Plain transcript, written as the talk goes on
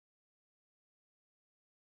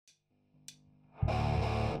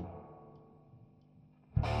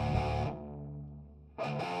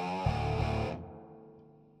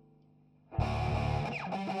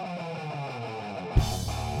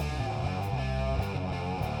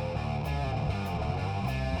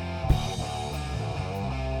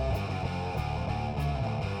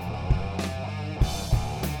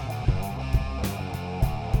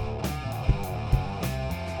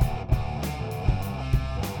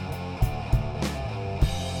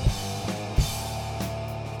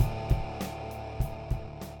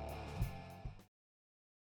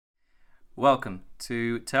Welcome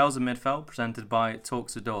to Tales of Midfeld, presented by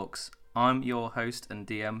Talks of Dorks. I'm your host and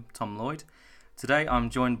DM, Tom Lloyd. Today I'm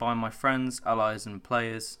joined by my friends, allies and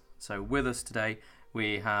players. So with us today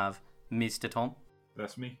we have Mr. Tom.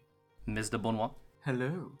 That's me. Mr. Bonnois.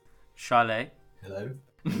 Hello. Chalet. Hello.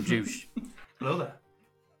 And Juice. Hello there.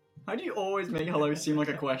 How do you always make hello seem like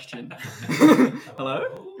a question?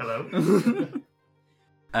 Hello? Hello.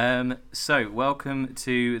 So welcome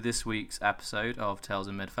to this week's episode of Tales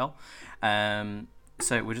of Midfeld.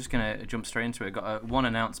 So we're just going to jump straight into it. Got one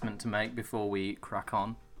announcement to make before we crack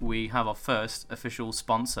on. We have our first official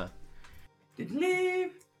sponsor.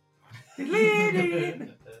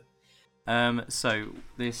 So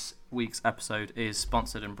this week's episode is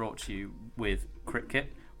sponsored and brought to you with CritKit,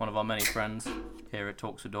 one of our many friends here at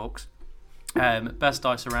Talks of Dorks. Best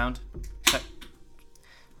dice around.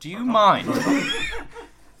 Do you mind?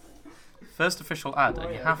 First official ad,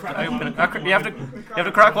 and you have to open. You have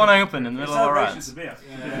to crack one open in the middle of our ads.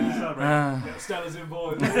 Stella's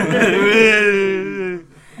involved.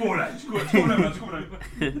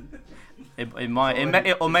 It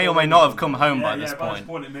may or may not have come home by this point.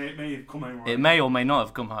 It may have come home. Right? It may or may not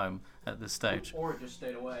have come home at this stage. Or it just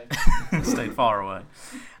stayed away. Stayed far away.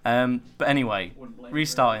 But anyway,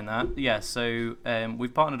 restarting that. Yeah, so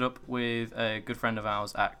we've partnered up with a good friend of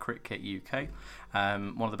ours at CritKit UK.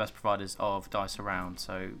 One of the best providers of dice around,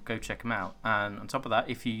 so go check them out. And on top of that,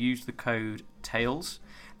 if you use the code TALES,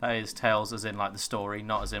 that is TALES as in like the story,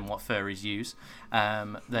 not as in what furries use,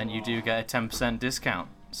 then you do get a 10% discount.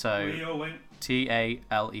 So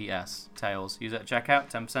TALES, TALES. Use it at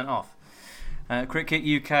checkout, 10% off. CritKit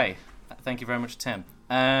UK. Thank you very much, Tim.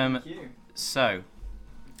 Thank you. So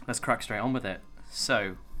let's crack straight on with it.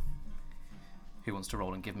 So who wants to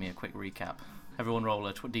roll and give me a quick recap? Everyone roll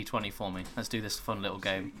a d20 for me. Let's do this fun little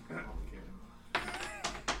game. You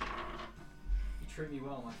treat me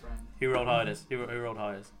well, my friend. Who rolled highest? Who rolled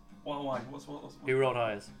highest? Why? What's Who rolled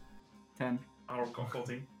highest? 10. I got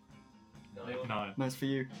 14. 9. Nice for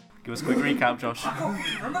you. Give us a quick recap, Josh.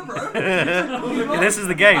 Remember? This is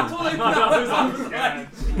the game. I was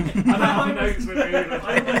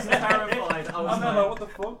terrified. I was like, what the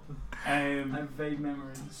fuck? I have vague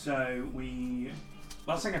memories. So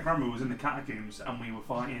last thing I can remember was in the catacombs, and we were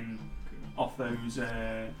fighting off those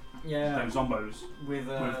zombos With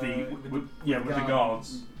the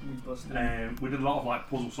guards. We busted. We did a lot of like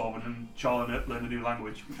puzzle solving, and Charlie learned a new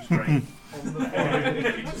language, which was great. On the phone.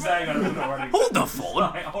 Just saying I don't know already. Hold the phone.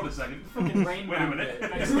 Hold a second. Fucking rain Wait a minute.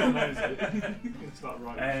 It still knows it. It's not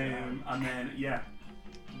right. And then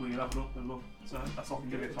we leveled up as well. So that's all I can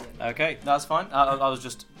give it. Okay, that's fine. I was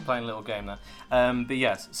just playing a little game there. But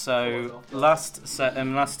yes, so last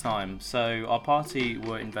time, so our party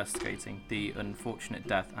were investigating the unfortunate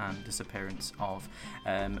death and disappearance of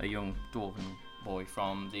a young dwarven boy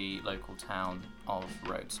from the local town of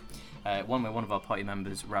Rhodes. One where one of our party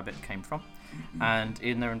members, Rabbit, came from. And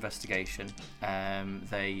in their investigation,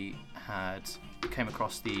 they came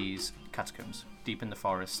across these catacombs deep in the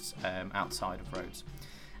forests outside of Rhodes.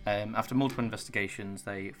 After multiple investigations,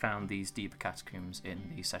 they found these deeper catacombs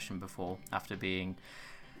in the session before, after being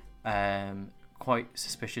quite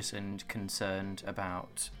suspicious and concerned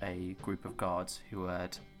about a group of guards who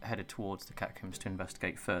had headed towards the catacombs to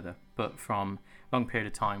investigate further. But from a long period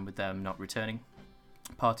of time with them not returning,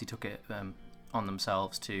 the party took it on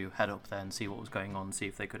themselves to head up there and see what was going on, see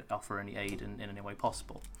if they could offer any aid in any way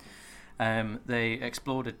possible. They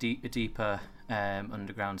explored a deeper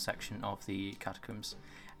underground section of the catacombs.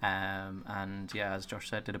 And as Josh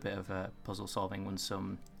said, did a bit of puzzle solving with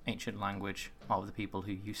some ancient language of the people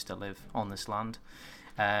who used to live on this land,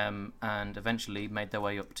 and eventually made their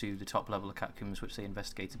way up to the top level of catacombs, which they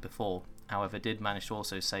investigated before. However, did manage to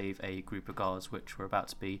also save a group of guards which were about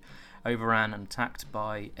to be overran and attacked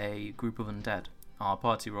by a group of undead. Our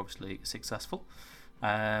party were obviously successful,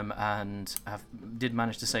 and did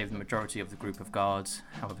manage to save the majority of the group of guards.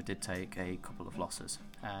 However, did take a couple of losses.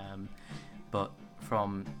 But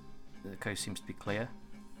from the coast seems to be clear,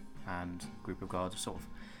 and the group of guards sort of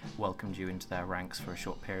welcomed you into their ranks for a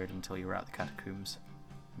short period until you were at the catacombs.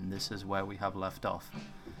 And this is where we have left off.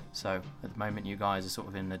 So at the moment you guys are sort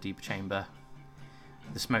of in the deep chamber.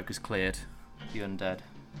 The smoke has cleared. the undead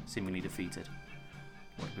seemingly defeated.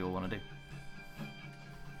 What do we all want to do?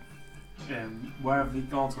 Where have the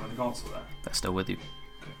guards gone? The guards still there? They're still with you.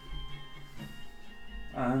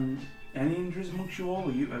 Any injuries amongst you all?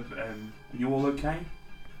 Are you all okay?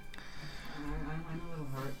 I'm a little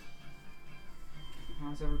hurt.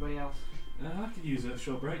 How's everybody else? I could use a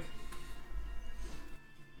short break.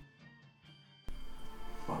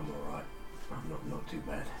 I'm alright. I'm not too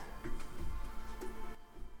bad.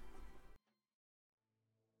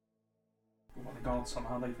 What about the guards?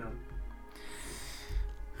 How are they feeling?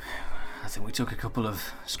 I think we took a couple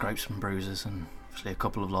of scrapes and bruises and obviously a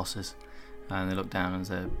couple of losses. And they look down and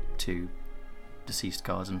there are 2 deceased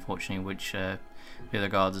guards, unfortunately, which the other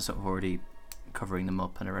guards are sort of already covering them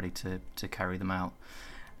up and are ready to carry them out.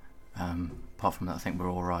 Apart from that, I think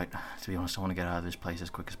we're all right. To be honest, I want to get out of this place as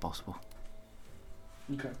quick as possible.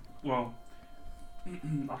 Okay. Well,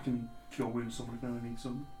 I can cure wounds. Someone's going to need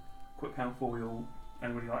some quick help for you. Or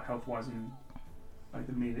anybody like health-wise and like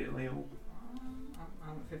immediately ill? I'm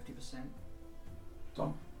at 50%.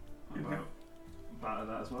 Tom? I'm about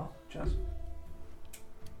that as well. Chaz?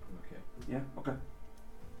 Okay. Yeah. Okay.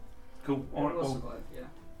 Cool. Yeah, All right. we'll Well, survive, yeah.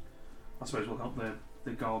 I suppose we'll help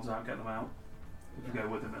the guards out, get them out. If you go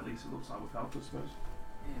with them, at least it looks like we've helped, I suppose.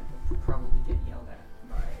 Yeah, we'll probably get yelled at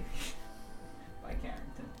by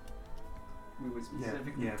Carrington. We would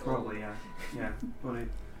specifically Yeah, probably,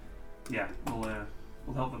 yeah. But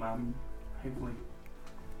we'll help them out and hopefully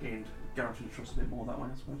gain Garrett's trust a bit more that way,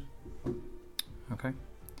 I suppose. Okay.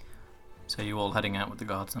 So you all heading out with the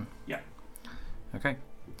guards then? Yeah. Okay.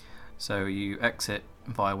 So you exit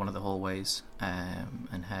via one of the hallways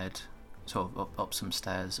and head sort of up some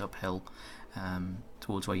stairs uphill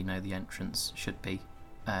towards where you know the entrance should be.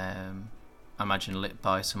 I imagine lit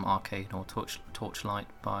by some arcane or torchlight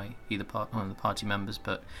by either one of the party members,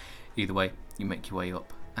 but either way, you make your way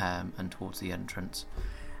up and towards the entrance.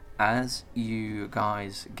 As you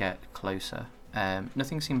guys get closer,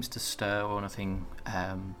 nothing seems to stir or nothing.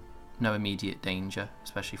 No immediate danger,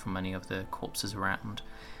 especially from any of the corpses around.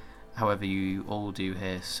 However, you all do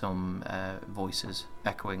hear some voices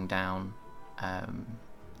echoing down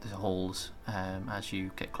the halls as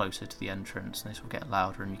you get closer to the entrance, and they sort of get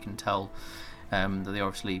louder, and you can tell that they're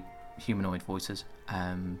obviously humanoid voices,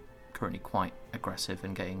 currently quite aggressive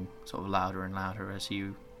and getting sort of louder and louder as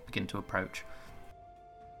you begin to approach.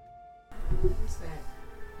 Is that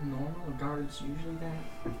normal? Are guards usually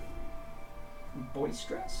that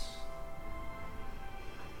boisterous?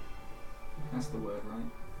 That's the word, right?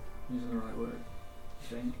 Using the right word, I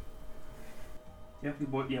think. Yeah,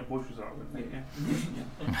 boisterous are, wouldn't they?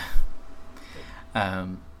 Yeah.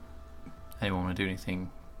 Anyone want to do anything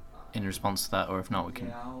in response to that, or if not, we can.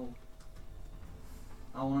 Yeah,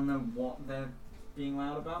 I want to know what they're being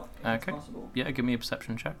loud about, if it's possible. Yeah, give me a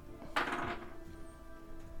perception check. Not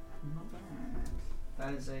bad.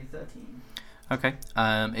 That is a 13. Okay.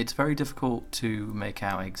 It's very difficult to make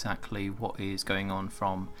out exactly what is going on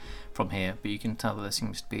from here, but you can tell that there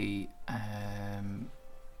seems to be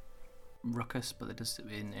ruckus, but just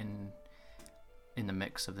in the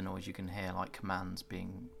mix of the noise you can hear like commands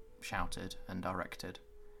being shouted and directed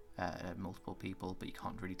at multiple people, but you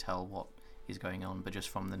can't really tell what is going on. But just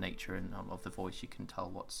from the nature of the voice, you can tell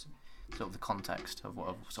what's sort of the context of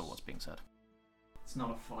what's being said. It's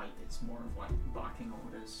not a fight, it's more of like barking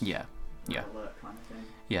orders. Yeah. Alert kind of thing.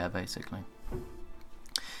 Yeah, basically.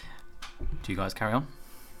 Do you guys carry on?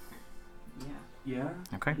 Yeah.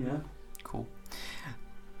 Okay. Yeah. Cool.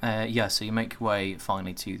 So you make your way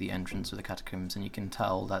finally to the entrance of the catacombs, and you can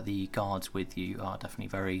tell that the guards with you are definitely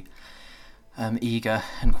very eager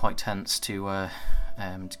and quite tense to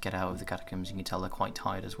get out of the catacombs. You can tell they're quite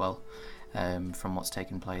tired as well from what's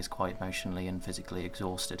taken place, quite emotionally and physically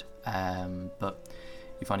exhausted. But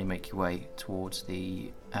you finally make your way towards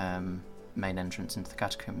the main entrance into the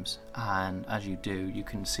catacombs, and as you do, you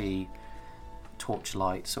can see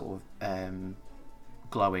torchlight sort of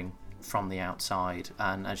glowing from the outside,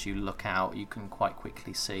 and as you look out, you can quite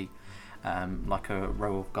quickly see like a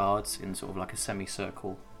row of guards in sort of like a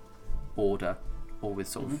semicircle order, all with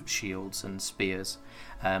sort of shields and spears,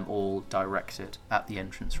 all directed at the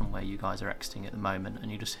entrance from where you guys are exiting at the moment, and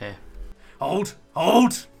you just hear, "Hold!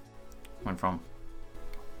 Hold!" Went from.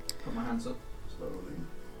 Put my hands up slowly.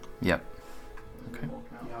 Yep. And Okay. walk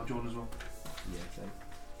out. Yeah, I'll join as well. Yeah, same.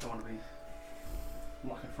 Don't want to be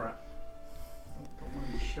like a threat. Don't want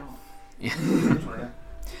to be shot. Yeah.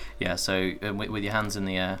 Yeah. So with your hands in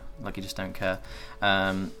the air, like you just don't care,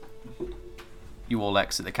 you all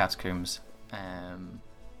exit the catacombs,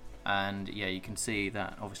 and yeah, you can see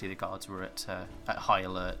that obviously the guards were at high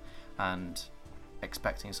alert, and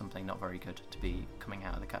expecting something not very good to be coming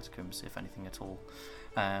out of the catacombs, if anything at all.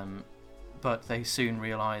 But they soon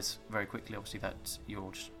realise very quickly, obviously, that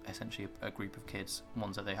you're just essentially a group of kids,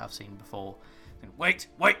 ones that they have seen before. Wait!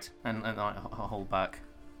 And I hold back.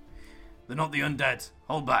 They're not the undead.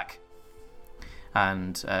 Hold back.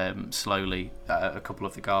 And slowly, a couple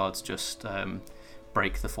of the guards just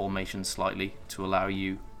break the formation slightly to allow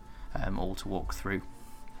you all to walk through.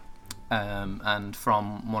 And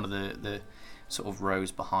from one of the sort of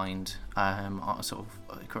rows behind, sort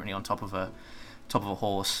of currently on top of a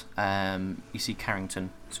horse, you see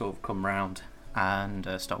Carrington sort of come round and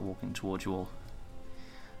start walking towards you all.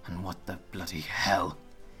 And what the bloody hell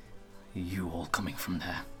are you all coming from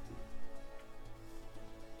there?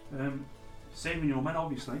 Saving your men,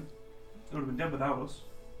 obviously. They would have been dead without us.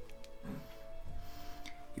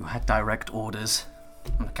 You had direct orders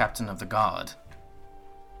from the captain of the guard.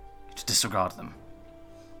 You just disregard them.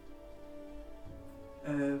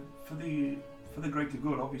 For the greater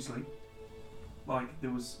good, obviously. Like,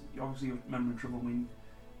 there was obviously memory trouble. I mean,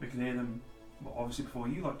 we could hear them, well, obviously before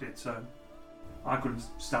you lot did, so I couldn't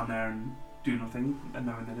stand there and do nothing, and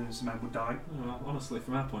knowing that innocent men would die. Well, honestly,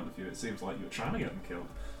 from our point of view, it seems like you were trying to get them killed.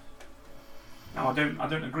 No, I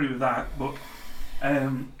don't agree with that, but I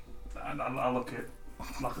look at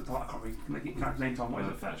I can't really make it kind of name time. What is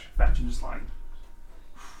it? Fetch, and just like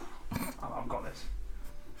I've got this.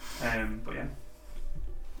 But yeah.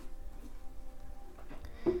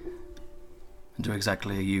 And who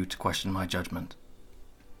exactly are you to question my judgment,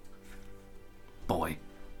 boy?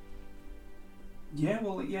 Yeah,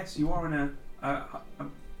 well, yes, you are in a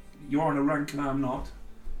rank and I'm not.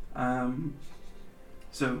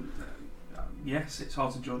 So yes, it's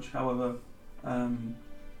hard to judge. However,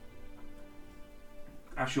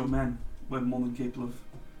 as your men, we're more than capable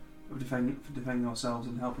of defending ourselves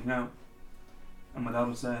and helping out. And without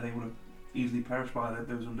us there, they would have easily perished by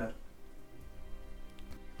those undead.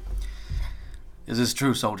 Is this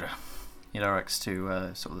true, soldier? He directs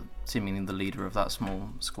to sort of seemingly the leader of that small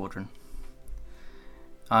squadron.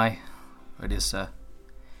 Aye, it is, sir.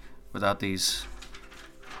 Without these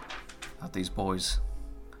boys,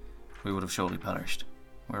 we would have surely perished.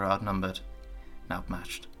 We're outnumbered and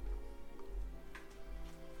outmatched.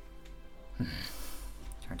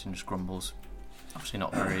 Carrington just grumbles. Obviously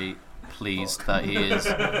not very pleased that he is.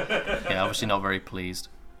 Yeah, obviously not very pleased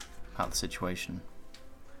about the situation.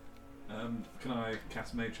 Can I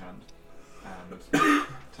cast Mage Hand and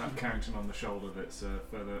tap Carrington on the shoulder that's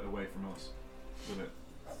further away from us with it?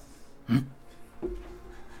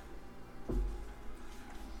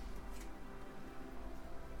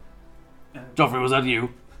 Joffrey, was that you?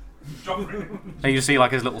 Joffrey. And you see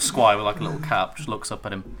like his little squire with like a little cap just looks up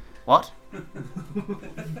at him. What?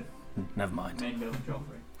 Never mind. Main villain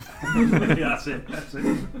Joffrey. Yeah, that's it.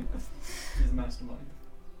 He's the mastermind.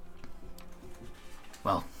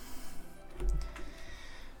 Well,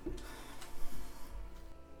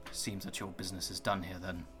 seems that your business is done here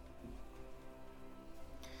then.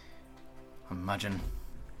 I imagine,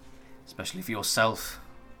 especially for yourself,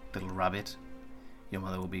 little rabbit, your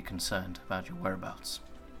mother will be concerned about your whereabouts.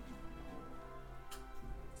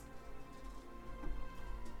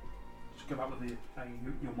 Just go back with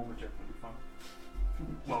your mum joke, will be fine.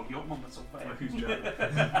 Well, your mum is up there. Who's joking?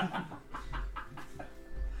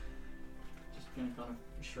 Just gonna kind of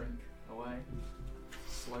shrink away,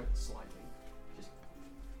 slightly, just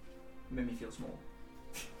made me feel small.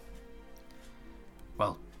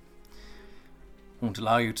 Well, I won't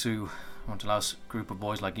allow a group of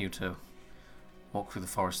boys like you to walk through the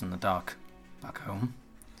forest in the dark back home.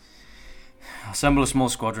 Assemble a small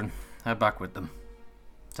squadron, head back with them.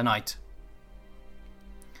 Tonight.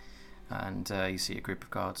 And you see a group of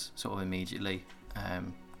guards sort of immediately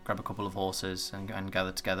grab a couple of horses and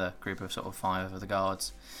gather together, a group of sort of 5 of the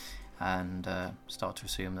guards, and start to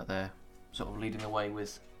assume that they're sort of leading the way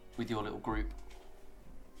with your little group.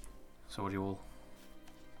 So what do you all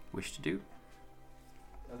wish to do?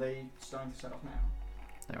 Are they starting to set off now?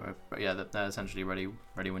 They're essentially ready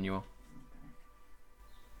when you are.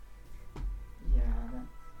 Yeah.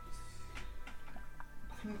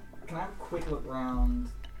 Can I have a quick look round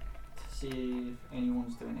to see if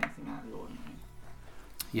anyone's doing anything out of the ordinary?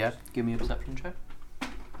 Yeah, give me a perception check.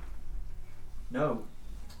 No.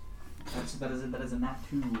 That is a nat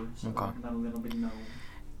 2, so Okay. that'll be no.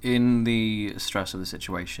 In the stress of the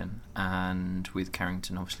situation, and with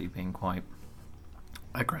Carrington obviously being quite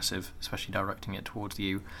aggressive, especially directing it towards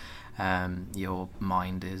you, your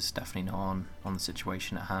mind is definitely not on the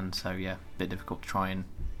situation at hand. So yeah, a bit difficult to try and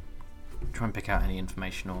pick out any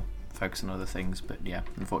information or focus on other things. But yeah,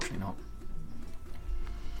 unfortunately not.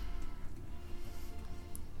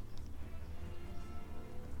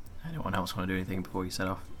 anyone else want to do anything before you set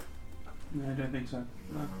off? No, I don't think so.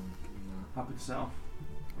 No. Happy to set off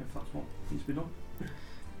if that's what needs to be done.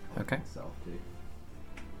 Okay. Self too.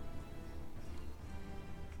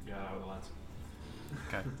 Yeah, out with the lads.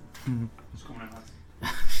 Okay. Just coming in, lads.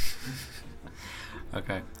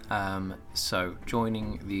 Okay. So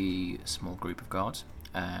joining the small group of guards,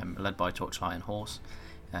 led by Torchlight and Horse,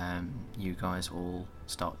 you guys all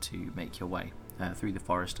start to make your way through the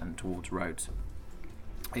forest and towards roads.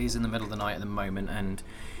 It is in the middle of the night at the moment, and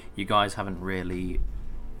you guys haven't really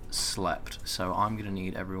slept, so I'm going to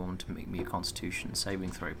need everyone to make me a Constitution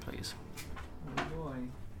saving throw, please. Oh boy.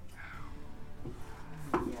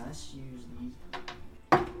 Yeah, let's use these.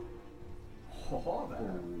 Oh,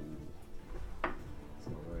 there. It's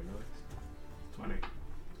not very nice. 20.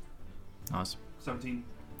 Nice. 17.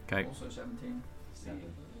 Okay. Also 17.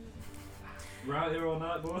 We're out here all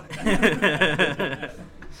night, boy.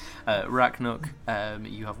 Raknuk,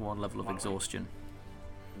 you have 1 level of exhaustion.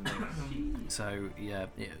 So yeah,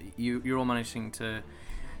 you're all managing to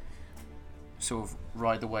sort of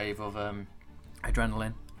ride the wave of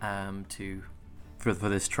adrenaline for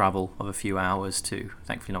this travel of a few hours to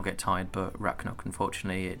thankfully not get tired. But Raknuk,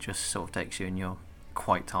 unfortunately, it just sort of takes you and you're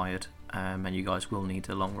quite tired, and you guys will need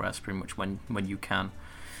a long rest pretty much when you can.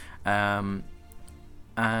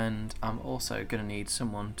 And I'm also going to need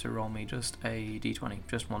someone to roll me just a d20,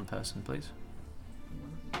 just one person, please.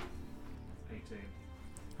 18.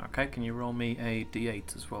 Okay, can you roll me a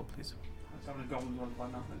d8 as well, please? That's how many goblins want to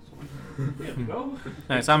find out. There we go.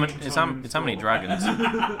 No, it's how many dragons.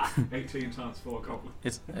 18 times 4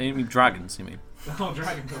 goblins. You mean dragons, you mean? Oh,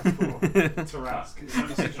 dragon times 4. Tarask.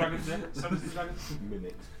 76 dragons there? 76 dragons?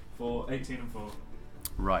 Minute. 4, 18 and 4.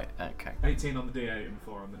 Right, okay. 18 on the D8 and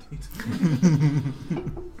 4 on the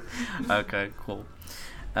D20. Okay, cool.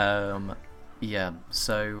 Yeah,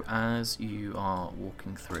 so as you are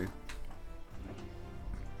walking through,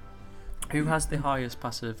 who has the highest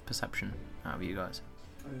passive perception out of you guys?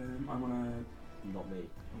 I'm on Not me.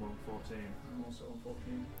 I'm on 14. I'm also on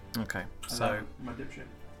 14. Okay, a... so my dipshit.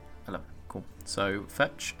 11. Cool. So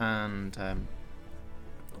Fetch and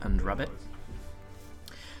Rabbit.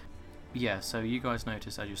 Yeah, so you guys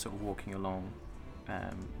notice as you're sort of walking along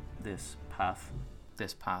this path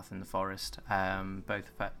in the forest, both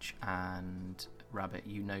Fetch and Rabbit,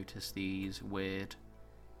 you notice these weird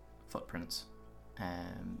footprints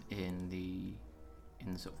in the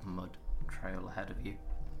sort of mud trail ahead of you.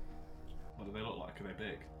 What do they look like? Are they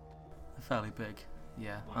big? They're fairly big,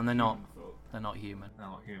 yeah, Like and they're human not foot? human. They're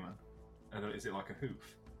not human. Is it like a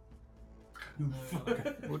hoof?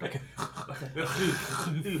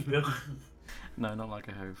 No, not like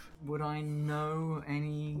a hoof. Would I know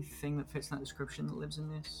anything that fits that description that lives in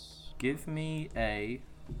this? Give me a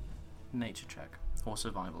nature check or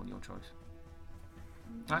survival, your choice.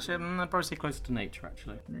 Actually, I'd probably say closer to nature,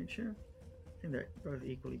 actually. Nature? I think they're both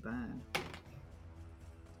equally bad.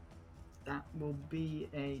 That will be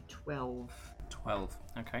a 12. 12,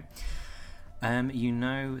 okay. You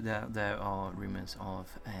know that there are rumours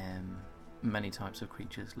of many types of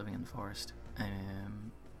creatures living in the forest.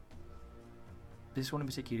 This one in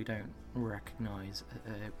particular you don't recognise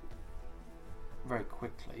very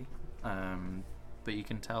quickly, but you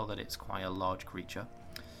can tell that it's quite a large creature.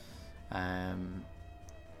 And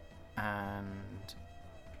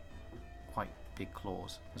quite big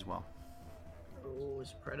claws as well. Oh,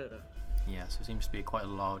 it's a predator. Yeah, so it seems to be quite a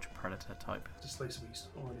large predator type. Just slay some east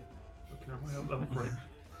already. Looking at my level 3.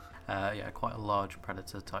 Yeah, quite a large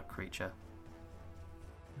predator type creature.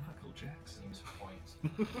 Michael Jackson. Seems quite.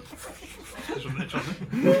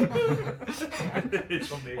 It's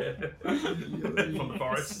from the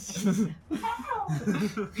forest.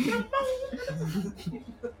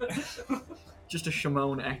 Just a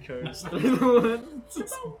Shimon echoes through the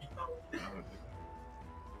woods.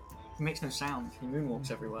 He makes no sound. He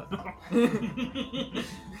moonwalks everywhere.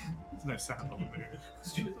 There's no sound on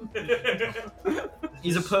the moon.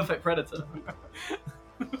 He's a perfect predator.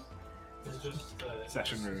 It's just.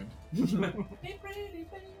 Session ruined.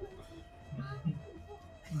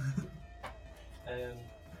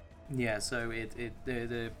 Yeah, so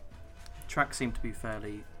the tracks seem to be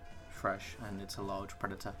fairly fresh, and it's a large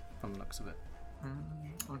predator from the looks of it.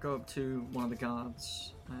 I'll go up to one of the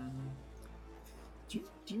guards. Do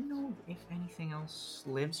you know if anything else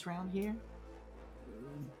lives around here?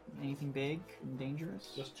 Anything big and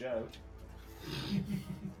dangerous? Just Joe.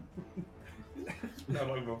 No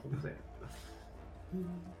longer off the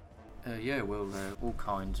Yeah, well, all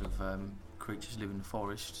kinds of creatures live in the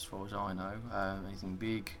forest, as far as I know. Anything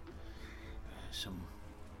big, some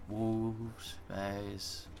wolves,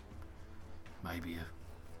 bears, maybe a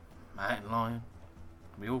mountain lion.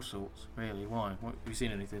 Could be all sorts, really. Why? What, have you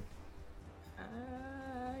seen anything?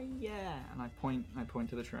 Yeah. And I point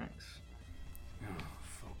to the tracks. Oh,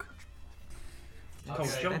 fuck.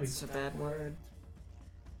 Okay. That's a bad word.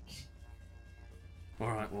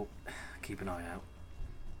 Alright, well, keep an eye out.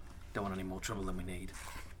 Don't want any more trouble than we need.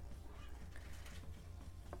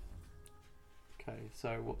 Okay, so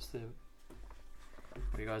what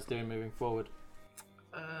are you guys doing moving forward?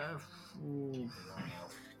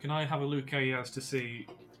 Can I have a look as to see?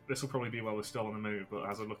 This will probably be while we're still on the move, but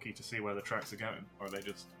as a looky to see where the tracks are going, or are they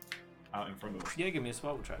just out in front of us? Yeah, give me a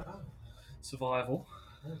survival check. Survival.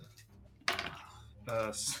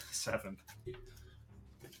 7.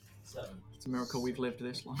 7. It's a miracle we've lived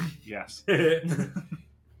this long. Yes.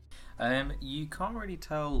 You can't really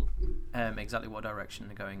tell exactly what direction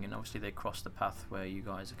they're going in. Obviously, they cross the path where you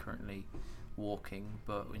guys are currently walking,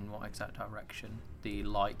 but in what exact direction? The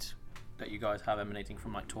light that you guys have emanating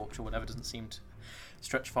from like torch or whatever doesn't seem to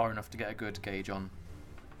stretch far enough to get a good gauge on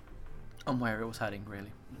where it was heading,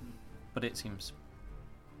 really. But it seems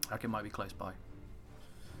like it might be close by.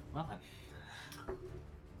 Well then.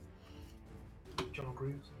 John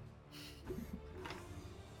Grooves.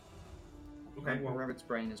 Okay, Okay, well, Rabbit's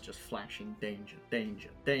brain is just flashing danger, danger,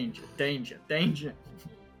 danger, danger, danger.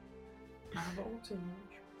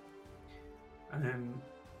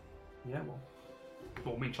 yeah,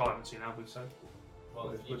 well, me and Charlie haven't seen have we, so. Well,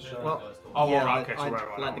 Which, you uh, guys well- talk. Oh, yeah, right, okay, so I'd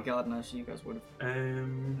right, let the guard know so you guys would have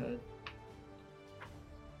heard.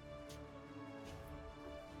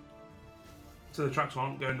 So the tracks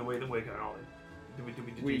aren't going the way that we're going, are they? Did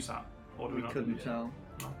we deduce that? Or do we We not? couldn't tell.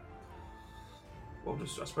 No. Well, I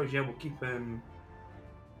suppose, yeah, we'll keep, Tom,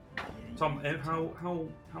 how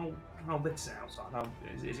lit is it outside?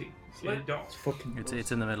 Is it dark? It's fucking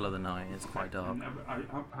It's in the middle of the night. It's quite dark. And,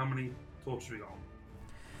 how many torches we got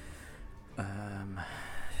on?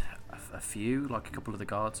 A few, like a couple of the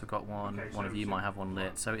guards have got one. Okay, One of you might have one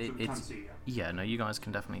lit. So we can it's see, yeah. yeah. No, you guys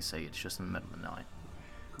can definitely see. It's just in the middle of the night.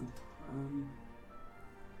 Cool.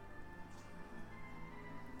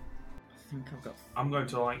 I think I've got. I'm going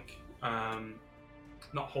to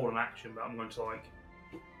not hold an action, but I'm going to so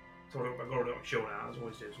I've got a shield out as I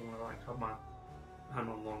always do. So I'm going to have my hand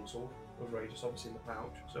on the long sword, with ready, just obviously in the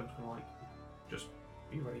pouch. So I'm just going to just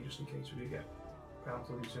be ready just in case we do get pounced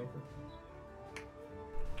or something.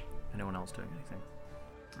 Anyone else doing anything?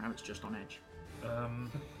 Rabbit's just on edge.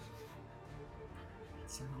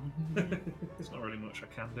 There's not really much I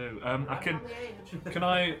can do. Can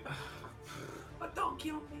I?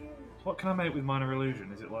 What can I make with minor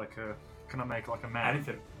illusion? Is it like a? Can I make like a man?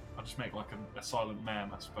 Anything. I'll just make like a silent man,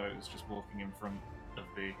 I suppose, just walking in front of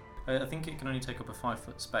the. I think it can only take up a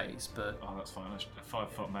 5-foot space, but Oh, that's fine. A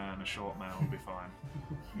 5-foot man, a short man will be fine.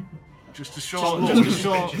 Just a Just short,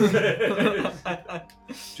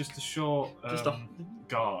 a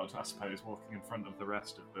guard, I suppose, walking in front of the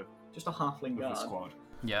rest of the halfling guard. squad.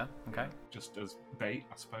 yeah, okay. Just as bait,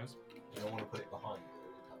 I suppose. You don't want to put it behind you.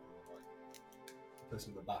 The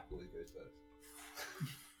person in the back always goes first.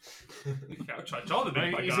 Yeah, I'll try Charlie. No,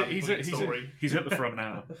 he's at the front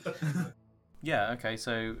now. Yeah, okay.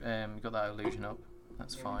 So you got that illusion up.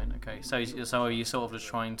 That's fine. Okay. So are you sort of just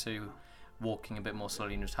trying to walking a bit more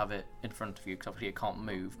slowly and just have it in front of you? Because obviously it can't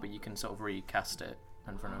move, but you can sort of recast it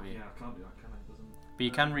in front of you. Yeah, I can't do that, can I? It doesn't. But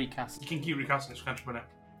you can recast. You can keep recasting this, can't you, Bennett?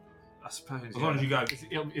 I suppose. As long as you go.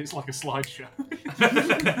 It's like a slideshow.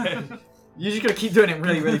 You're just gonna keep doing it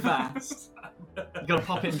really, really fast. You gotta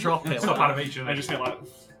pop it and drop it. Stop animation. I just get like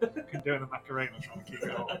doing a Macarena trying to keep it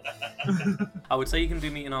on. I would say you can do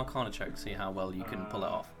me an Arcana check to see how well you can pull it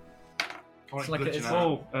off. It's like it's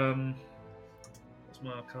Oh, what's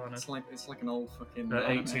my Arcana? It's like an old fucking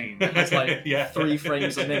 18. It's like Yeah. 3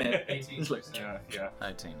 frames a minute. 18. It's like, Yeah.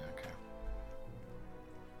 18. Okay.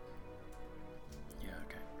 Yeah.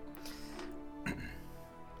 Okay.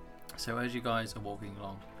 So as you guys are walking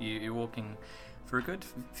along, you're walking for a good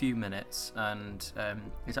few minutes, and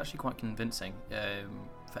it's actually quite convincing.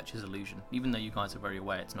 Fetch's illusion, even though you guys are very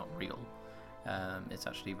aware it's not real, it's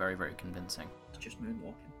actually very, very convincing. it's just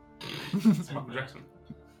moonwalking. It's Michael Jackson.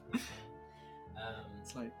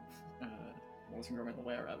 It's like Wallace and Gromit the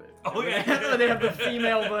Were-Rabbit. Oh, yeah. They have the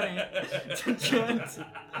female bunny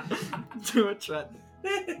to attract.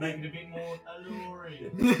 Make it a bit more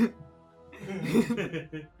alluring.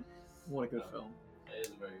 What a good film. It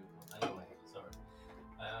is a very good one. Anyway, sorry.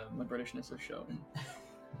 My Britishness is shown.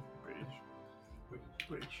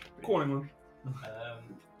 British. Call England.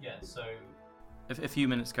 Yeah, so A few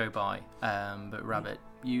minutes go by, but Rabbit,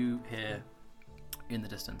 you hear in the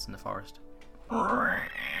distance in the forest. No,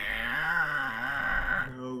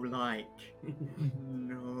 like.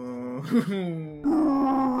 No.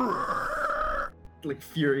 like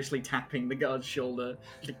furiously tapping the guard's shoulder.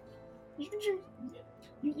 Like,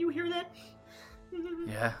 you hear that?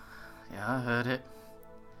 Yeah, I heard it.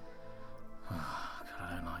 God,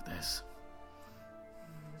 I don't like this.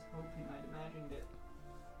 I was hoping I'd imagined it.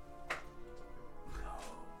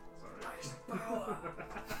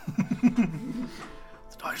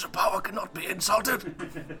 The dice of power cannot be insulted.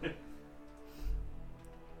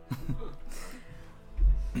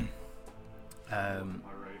 My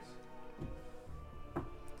race.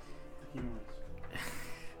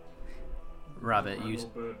 Rabbit, My you little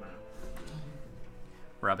Birdman.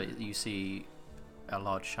 Rabbit, you see a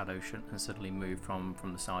large shadow suddenly move from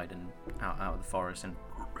the side and out of the forest, and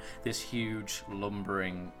this huge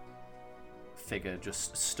lumbering figure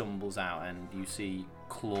just stumbles out, and you see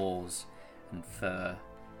claws and fur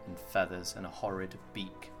and feathers and a horrid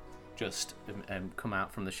beak just come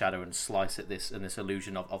out from the shadow and slice at this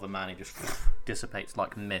illusion of a man. He just dissipates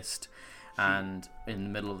like mist, and in the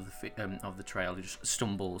middle of the trail he just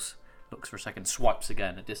stumbles, looks for a second, swipes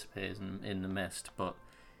again, it disappears in the mist. But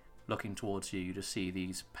looking towards you, you just see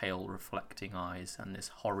these pale reflecting eyes and this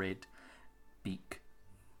horrid beak,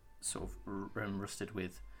 sort of rusted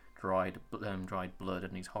with dried blood,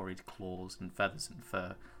 and these horrid claws and feathers and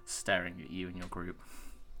fur staring at you and your group.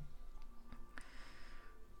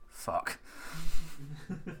 Fuck.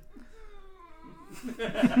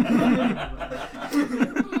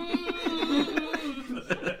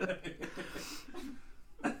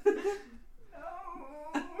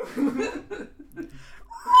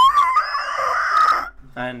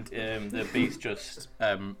 And the beast just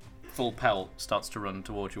full pelt starts to run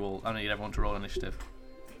towards you all. I need everyone to roll initiative.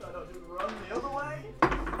 I don't just run the other way.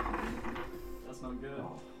 That's not good.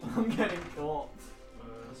 I'm getting caught.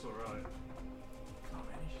 That's alright. Oh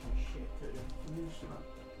man, shit, dude.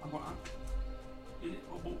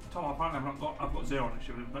 Tom, apparently I've got 0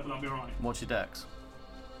 initiative, but that'll be right. What's your dex?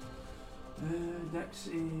 Dex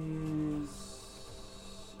is 0, so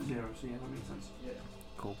yeah, that makes sense. Yeah.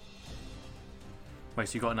 Cool. Wait,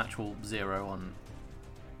 so you got an actual 0 on...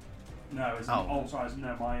 No, it's Oh. all size.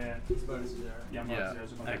 No, my It's bonus 0. yeah, my Yeah, 0,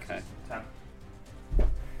 so my dex okay. is 10.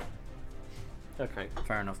 Okay,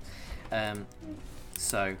 fair enough.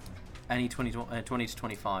 So, any 20 to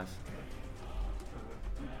 25?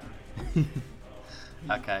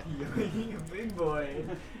 Okay. You're a big boy.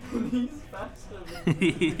 He's faster than me.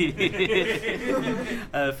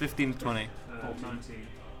 15 to 20. 19.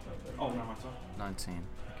 Oh, no matter. 19.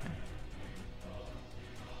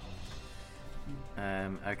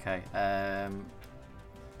 Okay. 10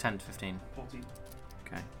 to 15. 14.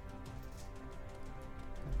 Okay.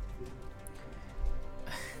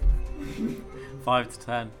 5 to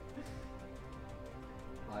 10.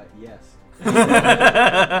 Yes.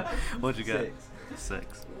 What'd you get? 6.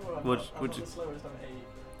 6. Ooh, I'm What'd not you- the slowest, I'm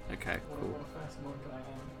 8. Okay, What cool. a fast monk I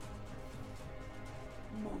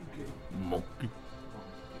am. Monkey. Monkey.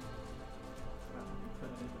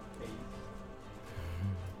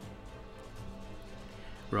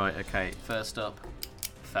 Right, okay. First up,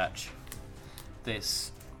 fetch.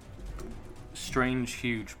 This strange,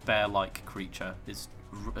 huge, bear-like creature is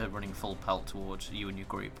running full pelt towards you and your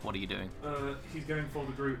group. What are you doing? He's going for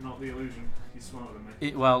the group, not the illusion. He's smarter than me.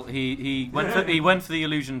 He went for the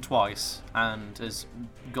illusion twice and has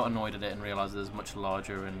got annoyed at it and realised there's much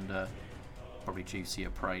larger and probably juicier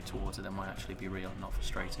prey towards it that might actually be real, not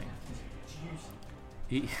frustrating.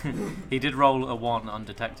 He did roll a 1 on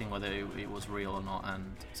detecting whether it was real or not,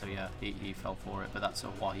 and so yeah, he fell for it. But that's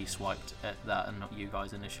why he swiped at that and not you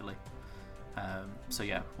guys initially. So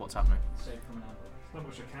yeah, what's happening? Save from an ambush. Not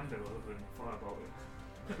much I can do other than firebolt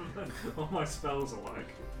it. All my spells are like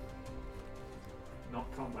not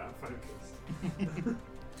combat focused.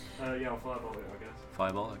 Yeah, I'll firebolt it, I guess.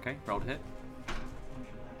 Fireball, okay. Roll to hit.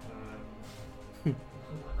 You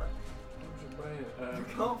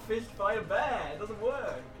can't fist fight a bear. It doesn't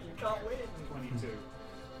work. You can't win. 22.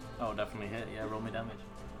 Oh, definitely hit. Yeah, roll me damage. Is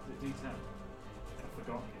it D10? I've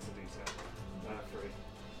forgotten it's a D10. 3.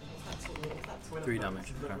 That's when 3 a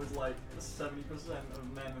damage, That okay. was like 70%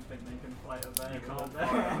 of men think they can fight a bear. You with can't a fight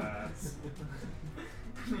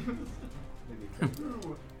bear. Maybe.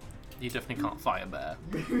 Ooh, You definitely can't fight a bear.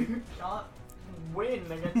 you can't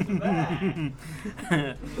win against a bear.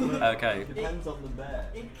 Okay. Depends on the bear.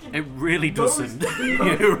 It really Most- doesn't.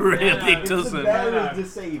 It really Yeah, If doesn't. the bear No, is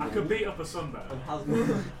disabled I could beat up a sunbear. and has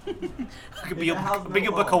no... I could be It has a, no be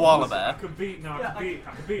a arms. koala I bear. could beat. No, Yeah, I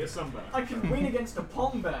could beat a sunbear. I can win against a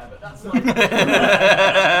pom bear, but that's like.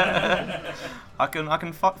 I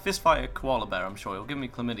can fist fight a koala bear. I'm sure he'll give me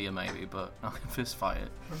chlamydia maybe, but I can fist fight it.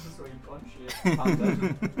 That's where you punch it.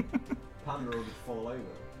 Panda will just fall over.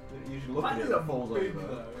 You should look at it that falls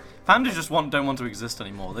over. Pandas just don't want to exist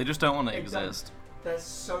anymore. They just don't want to They don't. exist. They're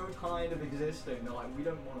so tired of existing. They're like, we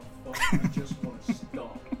don't want to fuck. We just want to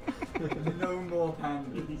stop. No more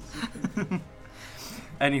pandas.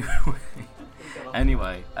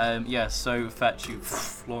 Anyway, yeah. So Fetch, you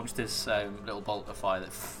launch this little bolt of fire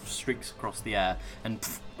that streaks across the air and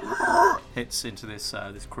hits into this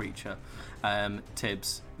creature.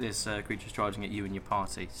 Tibbs, this creature's charging at you and your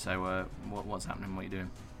party. So what's happening? What are you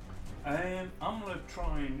doing? I'm gonna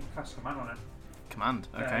try and cast command on it. Command.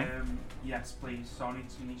 Okay. Yes, please. So I need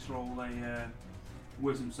to roll a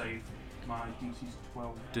wisdom save. My DC's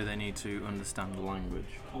 12. Do they need to understand the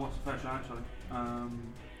language? Oh, what's the first actually? Well,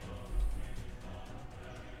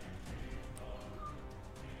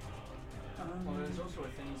 there's also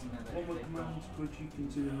things in there that What were they commands could you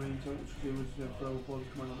consider in range which do was throw a pause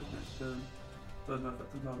command on its next turn? Doesn't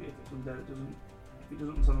affect the target if it's undead. If it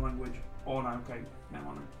doesn't understand the language. Oh no, okay, now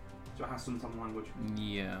on it. So it has to understand the language.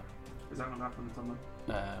 Yeah. Is that going to happen in Thunder?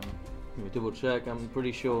 Let me double check. I'm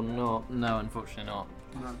pretty sure not. No, unfortunately not.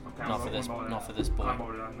 No, okay. Not for this. Not for this boy. I'm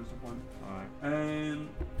already at this point. Alright.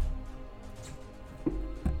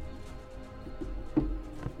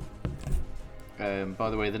 By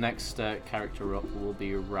the way, the next character up will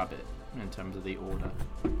be Rabbit in terms of the order.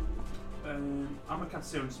 I'm going to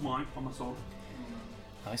cast Searing Smite on my sword.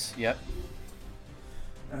 Nice. Yep.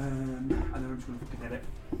 And then I'm just going to fucking hit it.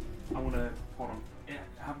 I want to. Hold on. Yeah,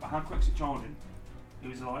 how quick's it charging?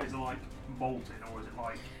 Is it like bolted or is it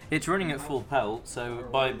like? It's running at full pelt, so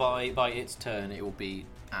by its turn it will be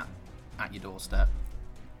at your doorstep.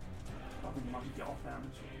 I think you might just get off there and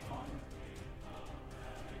it's fine.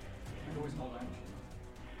 I always hold action,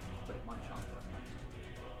 but it might chance that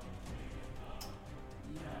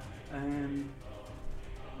Yeah.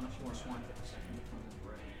 unless you want to swipe it the second it comes into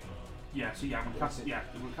range. Yeah. So yeah,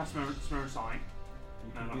 we'll cast Mirror Sight. You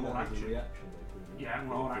No, can do hold that as a action. reaction, though, couldn't you? Yeah,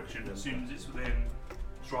 we'll hold action. As soon as it's within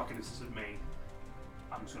striking distance of me,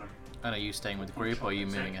 I'm just gonna. And are you staying with the group or are you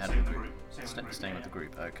moving ahead Stay of with the group? Staying with the yeah.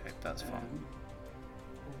 group. Okay, that's fine.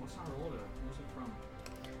 What's our order? Where's it from?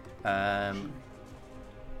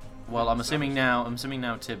 Well, I'm assuming now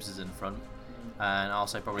Tibbs is in front, and I'll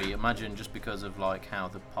say probably imagine just because of like how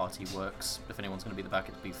the party works. If anyone's going to be at the back,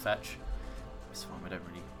 it'd be Fetch. It's fine. We don't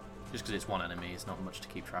really just because it's one enemy. It's not much to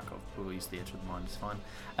keep track of. We'll use Theatre of the Mind. It's fine.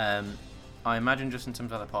 I imagine just in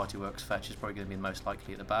terms of how the party works, Fetch is probably going to be the most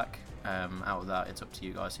likely at the back. Out of that, it's up to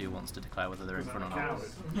you guys who wants to declare whether they're in front or not.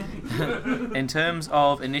 In terms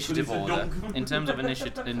of initiative order,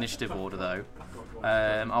 though,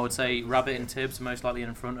 I would say Rabbit and Tibbs are most likely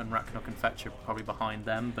in front, and Raknuk and Fetch are probably behind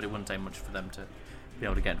them. But it wouldn't take much for them to be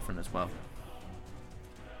able to get in front as well.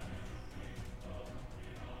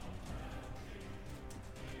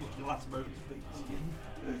 The last moment of the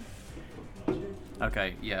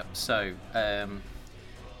Okay, yeah. So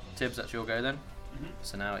Tibbs, that's your go then.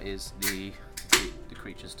 So now it is the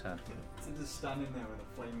creature's turn. So just standing there with a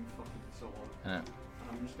flaming fucking sword, Yeah. and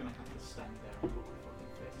I'm just gonna have to stand there and put my fucking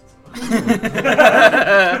fists.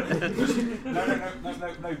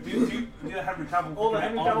 No. Do the Henry Cavill. All the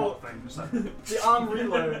Henry Cavill thing. Just The arm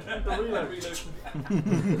reload. The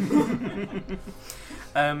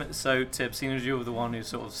reload. So Tibbs, seeing as you're the one who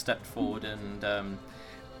sort of stepped forward and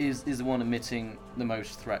is the one emitting the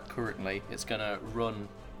most threat currently, it's gonna run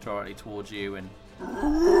directly towards you, and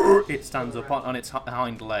it stands up on its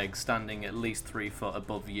hind legs, standing at least 3 foot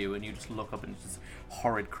above you, and you just look up and it's this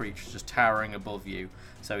horrid creature just towering above you.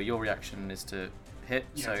 So your reaction is to hit.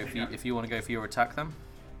 Yeah, So if you want to go for your attack, then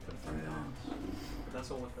That's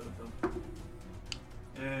all I could have done.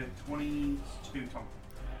 22 Tom.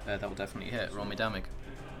 that will definitely hit. Roll me damage.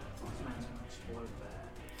 This man's gonna explode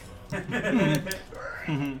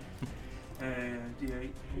there.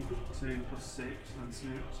 D8, 2 plus 6, and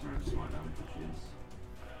Smearing Smite damage, which is.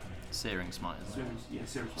 Searing smite, isn't it?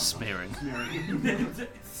 Searing Smite. Smearing.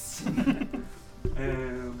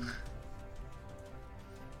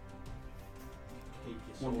 Keep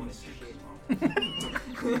your One sword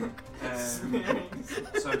d6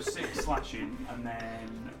 in So 6 slashing and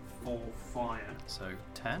then 4 fire. So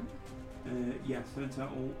 10. Yeah, so in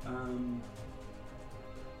total,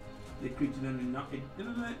 the creature then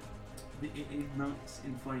it ignites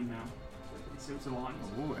in flame now. So it's alive.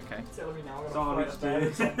 Ooh, okay. Telling me now I'm So gonna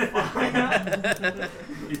it's fight a bear.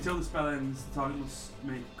 Until the spell ends, the target must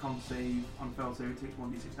make a con save on fail save. It takes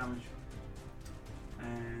 1d6 damage.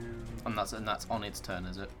 And that's on its turn,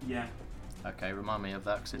 is it? Yeah. Okay, remind me of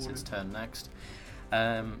that because it's its turn next.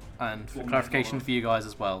 And for One clarification minute for you guys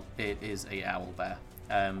as well, it is a owl bear.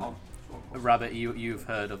 Rabbit, you've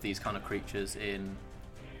heard of these kind of creatures in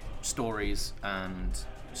stories and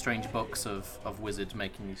strange books of wizards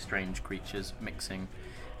making these strange creatures, mixing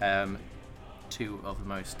two of the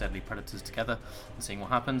most deadly predators together and seeing what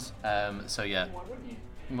happens. So yeah. Why wouldn't you?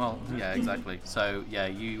 Well, yeah, exactly. So, yeah,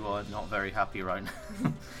 you are not very happy right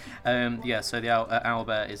now. Yeah, so the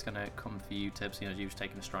owlbear is going to come for you, Tibbs. You know, you've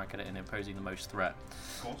taken a strike at it and imposing the most threat.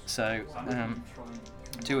 Of course. So,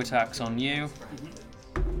 2 attacks on you.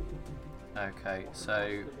 Okay,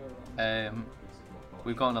 so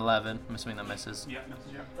we've got an 11. I'm assuming that misses. Yeah,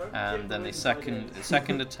 misses, yeah. And then the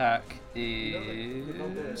second attack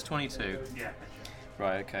is 22. Yeah.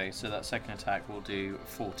 Right, okay, so that second attack will do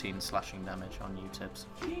 14 slashing damage on you, Tibbs.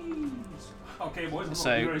 Jeez. Okay, boys. I'm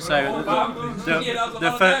So, not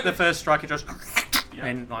the first strike it just Yeah.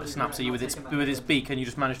 and like snaps at you with its beak, and you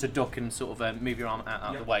just manage to duck and sort of move your arm out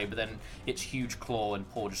of the way. But then its huge claw and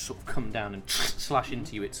paw just sort of come down and slash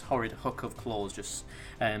into you. Its horrid hook of claws just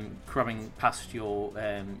crabbing past your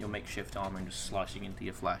makeshift armor and just slicing into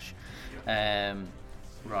your flesh.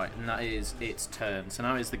 Right, and that is its turn. So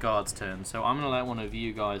now it's the guard's turn. So I'm going to let one of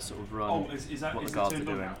you guys sort of run Oh, is that what is the guards are turn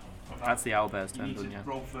done doing. now? Okay. That's the owlbear's You turn, need to don't you?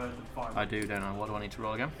 roll for the 5. I do, don't I? What do I need to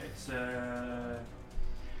roll again? It's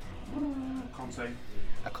can't say.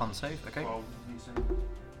 A con save, okay. Well, you say.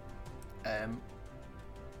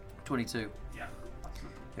 22. Yeah.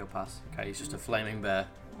 He'll pass. Okay, he's just a flaming bear,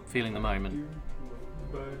 feeling the moment.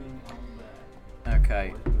 Burning on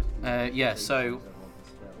Okay. Yeah. So.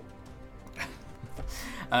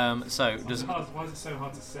 So does Why is it so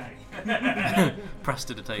hard to say?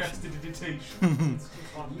 prestidigitation? Prestidigitation.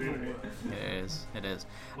 Can't do it. It is. It is.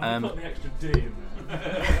 Why have you put the extra D in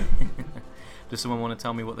there? Does someone want to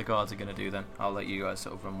tell me what the guards are going to do then? I'll let you guys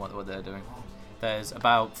sort of run what they're doing. There's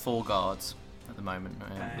about 4 guards at the moment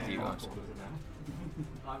with you guys.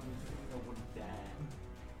 I wouldn't dare.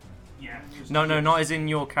 Yeah. just- No, not as in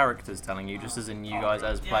your characters telling you, just as in you guys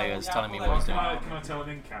as players telling me what he's Can doing. I tell him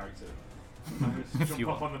in character? If Jump you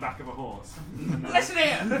up on the back of a horse. Listen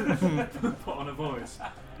here! Put on a voice.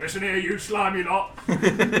 Listen here, you slimy lot.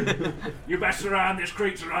 You best around this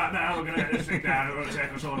creature right now. We're gonna get this thing down. We're gonna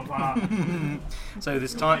take us all apart. So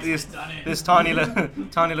this tiny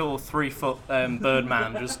little 3-foot bird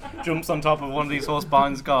man just jumps on top of one of these horse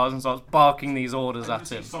binds guards and starts barking these orders I at just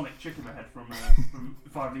see him. Sonic Chicken Head from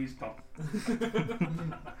 5D's top.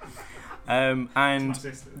 And My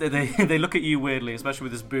sister. they look at you weirdly, especially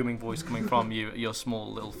with this booming voice coming from you, your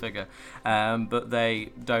small little figure. But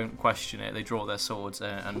they don't question it. They draw their swords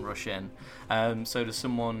and rush in. So does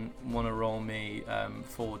someone want to roll me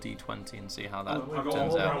 4d20 and see how that I've got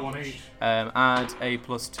turns all out? one each. Add a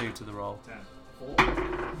 +2 to the roll. 10.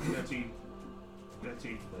 13. No,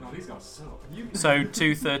 these guys suck. So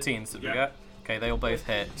 2 13s did we Yeah. get? Okay, they all both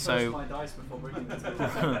hit. Toast So my dice before bringing them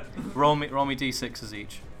to roll me d6s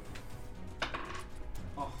each.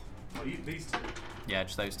 Oh, these two. Yeah,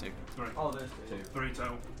 just those 2. 3. Oh, there's 2. 3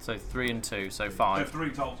 total. So 3 and 2, so No, 5. 3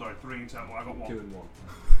 total, sorry. 3 in total. I got 1. 2 and 1.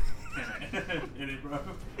 In it, bro.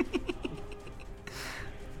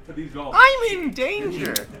 But these goals. I'm in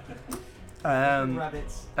danger.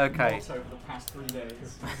 Rabbits. okay. Motto for the past 3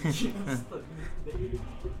 days.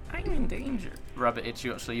 I'm in danger. Rabbit, it's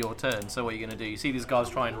actually your turn. So what are you going to do? You see these guys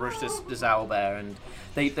try and rush this owlbear, and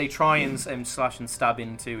they try and slash and stab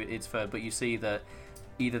into its fur, but you see that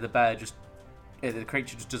either the bear the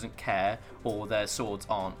creature just doesn't care, or their swords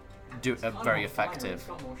aren't very effective. It's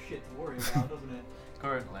got more shit to worry about, doesn't it?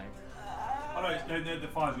 Currently, Oh no, the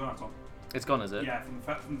fire's gone out, Tom. it's gone, is it? Yeah, from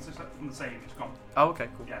the save, it's gone. Oh, okay,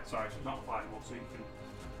 cool. Yeah, sorry, it's not fire anymore, so you can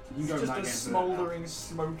It's go in just that a game smouldering,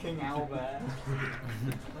 smoking owlbear.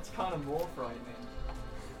 That's kind of more frightening.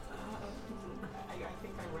 I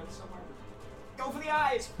think I read somewhere. Go for the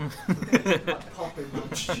eyes! Like popping.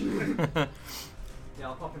 Yeah,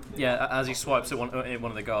 I'll pop him. Yeah, as he swipes at one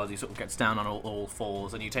of the guards, he sort of gets down on all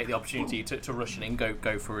fours, and you take the opportunity to rush in and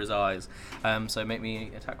go for his eyes. So make me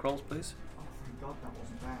attack rolls, please. Oh, thank God that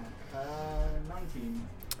wasn't bad. 19.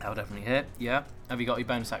 That'll definitely hit. Yeah. Have you got your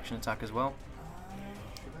bonus action attack as well?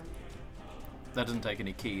 That doesn't take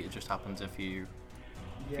any key. It just happens if you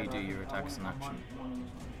Yeah, do but your I attacks in want- action. I want to use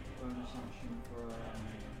my bonus action for.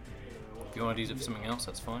 If you want to use it for something else,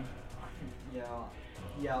 that's fine.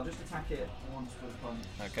 Yeah, I'll just attack it once with a punch.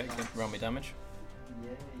 Okay, good. Roll me damage. Yay.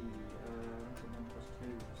 1 plus 2,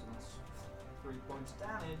 so that's 3 points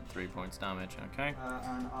damage. 3 points damage. Okay.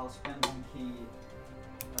 And I'll spend 1 key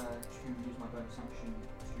to use my bonus action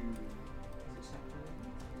to. Is it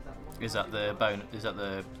second? Is that the one? Is that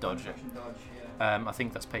the dodge? Bonus action dodge, yeah. I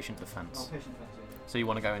think that's patient Oh, defense. patient defense, yeah. So you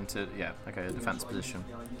want to go into a defense So position.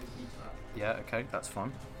 I'll use a key for that. Yeah. Okay, that's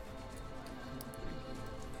fine.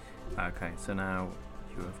 Okay, so now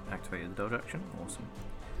you have activated the dodge action. Awesome.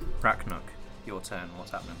 Raknuk, your turn.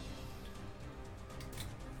 What's happening?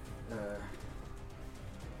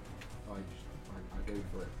 I go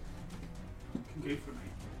for it. You can go for me.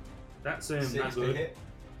 That's Six that's to good. hit.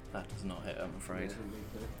 That does not hit, I'm afraid.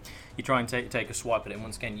 Yeah, You try and take a swipe at it.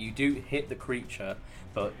 Once again, you do hit the creature,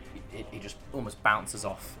 but it just almost bounces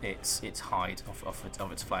off its hide,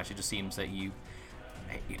 of its flesh. It just seems that you'd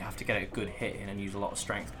have to get a good hit in and use a lot of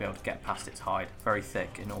strength to be able to get past its hide. Very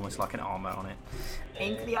thick and almost like an armor on it.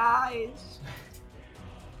 Aim for the eyes.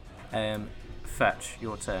 Fetch,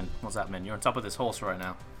 your turn. What's happening? You're on top of this horse right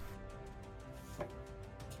now.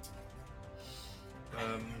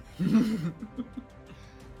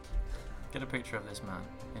 Get a picture of this man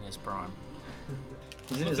in his prime.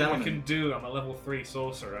 He's in his Nothing I element. can do. I'm a level 3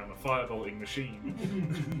 sorcerer. I'm a firebolting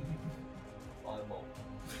machine. Fireball.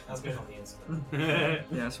 That's good on the instant.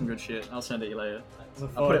 Yeah, some good shit. I'll send it you later. I'm a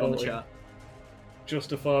I'll put it on the firebolting- chat.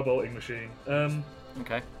 Just a firebolting machine.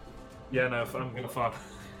 Okay. Yeah, no, I'm gonna fire.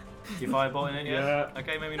 You firebolting it, yeah? Yeah.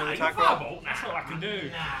 Okay, maybe Nah, another you attack roll. firebolt. That's all I can do.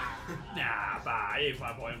 Nah, I ain't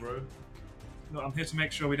firebolting, bro. No, I'm here to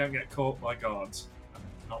make sure we don't get caught by guards, and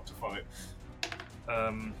not to fight.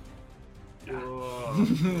 Oh.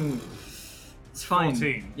 It's fine.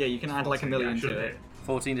 14. Yeah, you can add like a 14, million yeah, to should it.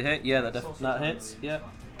 14 to hit, yeah, that hits. Yeah.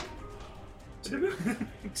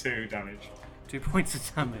 2 damage. 2 points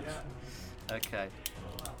of damage. Okay.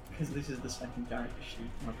 Because this is the second character sheet.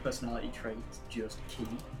 My personality trait is just key.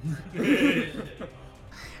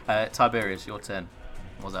 Tiberius, your turn.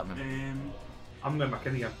 What's happening? I'm going back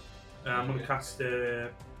in again. I'm going to cast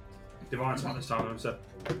Divine Smite this time. So,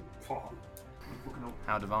 fucking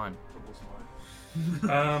How divine?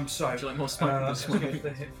 so, Would you like more smite than let's smite? go for the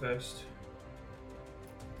hit first.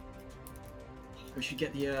 We should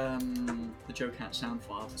get the Joe Cat sound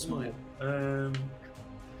file to smite.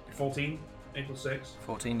 14, 8 plus 6.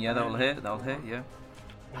 14, yeah, that'll hit, yeah.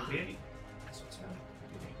 28. That's a 10.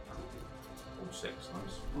 6,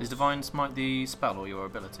 nice. Is divine smite the spell or your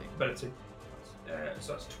ability? Ability.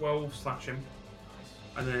 So that's 12 slashing.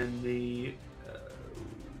 And then the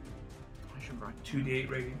I should write 2d8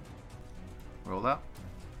 radiant. Roll that.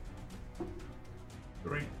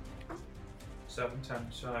 3, 7, 10.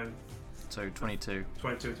 So So 22.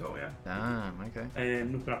 22 total, yeah. Damn, okay.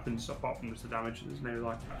 And nothing happens apart from just the damage. There's no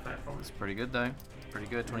like effect from it. That's pretty good though. Pretty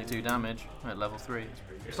good, 22 damage at level 3.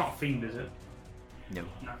 It's not a fiend, is it? No.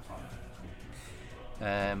 No, it's not.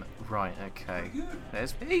 Right, okay. Good.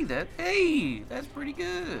 That's pretty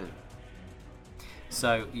good.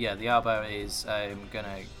 So yeah, the Alba is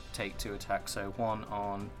gonna take 2 attacks. So one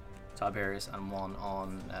on Tiberius and one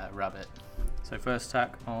on Rabbit. So first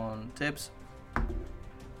attack on Tibbs.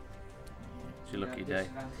 It's your lucky day.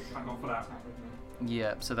 Thank God for that.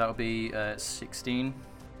 Yeah, so that'll be 16.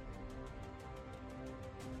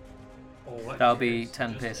 Oh, let That'll me be guess.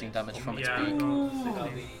 10 piercing damage from its Yeah. beak. That'll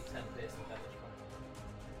be 10 piercing damage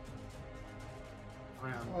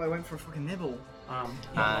Oh, I went for a fucking nibble. I'm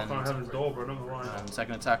And- not going to Heaven's Door, but I'm not going to lie. And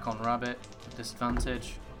second attack on Rabbit,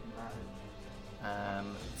 disadvantage.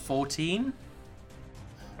 14.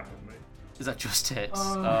 Back with me. Is that just hits?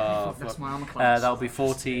 Oh, that's fuck. my armor class. That'll be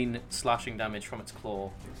 14 slashing damage from its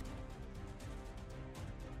claw.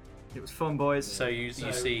 It was fun, boys. So you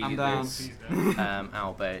see I'm down. this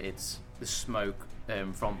Albert, it's the smoke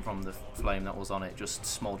from the flame that was on it just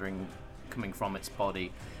smouldering coming from its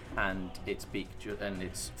body, and its beak and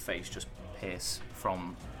its face just pierce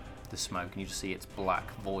from the smoke, and you just see its black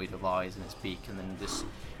void of eyes in its beak, and then this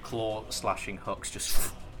claw slashing hooks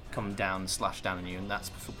just come down and slash down on you, and that's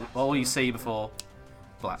all you see before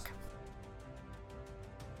black.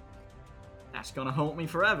 That's gonna haunt me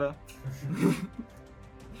forever.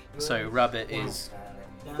 So Rabbit is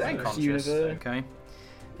unconscious, Universe. okay.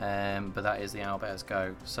 But that is the owlbear's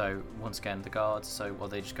go. So once again, the guards. So are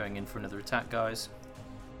they just going in for another attack, guys?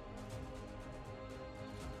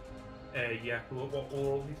 Yeah, what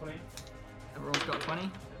all d20? Everyone's got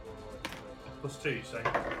 20. Plus 2, so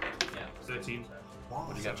Yeah. 13. What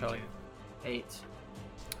do you get, Charlie? 8.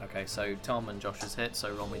 Okay, so Tom and Josh has hit.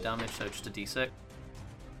 So roll me damage. So just a d6.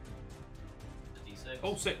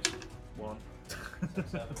 Oh, 6. 1.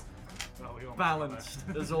 Balanced,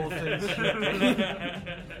 as all things should be.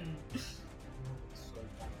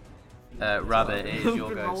 Rabbit is I've your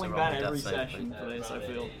been go. So rolling roll me bad every death save, session please. for this, I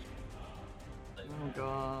feel. Oh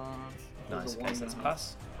god. Nice. There's a Okay, one so that's a now.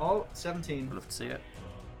 pass. Oh, 17. We'd love to see it.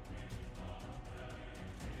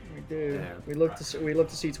 We do. Yeah. We love to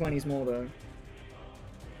see 20s more though.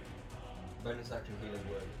 Bonus action healing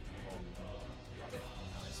word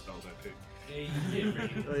Spells OP. Hey.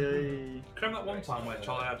 Can I have that one time where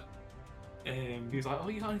Charlie had He was like, "Oh,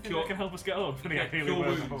 you got anything Cure- that can help us get up?" And he Yeah, had healing cure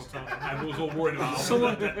word the wounds. whole time. And was all worried about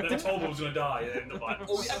Someone- that Tolba was going to die, and ended up like,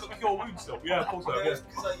 oh, yeah, I've got cure wounds still. Yeah, of course I Yeah, have. it's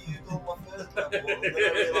because I used all my first level, and then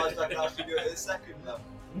I realised I can actually do it at the second level.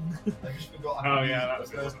 I just forgot I Oh, could yeah, use that the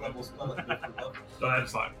was first level spell at different levels. So then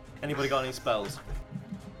it's like, Anybody got any spells?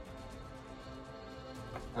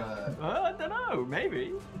 I don't know.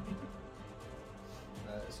 Maybe.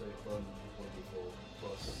 So it's 1d4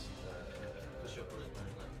 plus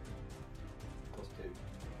plus 2.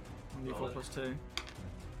 1d4 plus 2.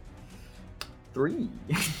 3.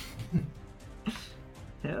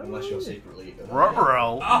 Hell Unless you're yeah. secretly.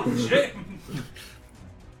 Ruh-roh. oh shit!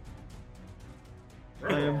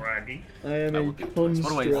 Raggy. I am a What a way to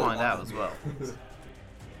construct. find out as well.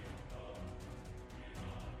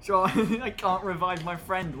 So I can't revive my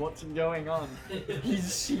friend. What's going on?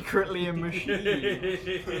 He's secretly a machine.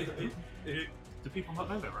 Do people not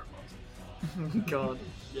know they're robots? God.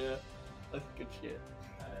 Yeah. That's good shit.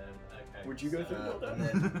 Okay. Would you go through all that? and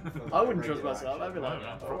then I wouldn't trust myself. I'd be like,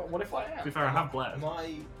 No, oh, what if I To be am? fair, I have bled. Am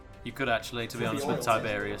I? You could actually, to be For the honest, with oil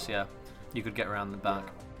Tiberius, yeah. You could get around the back.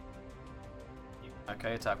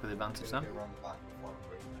 Okay, attack with advantage Go then. around the back before I'm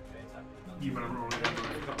free. You better roll again.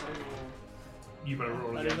 You better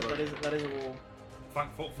roll That again. is, bro. that is a wall. Flank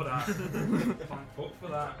foot for that. Flank foot for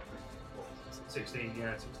that. 16,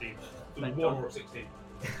 yeah, 16. Thank 1 God. or 16.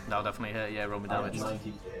 That'll definitely hit, yeah, roll me damage. 19 to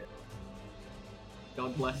hit.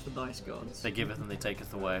 God bless the dice gods. They giveth and they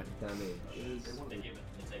taketh away. Damage. They take it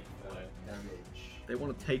away. Damage. They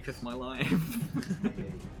want to take us my life.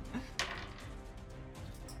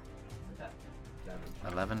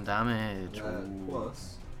 Damage. 11 damage. Ooh.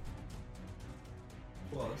 Plus.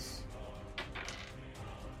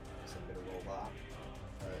 So I'm gonna roll that.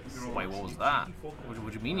 Wait, what was that? What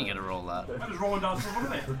do you mean you're gonna roll that? I'm just rolling down from one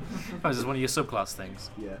of it. Oh, is this one of your subclass things?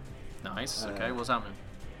 Yeah. Nice, okay, what's happening?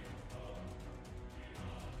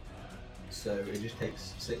 So it just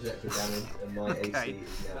takes 6 extra damage, and my AC Okay.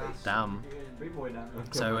 is now 8. Damn. Big boy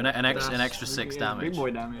damage. So an extra 6 Big damage. boy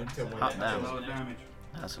damage. Hot That's a damn. lot of damage.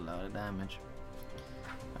 That's a lot of damage.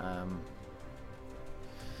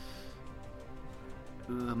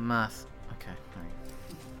 Math. Okay.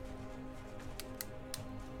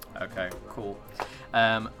 Right. Okay, cool.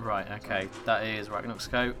 Right, okay. That is Ragnarok's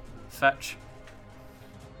go. Fetch.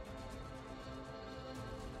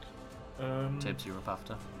 Tibbs, you're up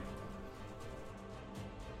after.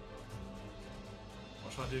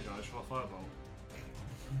 What should I do, guys? Should I fireball?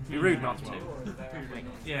 Be rude not to.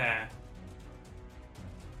 Yeah.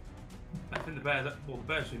 I think the bears, well, the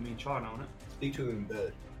bears between me and China, isn't it? Speak to him in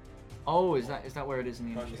bird. Oh, is that where it is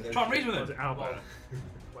in the intro? Try and read with Was him. it Albert?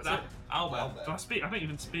 What's that? Albert. Do I speak? I don't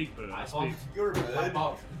even speak bird. I speak. You're a bird.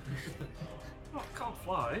 Oh, I can't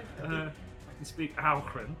fly. I can speak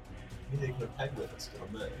Alcrin. You think the penguin is still a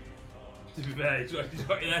bird? To be fair, he's got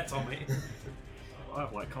you there, Tommy. I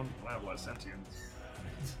have like sentience.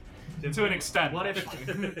 To an extent. What if-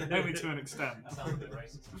 actually. Only to an extent. That sounds a bit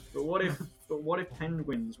racist. But what if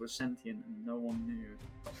penguins were sentient and no one knew?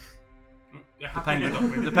 Yeah,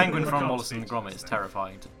 The penguin from Can't Wallace and speak Gromit to is this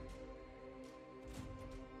terrifying.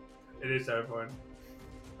 It is terrifying.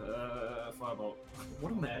 Fireball.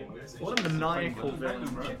 What a maniacal villain.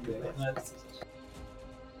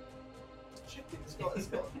 It's got It's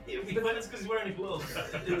because he's wearing gloves.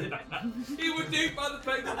 He was duped by the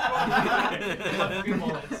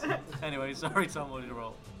penguin. Anyway, sorry Tom, what did you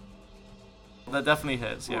roll? That definitely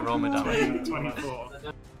hits, yeah, roll me damage. 24.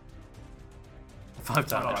 5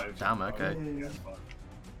 damage. Five. Damn, okay. Yeah, fine.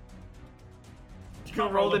 You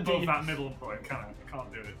can roll the above D. that middle point, can I? I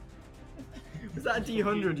can't do it. Was that a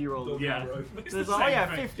D100 you rolled? Yeah. There's oh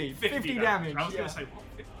yeah, 50 damage. I was Yeah. going to say, what?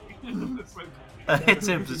 50?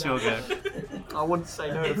 Tibbs, it's your go. I wouldn't say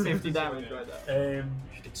no to 50 damage right there.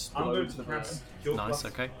 I'm going to cast Cure Nice,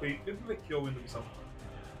 Plus. okay. Wait, give me a Cure Wound myself.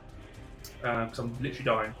 Because I'm literally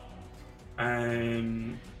dying.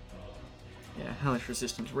 Yeah, hellish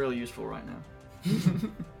resistance real useful right now.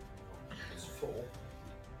 It's 4.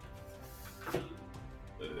 10.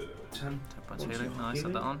 10 points healing, nice,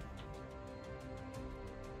 add that on.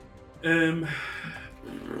 Am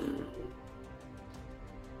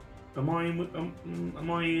I in?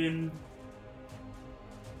 Am I in?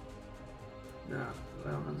 Nah,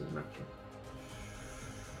 allow hands is natural.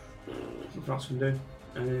 Nothing else I can do.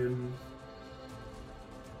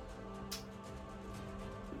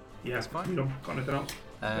 Yeah, That's fine. Got anything else?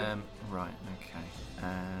 Right, okay.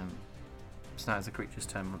 So now it's the creature's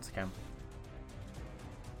turn once again.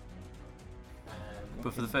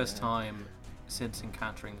 But for the first time since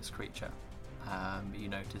encountering this creature, you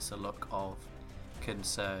notice a look of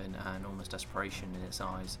concern and almost desperation in its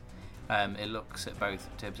eyes. It looks at both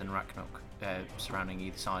Tibbs and Ragnarok surrounding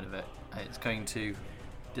either side of it. It's going to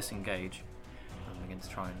disengage and begin to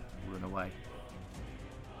try and run away.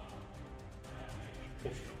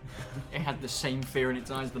 It had the same fear in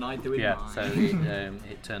its eyes that I do in Yeah, mine. so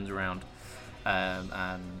it turns around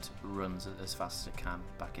and runs as fast as it can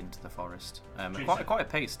back into the forest. Quite a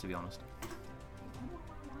pace, to be honest.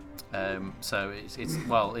 So it's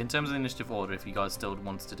well, in terms of the initiative order, if you guys still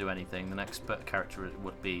wanted to do anything, the next character it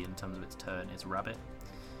would be in terms of its turn is Rabbit,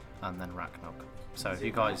 and then Raknok. So if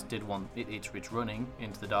you guys did want it's running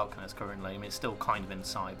into the darkness currently. I mean, it's still kind of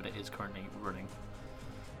inside, but it is currently running.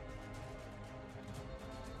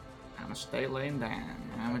 I'ma stay laying down.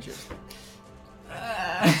 I'ma just.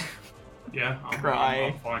 Yeah, I'm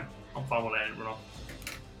Cry. fine. I'm fine with letting it run off.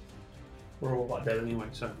 We're all about dead anyway,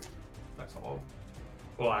 so that's not all.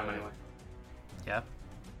 Well, I am anyway. Yeah.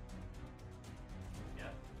 Yeah.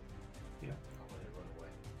 Yeah. I'll let it run away.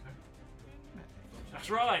 That's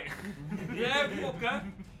right. Yeah, fucker.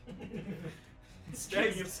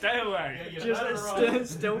 Stay away. Yeah,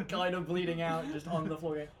 Just still kind of bleeding out, just on the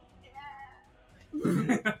floor.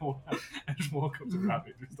 I just walk up to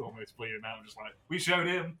Rabbit, just almost bleeding out, I'm just like, we showed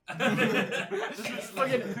him.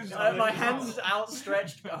 Fucking, my hands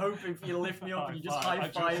outstretched, hoping for you to lift me up, and you just high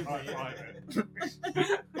five me.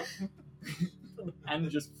 And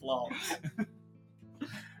just flops.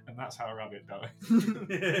 And that's how Rabbit died.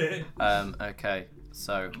 Okay.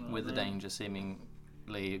 So Oh, with the man. danger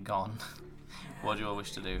seemingly gone, what do you all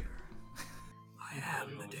wish to do? I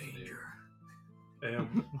am the danger.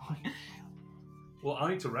 Well, I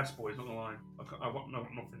need to rest, boys. Not gonna lie. I've got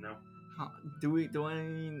nothing now. Do we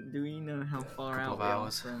know how far Couple out of we are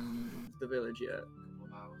hours. from the village yet? Couple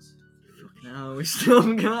of hours. No, we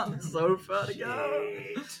still got so far to go.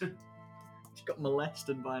 Just got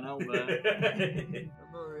molested by an Albert. I'm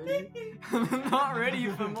not ready. I'm not ready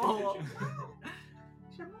for more.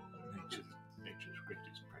 Nature's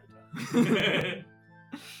greatest predator.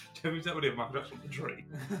 Toby's that with him, Michael Jackson on the tree.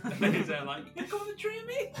 And he's there like, you come on the tree with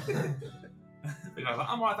me? And I was like,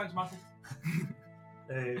 I'm alright, thanks, Michael.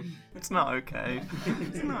 It's not okay.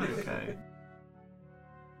 It's not okay.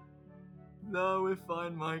 No, we're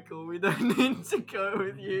fine, Michael. We don't need to go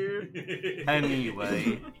with you.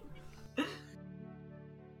 Anyway,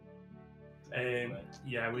 we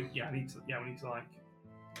need to like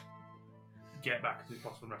get back as soon as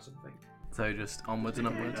possible and rest of the thing. so just onwards and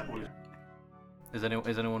upwards. Is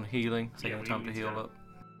anyone healing? Taking we time to need to heal go. up.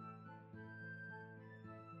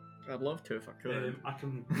 I'd love to if I could, I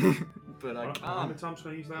can. but I How many can't. times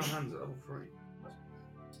can I use lay on hands at level 3?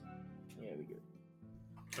 Yeah, we good.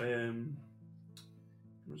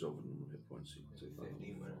 Resolve a number of hit points. equal to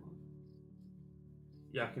 15, where?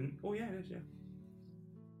 Yeah, I can. Oh yeah, it is. Yeah.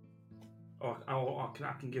 Oh,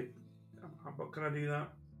 I can give. But can I do that?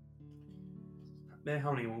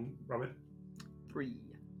 How many one, Rabbit? 3.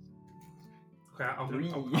 Okay, I'll do. Three.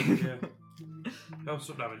 How much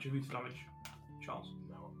damage? Who needs damage? Charles.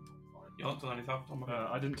 No, I'm fine. You're not done anything.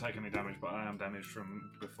 I didn't take any damage, but I am damaged from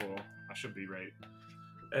before. I should be right.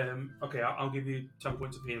 Okay, I'll give you 10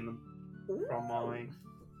 points of healing them from my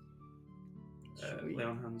Sweet. lay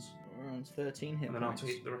on hands, Around 13 hit and then I'll points.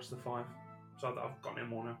 take the rest of the 5. So I've got no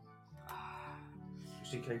more now,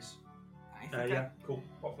 just in case. I think Yeah, cool.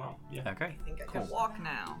 Pop that. Yeah. Okay. I think I Cool. can walk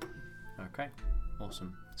now. Okay.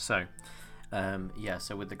 Awesome. So,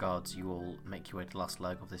 so with the guards, you all make your way to the last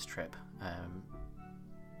leg of this trip,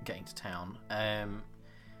 getting to town.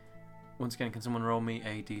 Once again, can someone roll me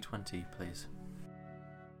a d20, please?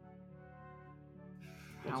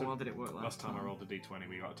 How well did it work Last time I rolled a d20,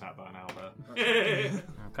 we got attacked by an Albert.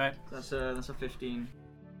 Okay. That's a 15.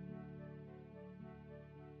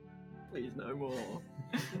 Please, no more.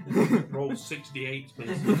 Roll 68,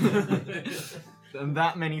 please. And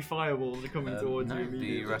that many fireballs are coming towards no, you the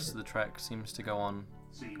immediately. rest of the trek seems to go on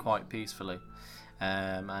See. quite peacefully,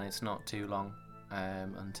 and it's not too long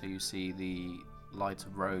until you see the lights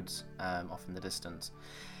of roads off in the distance,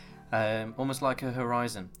 almost like a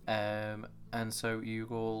horizon, and so you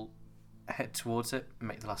all head towards it,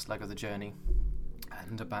 make the last leg of the journey,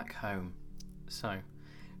 and are back home. So,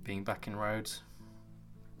 being back in roads,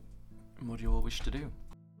 what do you all wish to do?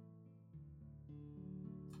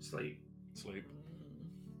 Sleep. Sleep.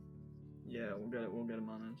 Yeah, we'll get him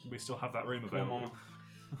on us. We still have that room Come on, available. Mama.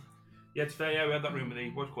 Yeah, to fair, we had that room with the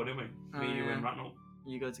what's called, didn't we? Me, you, and yeah. Ratnell.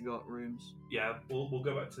 You guys have got rooms. Yeah, we'll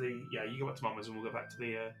go back to the. Yeah, you go back to Mama's, and we'll go back to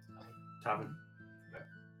the tavern.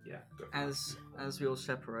 Yeah. Go for it. As we all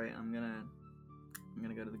separate, I'm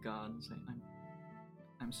gonna go to the guard and say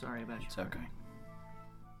I'm sorry about It's you. okay.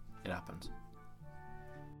 It happens.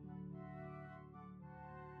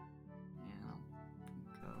 Yeah,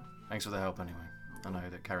 I'll go. Thanks for the help anyway. I know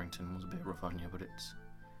that Carrington was a bit rough on you, but it's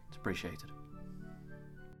appreciated.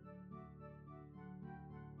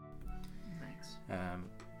 Thanks.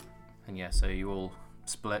 And yeah, so you all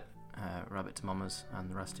split, Rabbit to Mama's and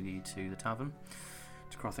the rest of you to the tavern,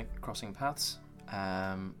 to crossing paths.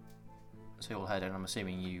 So you all head in. I'm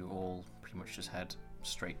assuming you all pretty much just head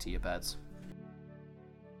straight to your beds.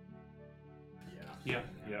 Yeah.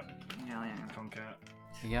 Yeah. Tomcat.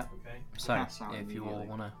 Yeah. Okay. So Pass out if you all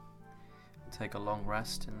immediately. want to take a long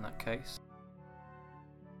rest in that case,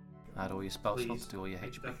 add all your spell Please. slots, do all your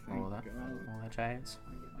HP, Definitely. all that, all that jazz.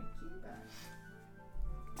 I get my key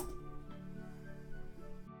back.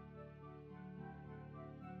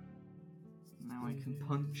 Now I can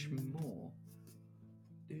punch more.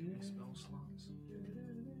 Spell slots.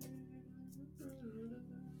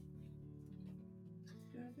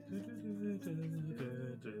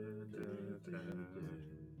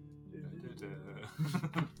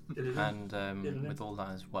 And with all that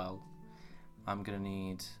as well, I'm going to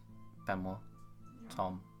need Benoit,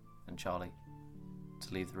 Tom, and Charlie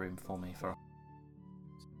to leave the room for me for.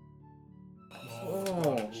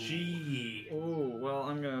 Oh. Gee. Oh well,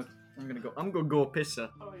 I'm gonna go pisser.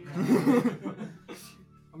 Oh,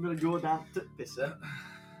 I'm gonna go down to pisser.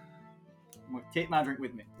 I'm gonna take my drink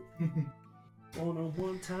with me. On a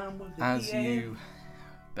one time with the As you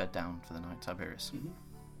bed down for the night, Tiberius,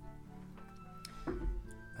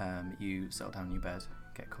 you settle down in your bed,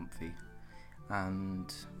 get comfy,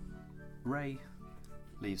 and Ray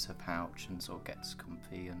leaves her pouch and sort of gets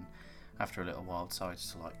comfy, and after a little while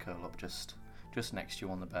decides to like curl up just next to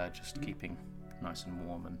you on the bed, just keeping nice and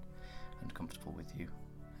warm and comfortable with you.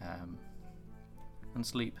 And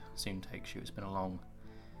sleep soon takes you. It's been a long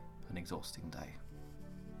and exhausting day.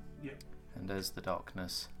 Yep. And as the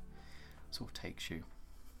darkness sort of takes you,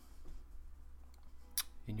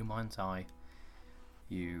 in your mind's eye,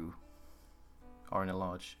 you are in a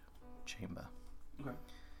large chamber. Okay.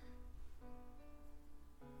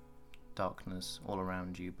 Darkness all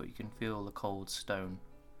around you, but you can feel the cold stone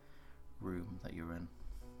room that you're in.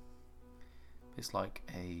 It's like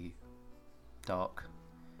a dark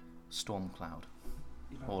storm cloud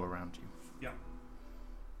all around you. Yeah.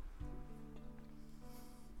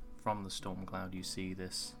 From the storm cloud you see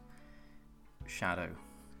this shadow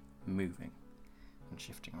moving and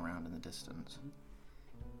shifting around in the distance.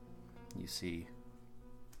 You see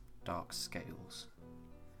dark scales,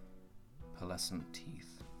 pearlescent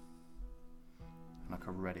teeth, and like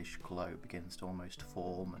a reddish glow begins to almost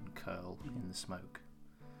form and curl in the smoke.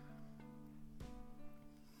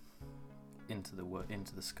 Into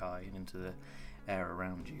the sky and into the air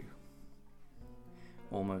around you.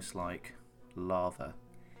 Almost like lava,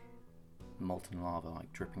 molten lava,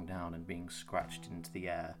 like dripping down and being scratched into the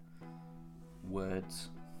air. Words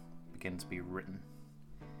begin to be written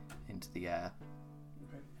into the air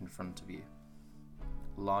in front of you,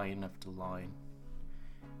 line after line,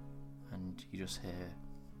 and you just hear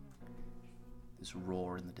this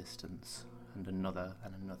roar in the distance, and another,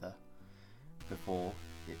 before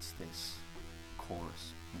it's this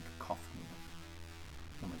chorus and cacophony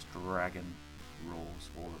of almost dragon roars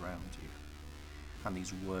all around you, and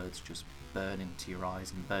these words just burn into your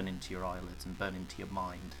eyes and burn into your eyelids and burn into your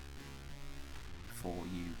mind before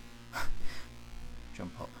you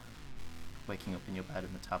jump up, waking up in your bed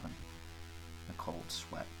in the tavern, a cold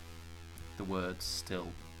sweat, the words still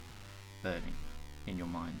burning in your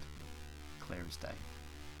mind, clear as day.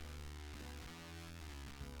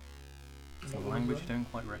 It's a language you don't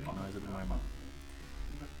quite recognise at the moment.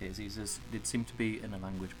 It seemed to be in a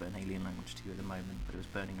language, but an alien language to you at the moment, but it was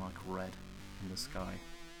burning like red in the sky.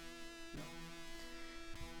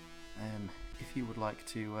 If you would like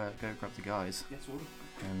to go grab the guys, Yes, order.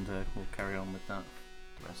 and we'll carry on with that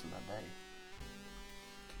the rest of that day.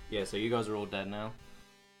 Yeah, so you guys are all dead now.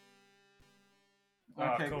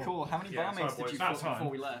 Ah, Okay, cool. How many Yeah, barmaids sorry, did you boys. put That's before fine.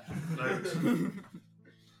 we left? Loads.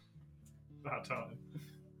 That time.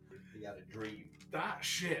 He had a dream. That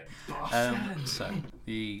shit. So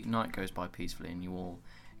the night goes by peacefully, and you all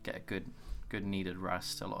get a good needed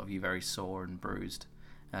rest. A lot of you very sore and bruised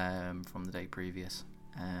from the day previous.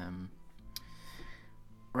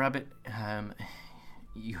 Rabbit,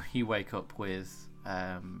 you wake up with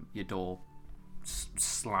your door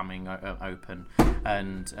slamming open,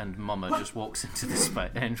 and Mama just walks into the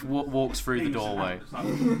space and walks through the doorway.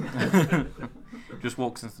 Just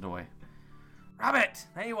walks into the doorway. Rabbit,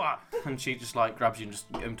 there you are! And she just like grabs you and just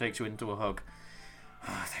takes you into a hug.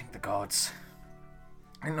 Oh, thank the gods.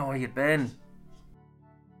 I didn't know where you'd been.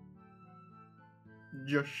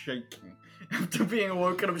 Just shaking. After being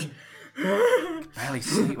awoken, I'm just... Barely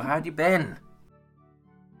sleep. How had you been?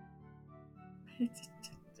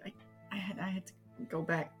 I had to go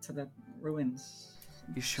back to the ruins.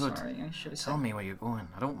 You should. Sorry, I should have Tell said. me where you're going.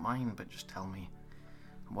 I don't mind, but just tell me.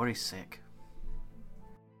 I'm worried sick.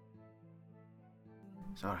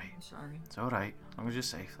 It's alright. Sorry. It's alright. As long as you're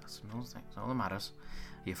safe, that's all that matters.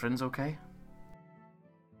 Are your friends okay?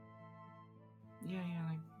 Yeah,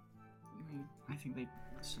 I think they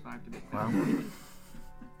survived a bit. Well,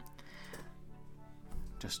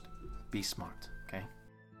 just be smart, okay?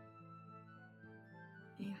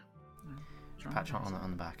 Yeah. No, Patch on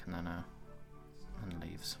the back and then and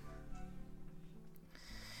leaves.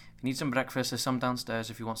 If you need some breakfast, there's some downstairs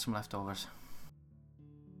if you want some leftovers.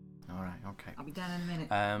 Alright, okay. I'll be down in a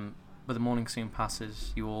minute. But the morning soon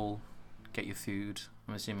passes, you all get your food.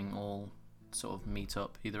 I'm assuming all sort of meet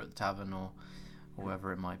up either at the tavern or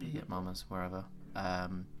wherever it might be, at Mama's, wherever.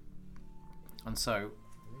 And so,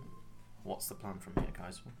 what's the plan from here,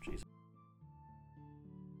 guys? Oh, jeez.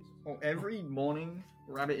 Well, every morning,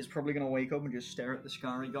 Rabbit is probably going to wake up and just stare at the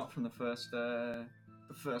scar he got from the first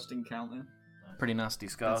encounter. Pretty nasty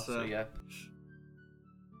scar, That's, so yeah.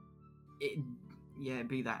 It'd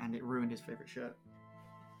be that, and it ruined his favourite shirt.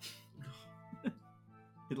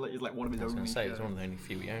 It's like one of his I was own. going to say, it's one of the only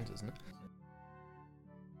few he owns, isn't it?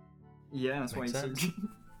 Yeah, that's why Makes he's so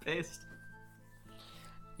pissed.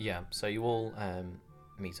 Yeah, so you all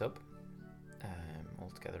meet up all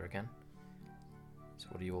together again. So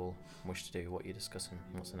what do you all wish to do? What are you discussing?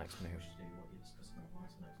 What's the next move?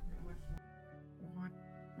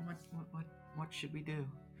 What should we do?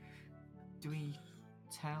 Do we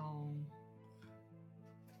tell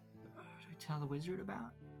the wizard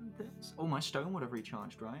about this? Oh, my stone would have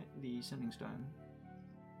recharged, right? The sending stone.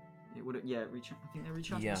 It would have, I think they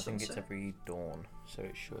recharge. Yeah, I at think it's sunset. every dawn, so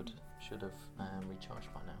it should have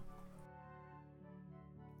recharged by now.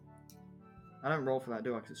 I don't roll for that,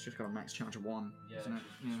 do I? Because it's just got a max charge of 1, isn't it?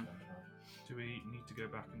 Yeah. Do we need to go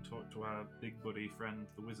back and talk to our big buddy friend,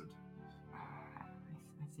 the wizard? I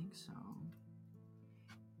think so.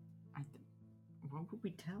 What would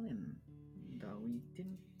we tell him? Though we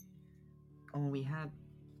didn't. Oh, we had.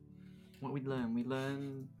 What we'd learn? We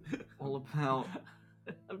learned all about.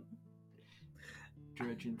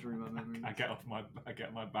 Dredging through my memories. I get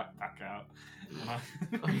my backpack out.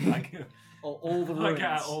 And all the I ruins. get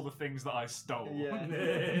out all the things that I stole.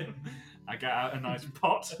 Yeah. I get out a nice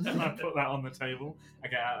pot and I put that on the table. I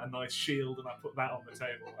get out a nice shield and I put that on the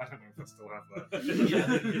table. I don't know if I still have that.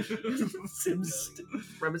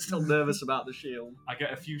 Rabbit's still nervous about the shield. I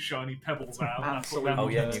get a few shiny pebbles out and I put Absolutely. them Oh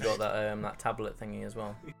on yeah, the and you got that tablet thingy as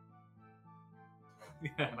well.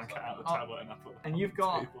 Yeah, and I get out the tablet and I put that And on you've the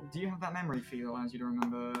got. table. Do you have that memory feed that allows you to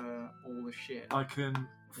remember all the shit? I can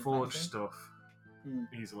forge thing? stuff Hmm.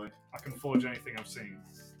 easily. I can forge anything I've seen.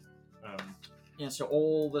 Yeah, so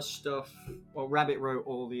all the stuff. Well, Rabbit wrote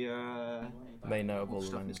all the. Made note of all the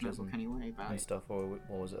stuff in his languages notebook anyway, but. and stuff, or what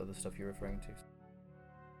was it? Other stuff you're referring to?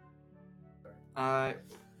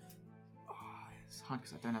 It's hard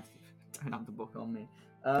because I don't have the book on me.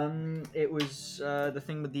 It was the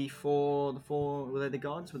thing with the four. Were they the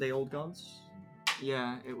gods? Were they old gods?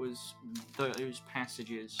 Yeah, it was those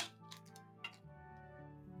passages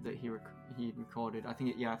that he recorded. I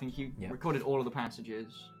think he Yeah. recorded all of the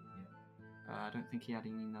passages. I don't think he had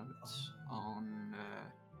any notes on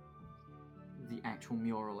the actual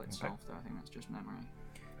mural itself, though. I think that's just memory.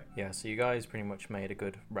 Yeah, so you guys pretty much made a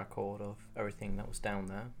good record of everything that was down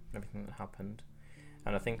there, everything that happened,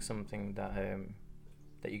 and I think something that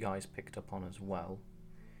that you guys picked up on as well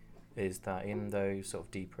is that in those sort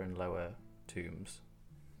of deeper and lower tombs,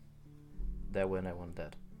 there were no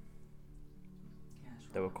undead.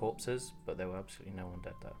 There were corpses, but there were absolutely no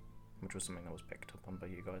undead there, which was something that was picked up on by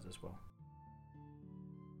you guys as well.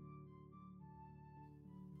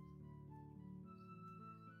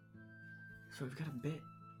 So we've got a bit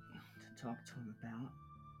to talk to him about.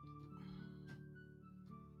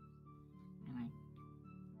 And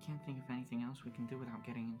I can't think of anything else we can do without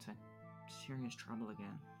getting into serious trouble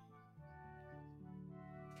again.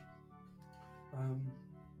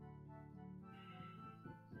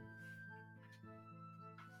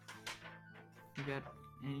 You got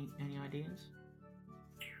any ideas?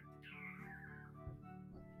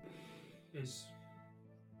 Is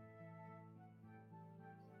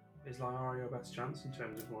Lyra your best chance in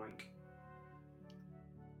terms of like,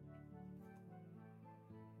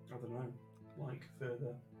 I don't know, like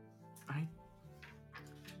further? I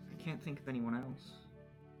can't think of anyone else.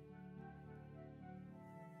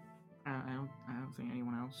 I don't think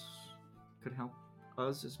anyone else could help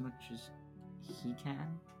us as much as he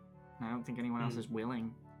can. I don't think anyone else is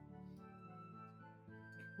willing.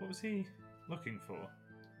 What was he looking for?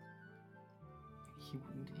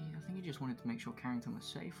 I think he just wanted to make sure Carrington was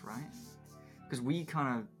safe, right? Because we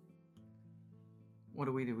kind of... What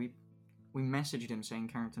do? We messaged him saying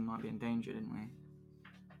Carrington might be in danger, didn't we?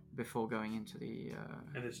 Before going into the...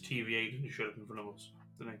 And this TV agent showed up in front of us,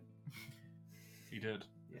 didn't He did.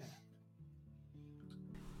 he? Yeah.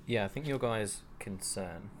 Yeah, I think your guys'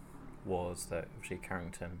 concern was that obviously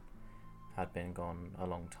Carrington had been gone a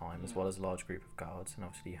long time, as well as a large group of guards, and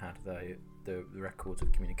obviously you had the records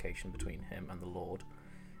of communication between him and the Lord,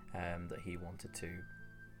 that he wanted to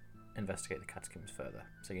investigate the catacombs further.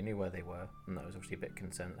 So you knew where they were, and that was obviously a bit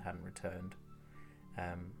concerned that they hadn't returned.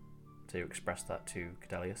 So you expressed that to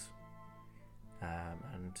Cadelius,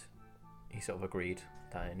 and he sort of agreed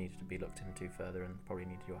that it needed to be looked into further and probably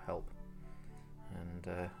needed your help. And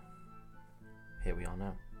here we are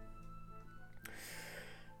now.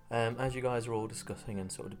 As you guys are all discussing and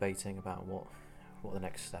sort of debating about what the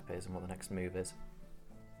next step is and what the next move is,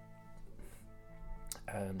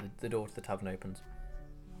 the door to the tavern opens,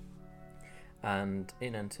 and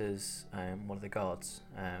in enters one of the guards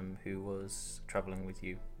who was travelling with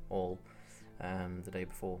you all the day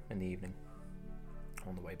before in the evening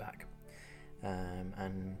on the way back.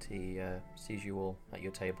 And he sees you all at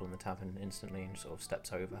your table in the tavern instantly and sort of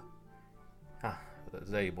steps over.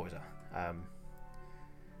 There you boys are.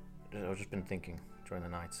 I've just been thinking during the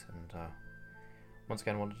night, and once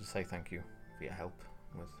again wanted to say thank you for your help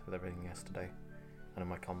with everything yesterday. I know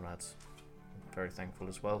my comrades, I'm very thankful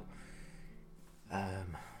as well.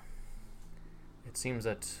 It seems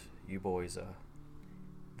that you boys are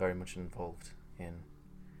very much involved in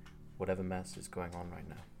whatever mess is going on right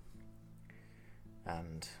now.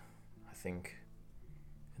 And I think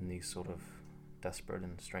in these sort of desperate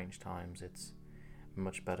and strange times, it's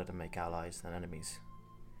much better to make allies than enemies.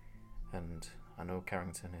 And I know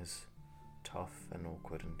Carrington is tough and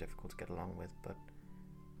awkward and difficult to get along with, but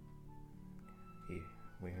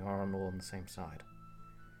we are all on the same side.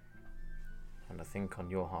 And I think on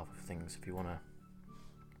your half of things, if you want to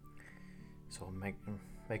sort of make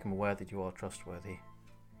them aware that you are trustworthy,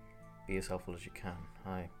 be as helpful as you can.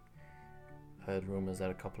 I heard rumours that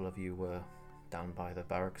a couple of you were down by the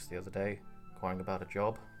barracks the other day, inquiring about a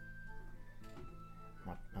job.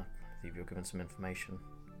 Might leave you given some information.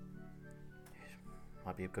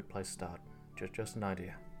 Might be a good place to start. Just an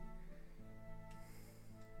idea.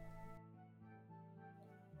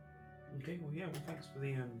 Okay, well, yeah, well, thanks for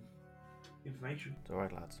the information. It's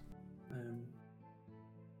alright, lads. Do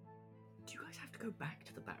you guys have to go back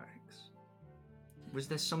to the barracks? Was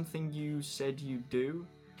there something you said you'd do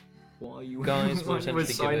while you Guys were were essentially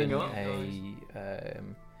signing given up?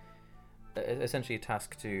 essentially a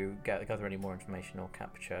task to gather any more information or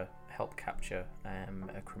help capture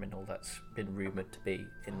a criminal that's been rumoured to be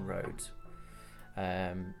in Rhodes,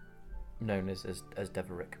 known as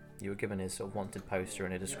Deverick. You were given his sort of wanted poster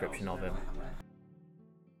and a description of him.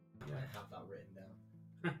 I have that written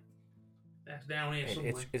down. That's down here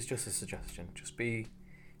somewhere. It's just a suggestion. Just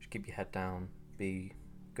keep your head down. Be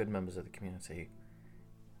good members of the community.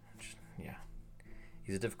 Yeah,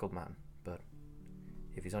 he's a difficult man, but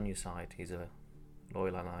if he's on your side, he's a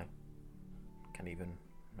loyal ally. Can even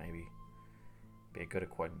maybe be a good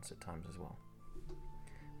acquaintance at times as well.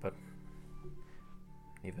 But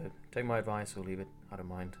either take my advice or leave it. I don't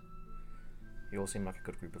mind. You all seem like a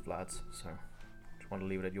good group of lads, so just want to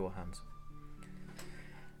leave it at your hands.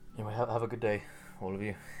 Anyway, have a good day, all of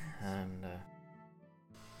you, and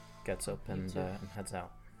gets up and heads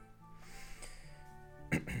out.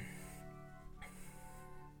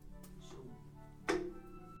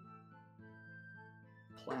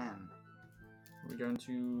 Plan. We're going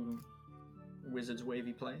to Wizard's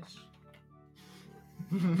Wavy Place.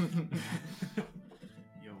 Yo,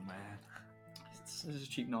 man. This is a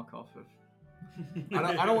cheap knockoff of.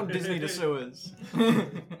 I don't want Disney to sue us.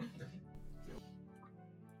 You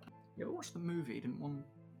ever watched the movie? Didn't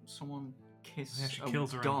someone kiss Yeah, she a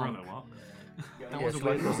kills her own dog? brother, what? That was a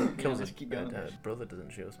weird one. Kills Let's his keep going. brother,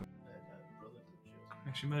 doesn't she? Or something?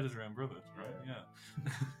 Yeah, she murders her own brother, right? Yeah.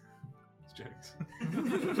 It's jokes.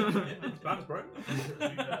 Thanks, bro.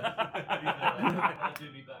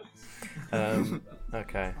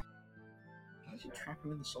 Okay. How did you trap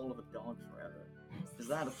him in the soul of a dog forever? Is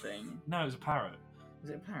that a thing? No, it was a parrot. Is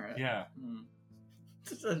it a parrot? Yeah.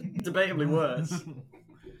 It's debatably worse.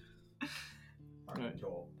 Right.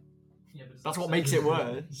 Yeah, but That's what makes it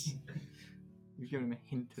worse. You've given him a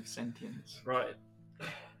hint of sentience. Right.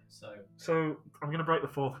 So, So, I'm going to break the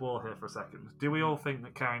fourth wall here for a second. Do we all think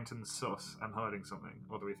that Carrington's sus and hiding something?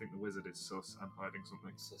 Or do we think the wizard is sus and hiding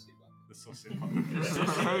something? sussy back. The sussy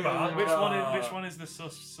baka. Which one is the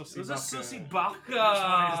sussy There's baka? a sussy Which one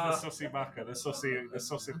baka. is the sussy baka? The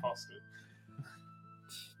sussy pasta.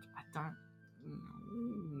 I don't.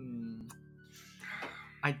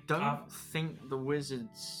 I don't think the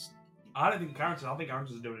wizards. I don't think Carrington. I think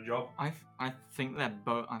Carrington's doing a job. I think they're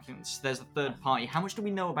both. I think there's a third party. How much do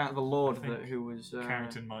we know about the Lord I think who was?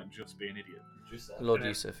 Carrington might just be an idiot. Just that. Lord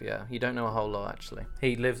Yusuf, yeah. You don't know a whole lot, actually.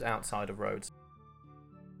 He lives outside of Rhodes.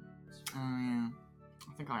 Oh yeah.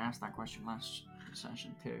 I think I asked that question last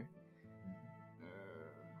session too.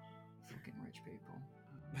 Fucking rich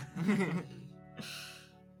people.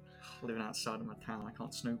 Living outside of my town, I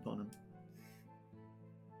can't snoop on them.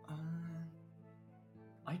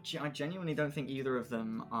 I genuinely don't think either of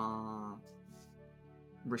them are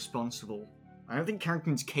responsible. I don't think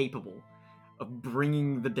Carrington's capable of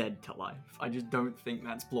bringing the dead to life. I just don't think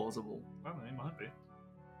that's plausible. Well, it might be.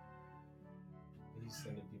 He's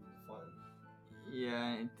sending people to fight him.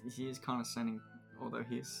 Yeah, he is kind of sending, although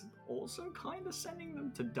he's also kind of sending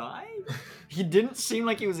them to die. He didn't seem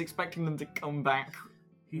like he was expecting them to come back.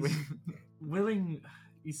 He's willing.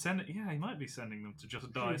 He might be sending them to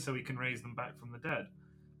just die so he can raise them back from the dead.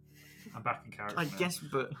 I'm back in character. I now. guess,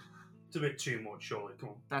 but It's a bit too much, surely. Come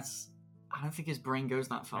on. that's. I don't think his brain goes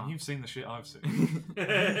that far. And you've seen the shit I've seen.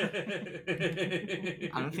 I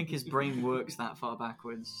don't think his brain works that far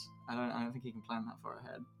backwards. I don't think he can plan that far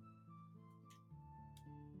ahead.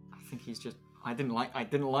 I think he's just. I didn't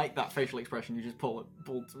like that facial expression you just pulled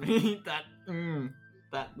to me. That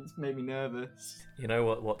made me nervous. You know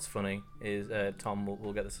what's funny is, Tom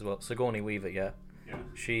will get this as well. Sigourney Weaver, yeah? Yeah.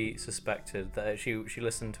 She suspected that she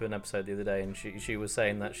listened to an episode the other day, and she was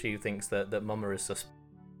saying that she thinks that Mama is suspect.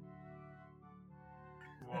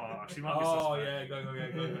 Wow, she might be Oh suspect. yeah, go.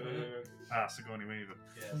 Ah, Sigourney Weaver.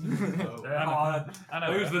 Yes. Oh. I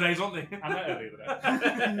know Those her. are the days, aren't they? I met her the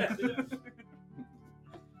other day.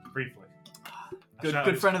 Briefly. I Good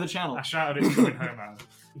shouted friend of the channel. I shouted it coming home out.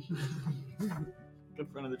 Good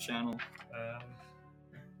friend of the channel. Um,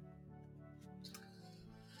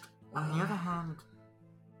 On the other hand,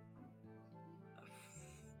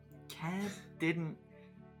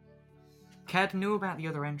 Cad knew about the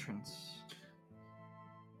other entrance.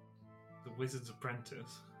 the Wizard's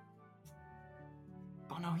Apprentice.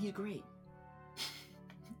 Oh no, he's great.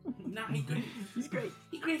 No, he's good. He's great.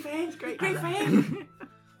 He's great for him. He's great. Great for him.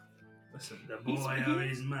 Listen, The boy of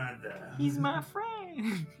his mother. He's my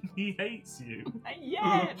friend. he hates you.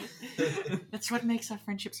 Yeah. That's what makes our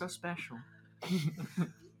friendship so special.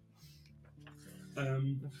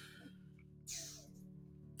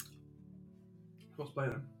 What's play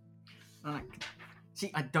then?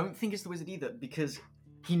 See, I don't think it's the wizard either, because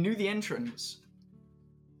he knew the entrance,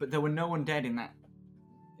 but there were no undead in that,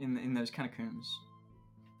 in those catacombs.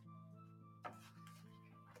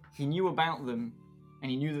 He knew about them,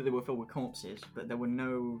 and he knew that they were filled with corpses, but there were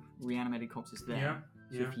no reanimated corpses there. Yeah.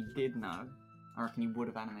 So Yeah. if he did know, I reckon he would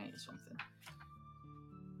have animated something.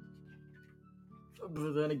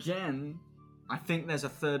 But then again, I think there's a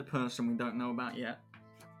third person we don't know about yet.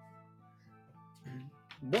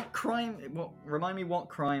 Remind me what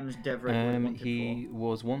crimes Devred was wanted He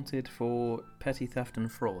was wanted for petty theft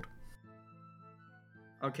and fraud.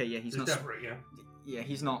 for. Okay, yeah, he's It's not. Devery, yeah. Yeah,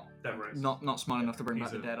 he's not. Devery. Not smart enough to bring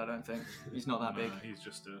back He's the a- dead. I don't think he's not that big. Nah, he's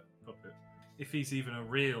just a puppet. If he's even a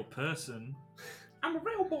real person, I'm a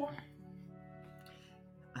real boy.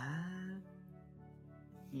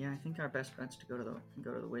 Yeah, I think our best bet's to go to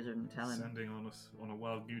the wizard and tell him. sending on a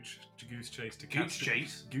wild goose chase to Gooch catch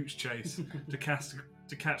chase? Gooch chase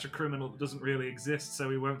to catch a criminal that doesn't really exist, so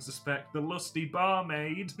he won't suspect the lusty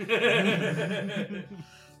barmaid. I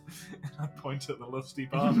point at the lusty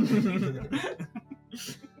barmaid.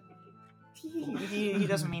 He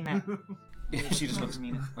doesn't mean that. She just looks. doesn't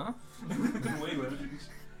mean it. Huh?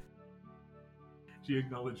 She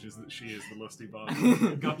acknowledges that she is the lusty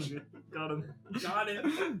barmaid. Gotcha. Got him. Got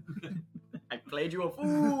him. I played you a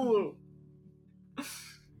fool.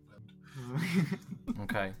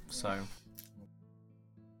 Okay, so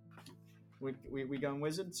we going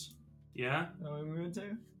wizards? Yeah. Are we moving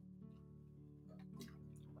to?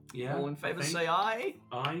 Yeah. All in favour, I think. say aye.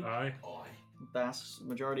 Aye. That's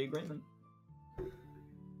majority agreement.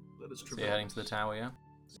 Let us you're heading to the tower, yeah?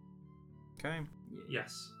 Okay.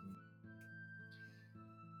 Yes.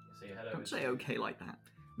 So you head over Don't to say okay like that.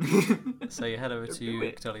 So you head over Don't to do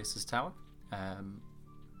it. Ctelius' tower,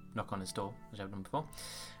 knock on his door, as you've done before,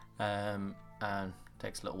 and it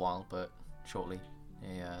takes a little while, but shortly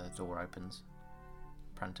the door opens.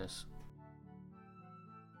 Apprentice.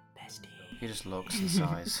 He just looks and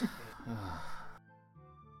sighs.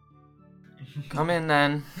 Come in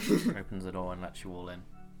then. Opens the door and lets you all in.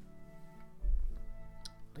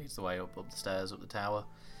 Leads the way up the stairs, up the tower.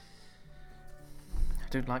 I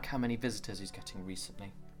don't like how many visitors he's getting recently.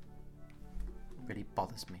 It really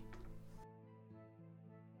bothers me.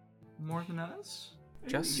 More than us?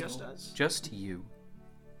 Just us. Just you.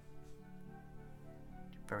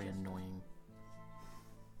 Very annoying.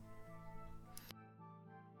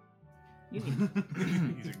 You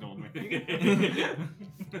need, He's ignored me.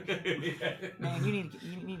 man, you need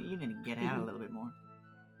to get out a little bit more.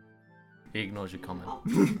 He ignores your comment. I'll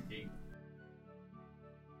bring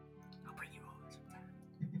you over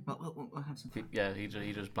sometime. We'll have some fun. Yeah, he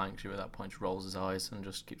just blanks you at that point, rolls his eyes, and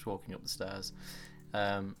just keeps walking up the stairs.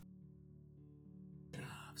 Loves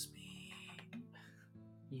me.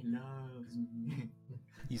 He loves me.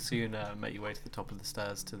 You soon make your way to the top of the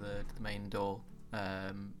stairs to the main door.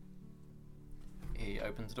 He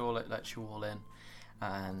opens the door, lets you all in,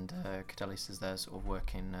 and Cadelis is there sort of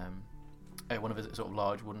working at one of his sort of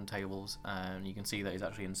large wooden tables, and you can see that he's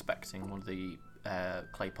actually inspecting one of the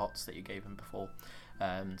clay pots that you gave him before.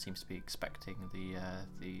 Seems to be inspecting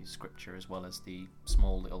the scripture as well as the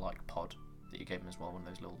small little like pod that you gave him as well, one of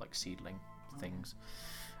those little like seedling things.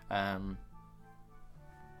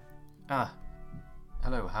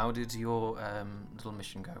 Hello, how did your little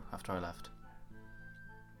mission go after I left?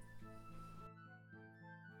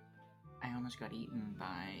 I almost got eaten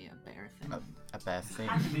by a bear thing. A bear thing.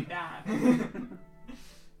 Actually, Dad.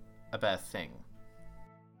 A bear thing.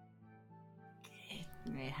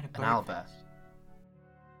 It had a An bird owlbear. face.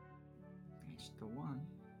 It's the one.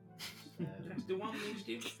 That's the one we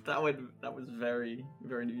do. That was very,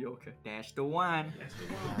 very New Yorker. That's the one. That's the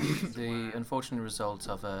one. The unfortunate result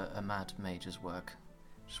of a mad mage's work.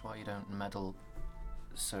 Which is why you don't meddle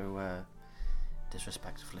so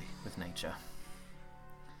disrespectfully with nature.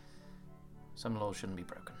 Some laws shouldn't be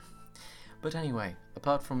broken. But anyway,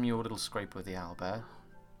 apart from your little scrape with the owlbear,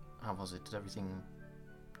 how was it? Did everything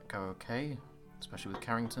go okay? Especially with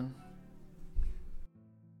Carrington?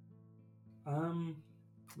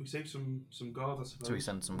 We saved some guards, I suppose. So we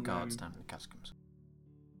sent some guards Um, down in the catacombs.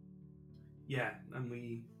 Yeah, and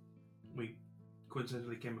we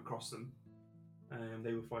coincidentally came across them.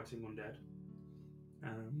 They were fighting undead.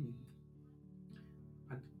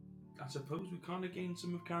 I suppose we kind of gained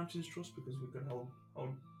some of Carrington's trust because we could hold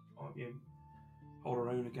our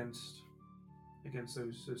own against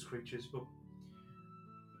those creatures, but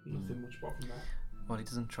nothing much apart from that. Well, he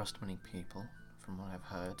doesn't trust many people, from what I've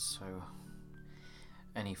heard, so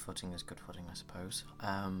any footing is good footing, I suppose.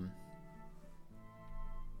 And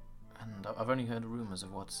I've only heard rumours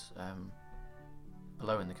of what's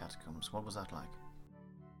below in the catacombs. What was that like?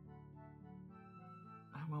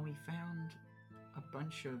 Well, we found a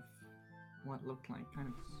bunch of what looked like kind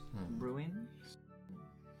of ruins.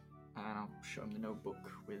 And I'll show him the notebook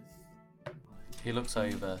with... He looks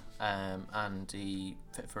over, and he,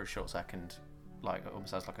 for a short second, like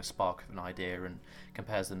almost has like a spark of an idea, and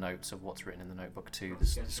compares the notes of what's written in the notebook to the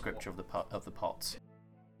scripture of the pots.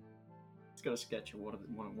 It's got a sketch of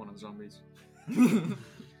one of the zombies.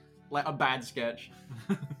 Like a bad sketch.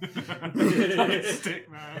 Stick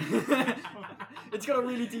man. It's got a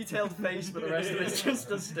really detailed face, but the rest of it's just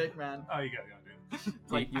a stick man. Oh, you get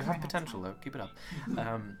the idea. You have potential though. Keep it up.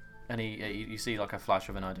 And you see like a flash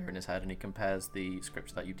of an idea in his head, and he compares the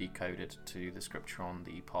scripture that you decoded to the scripture on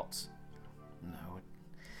the pots.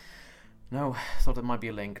 No, thought there might be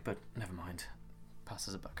a link, but never mind.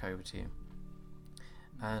 Passes it back over to you.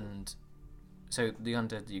 And so the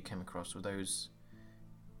undead that you came across, were there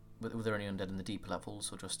any undead in the deep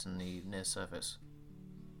levels or just in the near surface?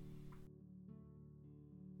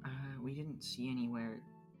 We didn't see anywhere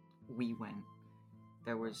we went.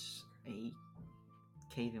 There was a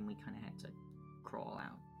cave and we kind of had to crawl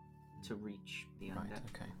out to reach the undead. Right,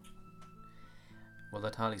 okay. Well,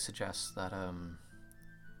 that highly suggests that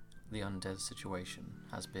the undead situation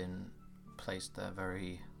has been placed there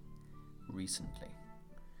very recently,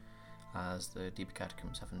 as the deeper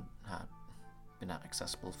catacombs haven't been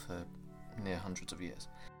accessible for near hundreds of years.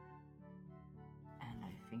 And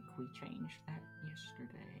I think we changed that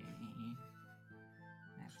yesterday.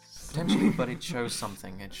 Potentially, but it shows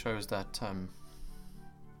something. It shows that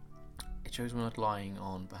we're not lying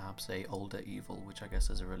on perhaps a older evil, which I guess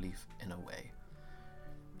is a relief in a way.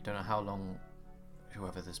 Don't know how long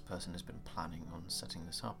whoever this person has been planning on setting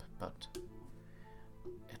this up, but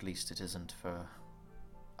at least it isn't for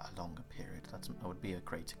a longer period. That would be a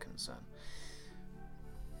greater concern.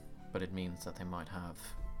 But it means that they might have,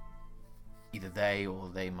 either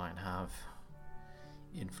they might have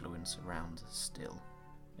influence around still,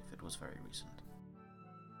 if it was very recent.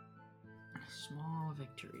 A small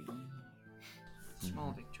victory.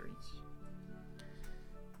 Small victories.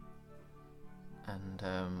 And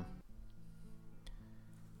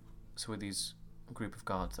so with these group of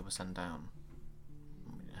guards that were sent down,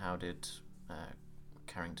 how did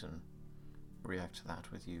Carrington react to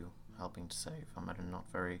that with you helping to save. I imagine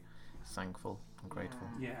not very thankful and grateful.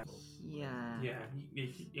 Yeah. Yeah. Yeah. Yeah.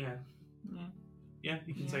 Yeah. Yeah.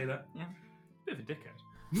 You can say that. Yeah. Bit of a dickhead.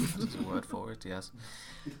 There's a word for it, yes.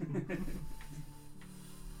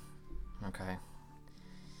 Okay.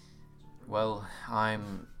 Well,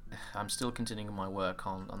 I'm still continuing my work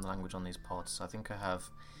on the language on these pods. I think I have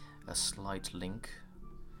a slight link,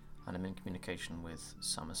 and I'm in communication with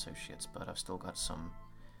some associates, but I've still got some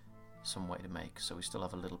way to make, so we still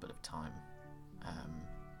have a little bit of time.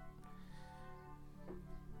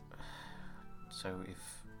 So if,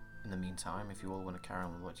 in the meantime, if you all want to carry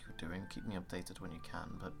on with what you're doing, keep me updated when you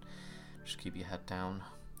can, but just keep your head down,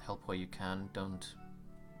 help where you can, don't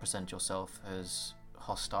present yourself as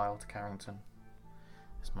hostile to Carrington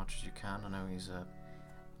as much as you can. I know he's a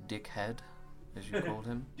dickhead, as you called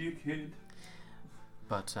him, Dickhead.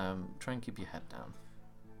 but try and keep your head down.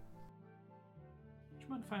 Do you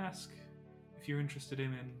mind if I ask if you're interested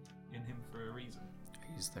in him for a reason?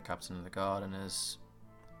 He's the captain of the guard and has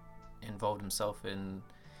involved himself in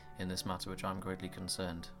this matter, which I'm greatly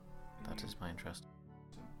concerned. That is my interest.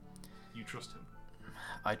 You trust him?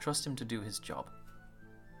 I trust him to do his job.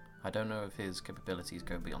 I don't know if his capabilities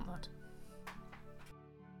go beyond that.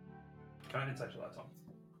 Can I insight that, Tom?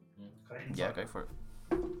 Can I insight Yeah, that? go for it.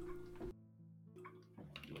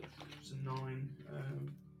 It's a 9.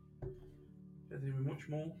 Is there much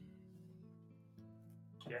more?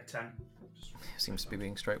 Yeah, 10. Just, Seems to be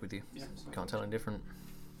being straight with you. yeah. Can't tell any different.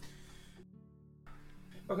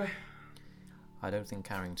 Okay. I don't think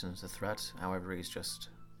Carrington's a threat. However, he's just,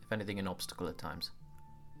 if anything, an obstacle at times.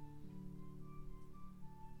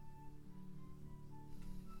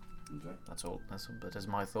 Okay. That's all. But there's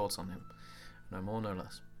my thoughts on him. No more, no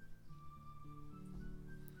less.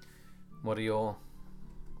 What are your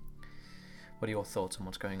thoughts on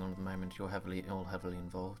what's going on at the moment? You're all heavily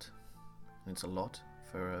involved, and it's a lot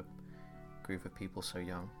for a group of people so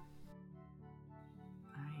young.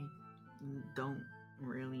 I don't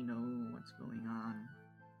really know what's going on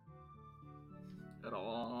at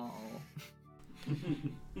all.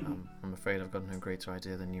 I'm afraid I've got no greater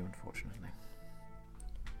idea than you, unfortunately.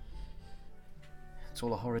 It's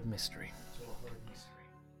all a horrid mystery.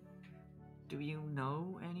 Do you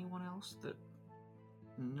know anyone else that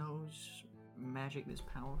knows magic that's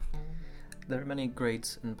powerful? There are many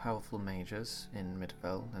great and powerful mages in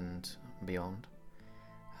Midvale and beyond.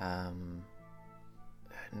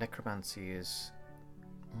 Necromancy is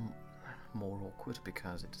more awkward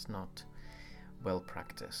because it is not well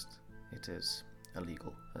practiced. It is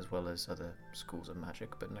illegal, as well as other schools of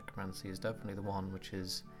magic, but necromancy is definitely the one which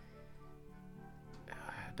is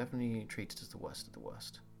definitely treated as the worst of the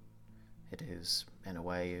worst. It is, in a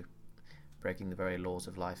way, breaking the very laws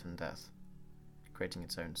of life and death, creating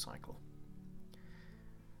its own cycle.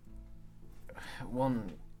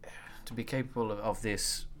 One, to be capable of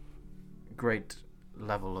this great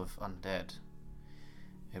level of undead,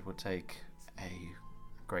 it would take a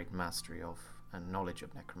great mastery of and knowledge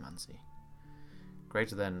of necromancy.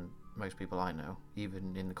 Greater than most people I know,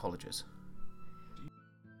 even in the colleges.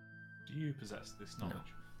 Do you possess this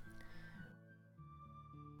knowledge?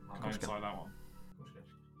 Can I course you insight that one?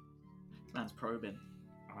 Man's probing.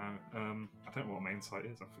 I don't know what my insight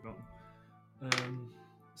is. I've forgotten.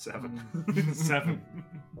 7. 7.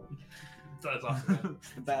 That's awesome.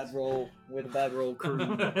 Bad roll with a bad roll crew.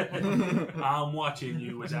 I'm watching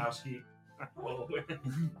you, Wazowski.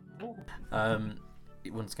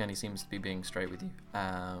 Once again, he seems to be being straight with you.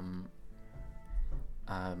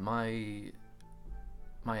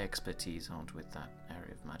 My expertise aren't with that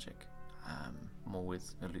area of magic. More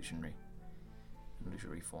with illusionary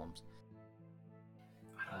forms.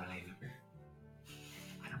 I don't believe it.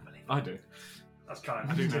 I don't believe it. I do. That's kind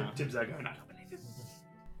I of do now. Tim's there going, I don't believe it.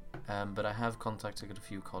 But I have contacted a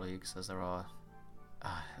few colleagues, as there are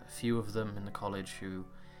a few of them in the college who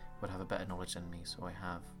would have a better knowledge than me, so I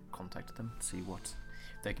have contacted them to see what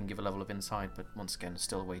they can give a level of insight, but once again,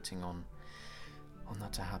 still waiting on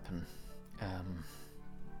that to happen.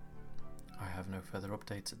 I have no further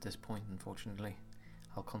updates at this point, unfortunately.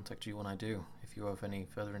 I'll contact you when I do. If you have any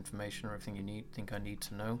further information or anything you think I need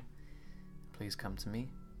to know, please come to me.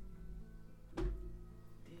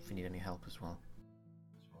 If you need any help as well.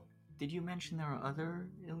 Did you mention there are other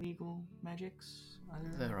illegal magics?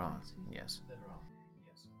 There are, yes. There are.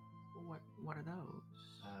 Yes. What are those?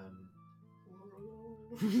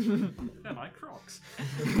 They're like Crocs.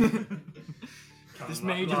 This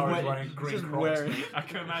mage is Laura's wearing, wearing green just Crocs. wearing. I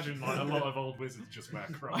can imagine like a lot of old wizards just wear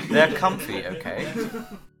Crocs. They're comfy, okay?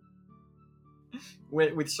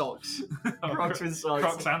 with socks. Crocs with socks.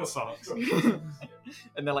 Crocs and socks.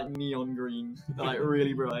 And they're like neon green. They're like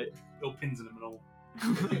really bright. Little pins in them and all.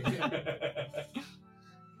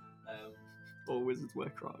 All wizards wear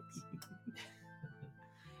Crocs.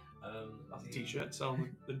 I think T-shirt sell on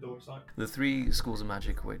the website. The 3 schools of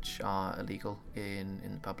magic which are illegal in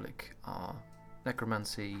the public are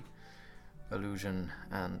necromancy, illusion,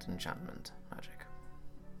 and enchantment magic.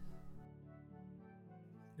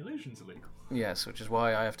 Illusion's illegal. Yes, which is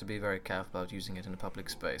why I have to be very careful about using it in a public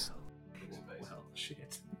space. Well,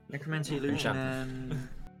 shit. Necromancy, illusion, and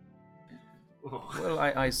Oh. Well,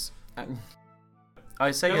 I say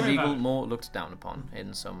Don't worry illegal, about it. more looked down upon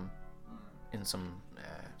in some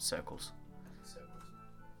circles. Have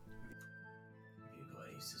you got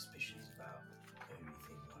any suspicions about who you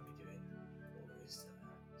think might be doing all this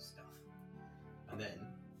stuff? And then,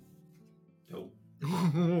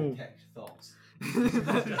 detect thoughts. There's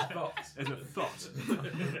a thought.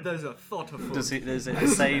 there's a thought of Does it a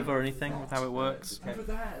save or anything with how it works? Over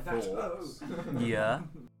there, that's Thoughts. Yeah.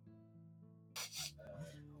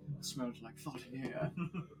 Smells like thought in here.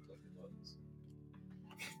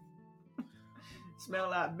 Smell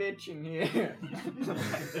that bitch in here.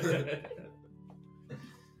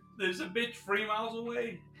 There's a bitch 3 miles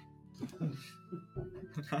away.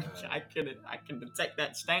 I can detect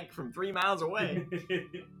that stank from 3 miles away.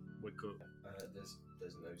 We could.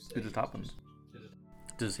 There's no save. It just happens.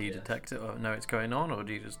 Does he detect it or know it's going on, or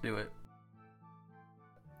do you just do it?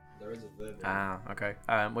 There is a verbal. Ah, okay.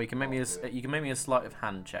 Well, you can make me a sleight of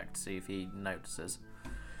hand check to see if he notices.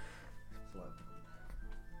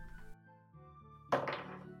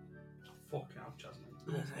 Fucking hell,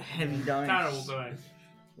 Jasmine. Heavy dice. Terrible doing.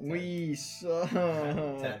 We suck.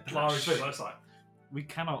 Larry's first like, We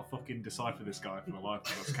cannot fucking decipher this guy for the life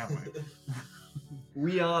of us, can we?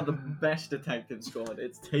 We are the best detective squad.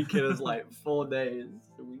 It's taken us like 4 days.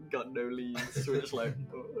 We got no leads. So we're just like,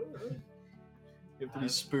 you have to be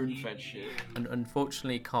spoon-fed shit. And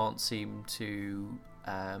unfortunately, can't seem to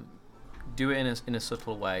do it in a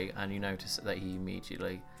subtle way, and you notice that he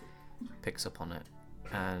immediately picks up on it.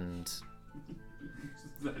 And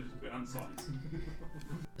that is a bit unsigned.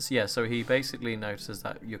 so he basically notices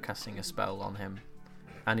that you're casting a spell on him,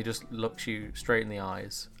 and he just looks you straight in the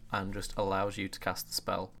eyes and just allows you to cast the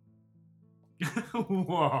spell.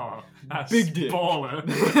 Whoa, that's Big dick. baller.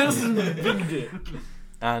 That's big dick.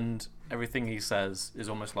 And everything he says is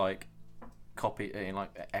almost like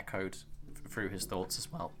echoed through his thoughts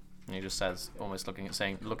as well. And he just says, almost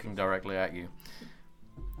looking directly at you.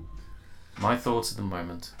 My thoughts at the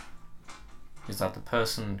moment is that the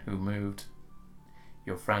person who moved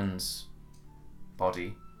your friend's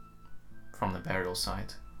body from the burial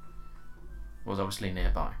site was obviously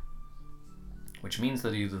nearby, which means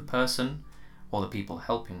that either the person or the people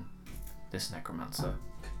helping this necromancer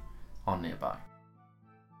are nearby.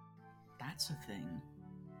 That's a thing.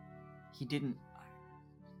 He didn't.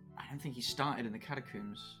 I don't think he started in the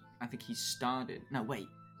catacombs. I think he started. No, wait.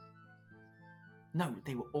 No,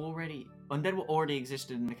 they were already. Undead were already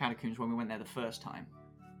existed in the catacombs when we went there the first time.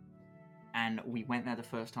 And we went there the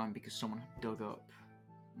first time because someone had dug up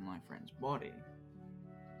my friend's body.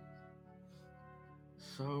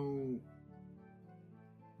 So.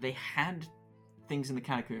 They had things in the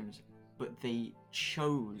catacombs, but they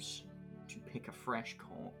chose to pick a fresh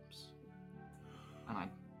corpse. And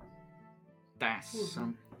that's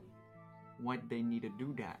why did they need to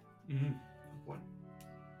do that? Mm-hmm. What?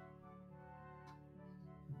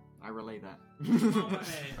 I relay that.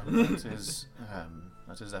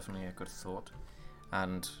 That is definitely a good thought.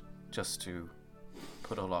 And just to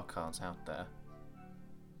put all our cards out there,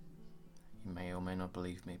 you may or may not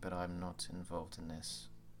believe me, but I'm not involved in this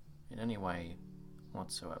in any way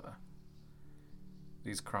whatsoever.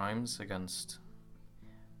 These crimes against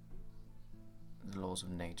the laws of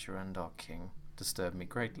nature and our king disturb me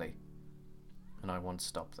greatly, and I want to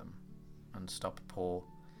stop them and stop poor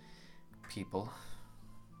people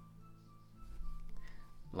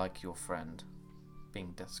like your friend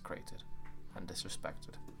being desecrated and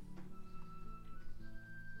disrespected.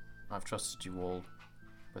 I've trusted you all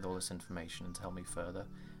with all this information and tell me further,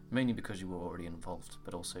 mainly because you were already involved,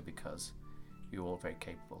 but also because you're all very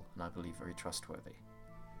capable and I believe very trustworthy.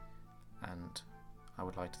 And I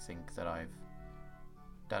would like to think that I've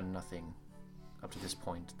done nothing up to this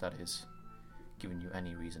point that is giving you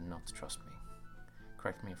any reason not to trust me.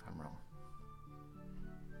 Correct me if I'm wrong.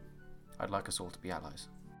 I'd like us all to be allies.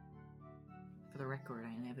 For the record,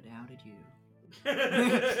 I never doubted you.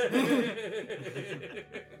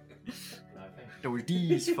 Those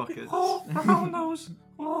these fuckers. Oh, everyone knows.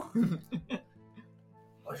 Oh.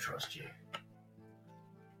 I trust you.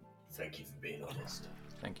 Thank you for being honest.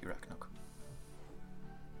 Thank you, Ragnarok.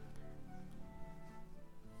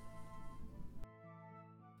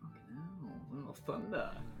 Fucking hell. Well,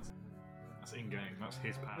 thunder. That's in game. That's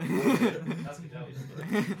his power. That's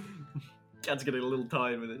intelligent. Cat's getting a little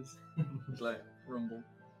tired with his. He's like, rumble.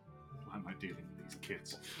 Why am I dealing with these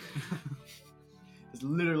kids? There's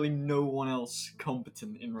literally no one else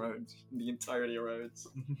competent in Rhodes. In the entirety of Rhodes.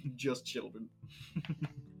 Just children.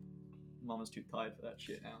 Mama's too tired for that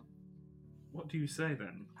shit now. What do you say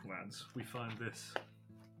then, lads? We find this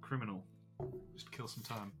criminal. Just kill some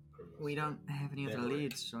time. We don't have any other Deverick.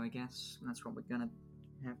 leads, so I guess that's what we're gonna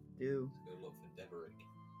have to do. Let's go look for Deverick.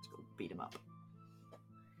 Let's go beat him up.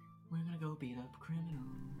 We're gonna go beat up criminal.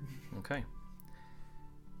 Okay.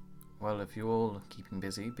 Well, if you're all keeping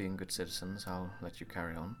busy, being good citizens, I'll let you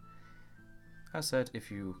carry on. As said, if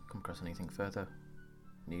you come across anything further,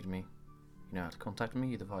 need me, you know how to contact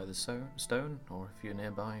me, either via the stone, or if you're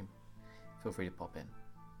nearby, feel free to pop in.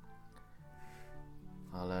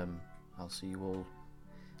 I'll see you all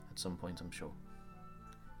at some point, I'm sure.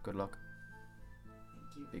 Good luck.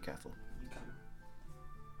 Be careful.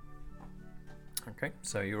 Okay,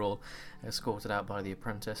 so you're all escorted out by the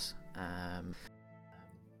apprentice.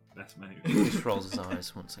 Best mate. He just rolls his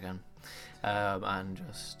eyes once again, and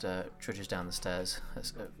just trudges down the stairs.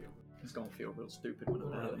 Let's go. It's gonna feel real stupid when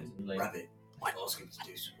I'm out. Rabbit, ask him to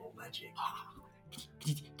do some more magic.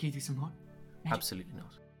 Can you do some more? Magic? Absolutely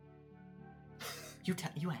not. You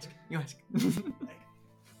ask. You ask.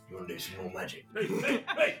 You want to do some more magic?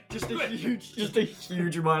 Just a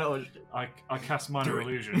huge amount of. I cast minor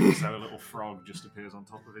illusion, so a little frog just appears on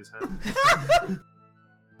top of his head.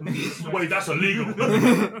 Wait, that's illegal.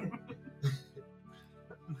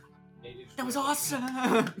 That was awesome.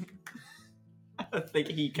 I think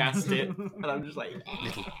he cast it, and I'm just like,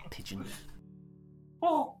 Little pigeon.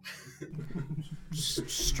 oh.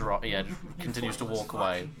 Just continues to walk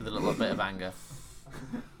away with a little bit of anger.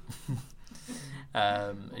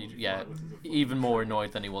 Yeah, even more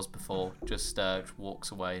annoyed than he was before. Just walks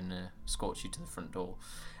away and escorts you to the front door.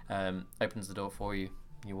 Opens the door for you.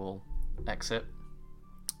 You all exit.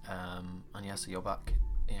 And yeah, so you're back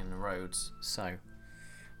in Rhodes. So,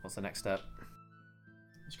 what's the next step?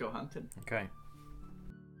 Let's go hunting. Okay.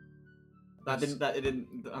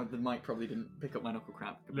 The mic probably didn't pick up my knuckle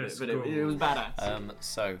crap, but Let's it was badass.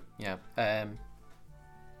 So yeah,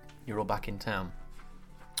 you're all back in town.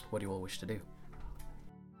 What do you all wish to do?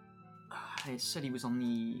 I said he was on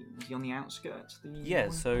the outskirts. Yeah.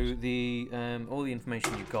 So the all the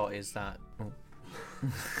information you got is that.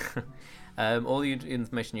 All the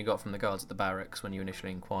information you got from the guards at the barracks when you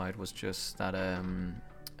initially inquired was just that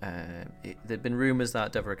there'd been rumours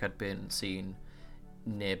that Deverick had been seen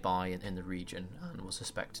nearby in the region and was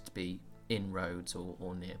suspected to be in Rhodes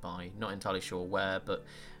or nearby. Not entirely sure where, but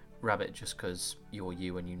Rabbit, just because you're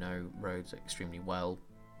you and you know Rhodes extremely well,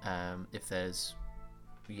 if there's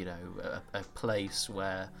a place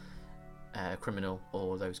where a criminal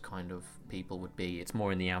or those kind of people would be, it's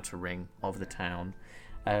more in the outer ring of the town.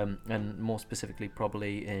 And more specifically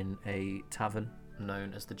probably in a tavern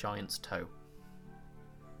known as the Giant's Toe.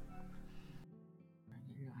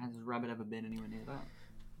 Has Rabbit ever been anywhere near that?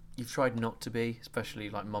 You've tried not to be, especially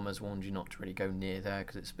like Mama's warned you not to really go near there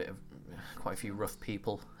because it's a bit of quite a few rough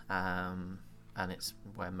people, and it's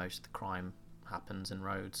where most of the crime happens in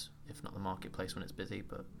Rhodes, if not the marketplace when it's busy.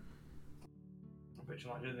 But I'm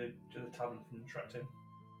picturing like the tavern from Shrek 2.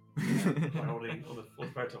 Like all the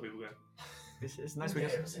fairy tale people go. It's nice. We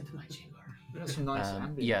got some nice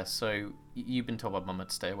ambience. yeah, so you've been told by Mama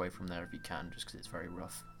to stay away from there if you can, just because it's very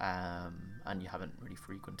rough, and you haven't really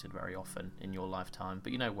frequented very often in your lifetime,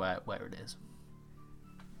 but you know where it is.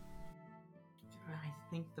 I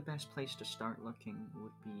think the best place to start looking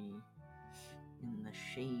would be in the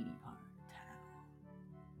shady part of town.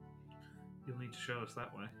 You'll need to show us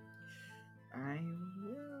that way. I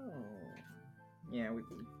will. Yeah,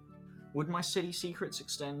 would my city secrets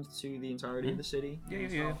extend to the entirety of the city?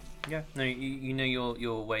 Yeah. No, you know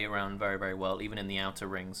your way around very, very well, even in the outer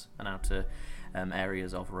rings and outer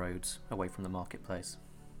areas of Rhodes, away from the marketplace.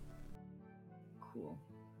 Cool.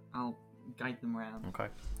 I'll guide them around. Okay,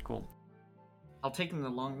 cool. I'll take them the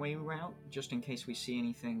long way route, just in case we see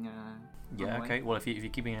anything. Yeah, on the okay. way. Well, if you're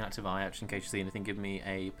keeping an active eye, actually, in case you see anything, give me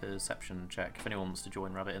a perception check. If anyone wants to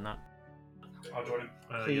join Rabbit in that. I'll join him.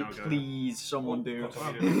 Please, please, someone do.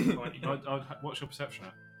 What's your perception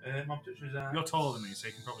at? My perception is You're taller than me, so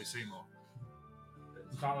you can probably see more.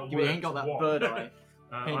 You ain't got that bird eye.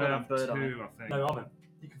 Ain't got I have that bird 2, eye. I think. No, I'm in.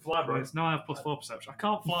 You can fly, bro. It's 9 I have +4 perception. I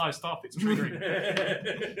can't fly. Stop! It's triggering.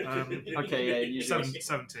 Okay, yeah, you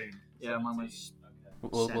 17. Yeah, mine was.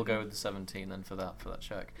 We'll go with the 17 then for that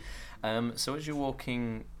check. So as you're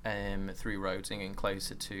walking through Rhodes and getting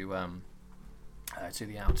closer to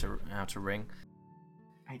the outer ring,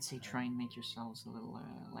 I'd say try and make yourselves a little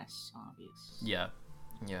less obvious. Yeah.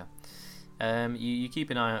 You keep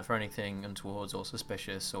an eye out for anything untowards or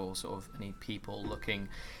suspicious, or sort of any people looking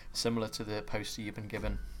similar to the poster you've been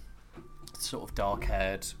given. Sort of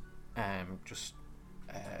dark-haired, just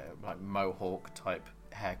like mohawk type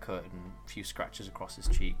haircut and a few scratches across his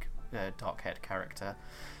cheek. Dark-haired character.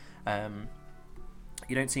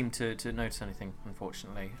 You don't seem to notice anything,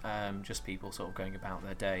 unfortunately. Just people sort of going about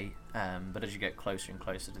their day. But as you get closer and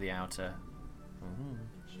closer to the outer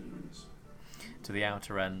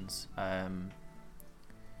ends,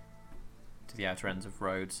 of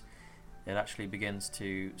roads, it actually begins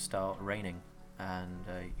to start raining, and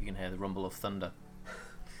you can hear the rumble of thunder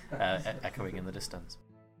echoing in the distance.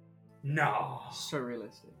 No. So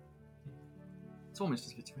realistic. It's almost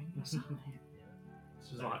as if it's raining outside.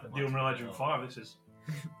 This is like the Unreal Engine 5. This is.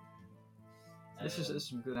 This is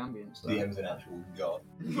some good ambience. DM's an actual god.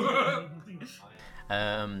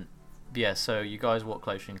 Yeah, so you guys walk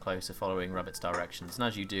closer and closer following Rabbit's directions, and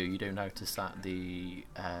as you do notice that the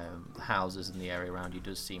houses in the area around you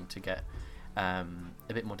does seem to get a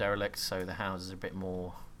bit more derelict, so the houses are a bit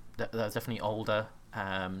more... They're definitely older,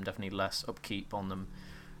 definitely less upkeep on them,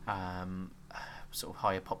 sort of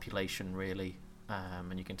higher population really,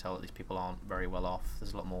 and you can tell that these people aren't very well off.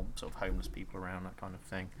 There's a lot more sort of homeless people around, that kind of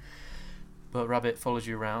thing. But Rabbit follows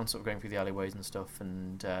you around, sort of going through the alleyways and stuff,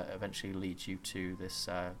 and eventually leads you to this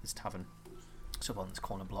tavern, sort of on this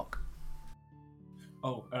corner block.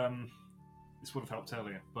 Oh, this would have helped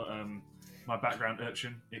earlier, but my background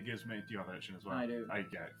urchin, it gives me... Do you have urchin as well? I do.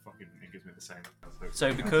 It gives me the same.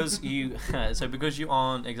 So because you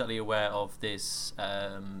aren't exactly aware of this,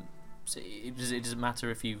 it doesn't matter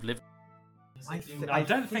if you've lived. I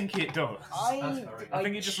don't think it does. I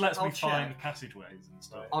think it just lets me I'll find check. passageways and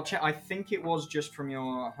stuff. I'll check. I think it was just from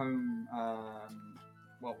your home.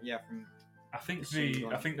 From. I think City,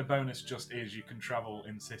 I think the bonus just is you can travel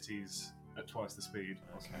in cities at twice the speed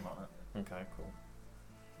or something like that. Okay, cool.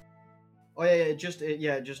 Oh yeah,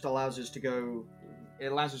 it just allows us to go.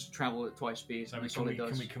 It allows us to travel at twice speed. So and that's can all we, it does.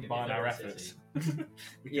 can we combine our efforts? We can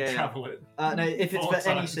Yeah. travel it. No, if it's four for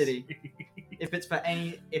any times. city, if it's for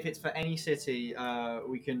any city,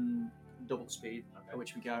 we can double the speed at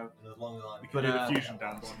which we go. And as long as We I can do the fusion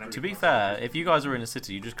dance. and then To we be can- fair, if you guys are in a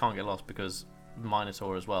city, you just can't get lost because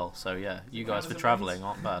Minotaur as well. So yeah, you guys for travelling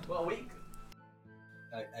aren't bad. Well, we.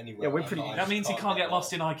 anyway, Yeah, we're pretty- That means he can't get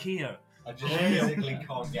lost in IKEA. I just physically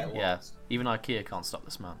can't get lost. Yeah, even IKEA can't stop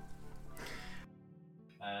this man.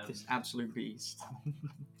 This absolute beast.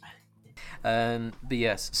 But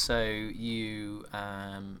yes, so you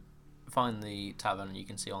find the tavern. You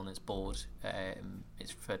can see on its board,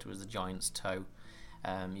 it's referred to as the Giant's Toe.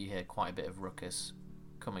 You hear quite a bit of ruckus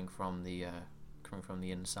coming from the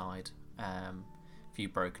inside. A few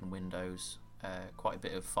broken windows, quite a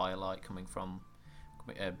bit of firelight coming from,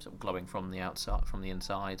 sort of glowing from the outside, from the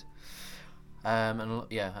inside. And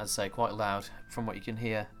yeah, as I say, quite loud from what you can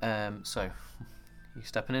hear. So, you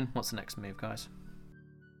stepping in? What's the next move, guys?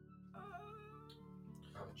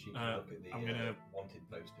 Have a cheeky Uh, look at the I'm gonna- wanted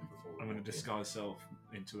poster before. I'm going to disguise self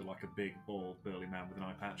into like a big, bald, burly man with an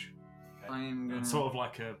eye patch, I'm gonna. and sort of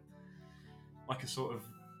like a sort of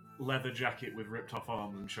leather jacket with ripped off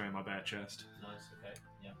arms and showing my bare chest. Nice. Okay.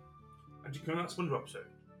 Yeah. And you can that SpongeBob suit?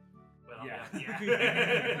 Well, Yeah.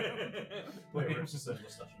 Wait, rips the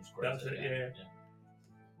mustache and squares That's it, yeah.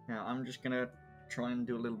 Yeah, I'm just gonna try and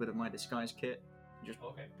do a little bit of my disguise kit. Just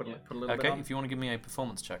Okay. put yeah. a little bit Okay, on. if you want to give me a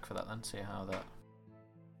performance check for that, then see how that.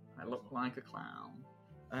 I look like a clown.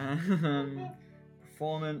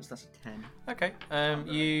 Performance, that's a 10. Okay,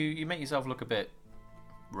 you make yourself look a bit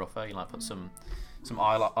rougher. You like put some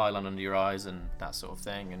eyeliner under your eyes and that sort of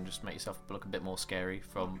thing, and just make yourself look a bit more scary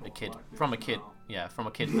from a kid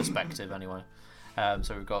perspective anyway.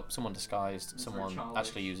 So we've got someone disguised, It's someone very childish.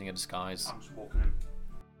 actually using a disguise. I'm just walking in.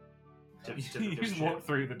 You just walk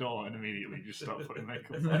through the door and immediately just start putting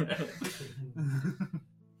makeup on.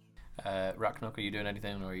 Raknok, are you doing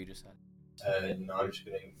anything, or are you just? No, I'm just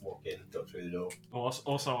going to walk in, duck through the door.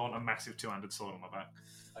 Also on a massive two-handed sword on my back.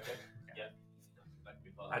 Okay. Yeah. That could be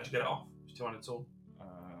part of How'd you get it off? It's 200 tall.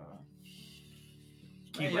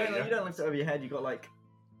 You don't lift it over your head, you've got like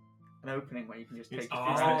an opening where you can just take It's, your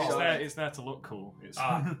Oh. fingers it's, out. there, it's there to look cool. It's,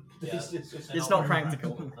 Ah. Yeah, It's not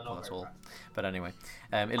practical. Well, that's all. But anyway,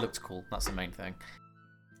 it looks cool. That's the main thing.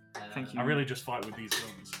 Thank you. I really just fight with these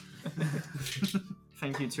guns.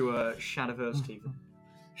 Thank you to Shadowverse TV.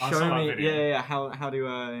 I Show saw that me, video. how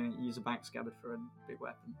to use a backscabbard for a big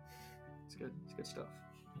weapon. It's good. It's good stuff.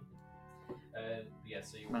 Yeah,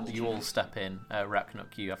 so you Man, You all step in.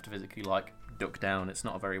 Raknok, you have to physically like duck down. It's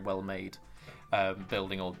not a very well made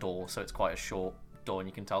building or door, so it's quite a short door, and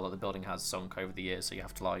you can tell that the building has sunk over the years, so you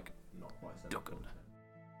have to like Not quite so. duck under.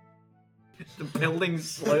 The building's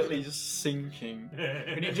slowly just sinking,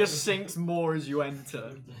 and it just sinks more as you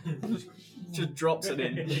enter. Just drops an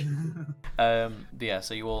inch. Yeah,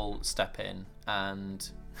 so you all step in, and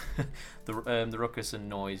the ruckus and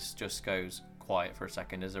noise just goes quiet for a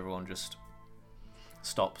second as everyone just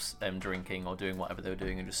stops drinking or doing whatever they're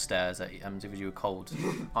doing and just stares at you and gives you a cold,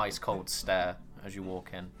 ice cold stare as you walk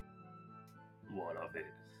in. What of it?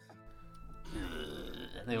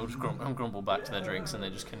 They all just grumble back to their drinks, and they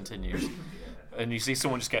just continue. And you see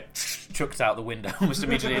someone just get chucked out the window almost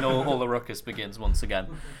immediately, and all the ruckus begins once again.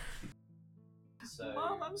 So,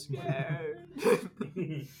 Mom, I'm scared.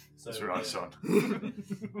 That's right, son.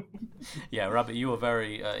 Yeah, Rabbit, you are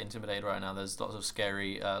very intimidated right now. There's lots of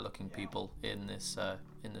scary looking people in this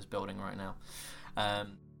building right now.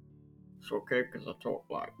 It's okay because I talk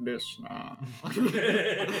like this now.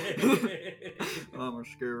 I'm a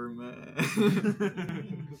scary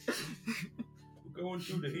man. We're going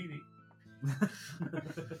through the heating.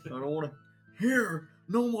 I don't want to hear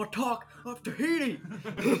no more talk of Tahiti.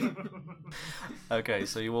 Okay,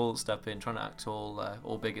 so you all step in, trying to act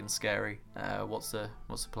all big and scary. What's the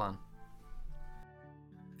plan?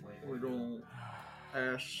 We're gonna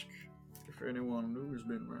ask if anyone new has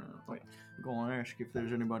been around. Wait, we're gonna ask if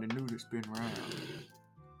there's anybody new that's been around.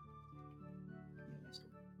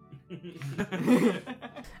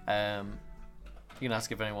 You can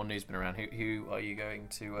ask if anyone new's been around. Who are you going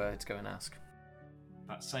to go and ask?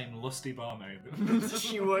 That same lusty barmaid.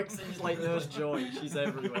 She works in like Nurse Joy. She's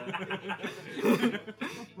everywhere.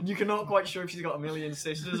 You cannot quite sure if she's got a million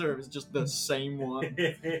sisters or if it's just the same one.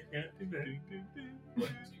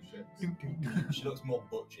 She looks more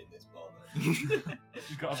butch in this bar.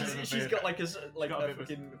 She's got a bit of a She's beard. got like a got a bit of a-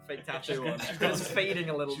 fucking fake tattoo on. It's fading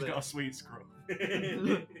a little She's bit. got a sweet scruff.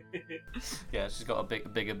 Yeah, she's got a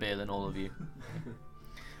bigger beard than all of you.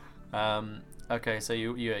 Okay, so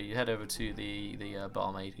you head over to the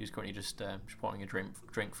barmaid who's currently just pouring a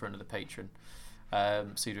drink for another patron.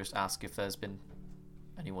 So you just ask if there's been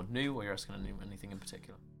anyone new, or you're asking anything in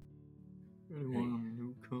particular. Anyone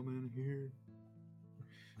new come in here?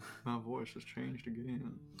 My voice has changed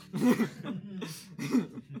again.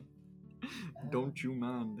 Don't you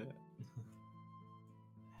mind that?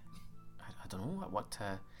 I don't know what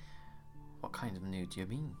kind of new do you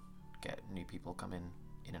mean? Get new people come in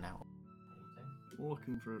and out.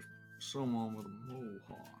 Looking for someone with a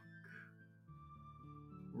mohawk.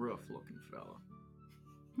 Rough looking fella.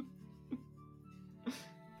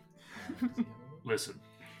 Listen,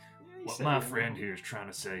 what my friend here is trying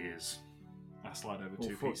to say is, I slide over Oh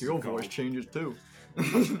two fuck, pieces your of gold. voice changes too.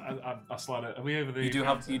 I slide it. Are we over the? You do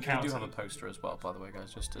have counter? a poster as well, by the way,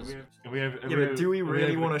 guys. Just as Are we over, Yeah, but do we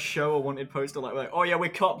really want to show a wanted poster like that? Oh yeah, we're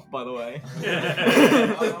cops, by the way.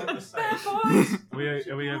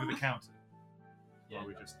 Are we over the counter? Yeah. Or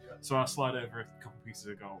we just... So I slide over a couple pieces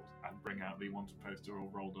of gold and bring out the wanted poster all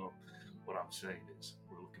rolled up. What I'm saying is,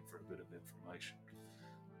 we're looking for a bit of information.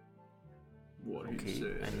 What okay. he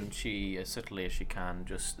said. And she, as subtly as she can,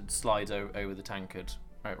 just slides over the tankard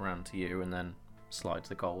right around to you, and then slides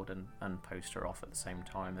the gold and poster off at the same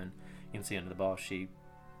time. And you can see under the bar she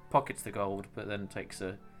pockets the gold, but then takes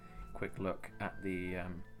a quick look at the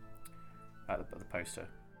poster.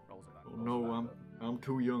 Rolls it back. Oh, no, I'm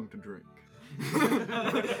too young to drink.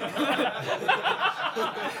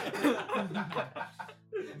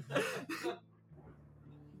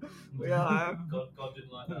 Yeah, God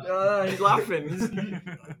didn't like that. he's laughing.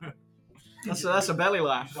 That's a belly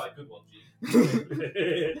laugh. Quite a good one, G.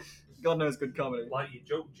 God knows good comedy. Like your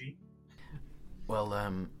joke, G. Well,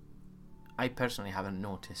 I personally haven't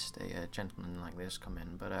noticed a gentleman like this come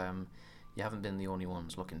in, but you haven't been the only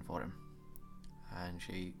ones looking for him. And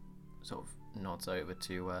she sort of nods over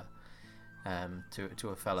to a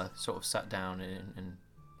fella, sort of sat down and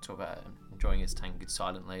sort of enjoying his tankard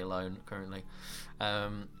silently alone currently,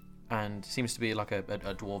 and seems to be like a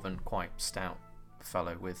dwarven, quite stout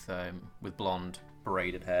fellow with blonde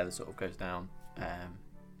braided hair that sort of goes down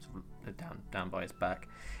down by his back,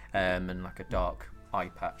 and like a dark eye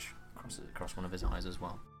patch across one of his eyes as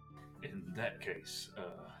well. In that case,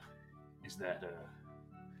 is that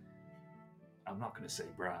I'm not going to say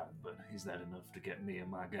bribe, but is that enough to get me and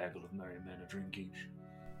my gaggle of merry men a drink each?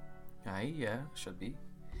 Aye, yeah, should be.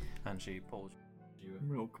 And she pours you.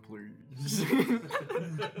 Milk, please.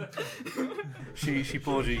 She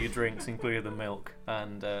pours you your drinks, including the milk,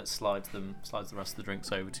 and slides the rest of the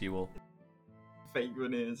drinks over to you all. Fake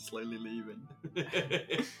veneers slowly leaving. You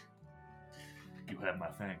have my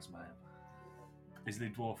thanks, ma'am. Is the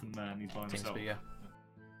dwarfen man? He's by Seems to himself. be, yeah.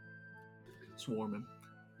 Swarming.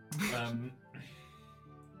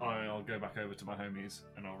 I'll go back over to my homies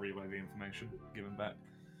and I'll relay the information given back.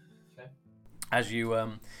 As you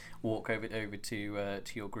walk over to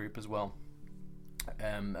your group as well,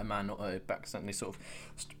 a man accidentally sort of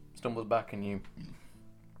stumbles back, and you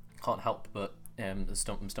can't help but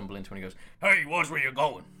stumble into him. And he goes, "Hey, watch where you're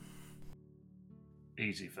going."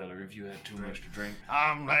 Easy, fella. If you had too much to drink,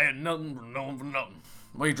 I'm had nothing for nothing.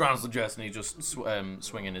 What are you trying to suggest? And he just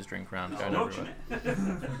swinging his drink around, going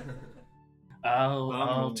everywhere.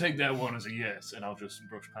 I'll take that one as a yes, and I'll just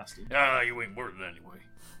brush past him. Ah, you ain't worth it anyway.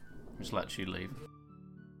 Just let you leave.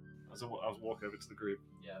 As I walk over to the group.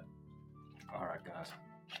 Yeah. All right, guys.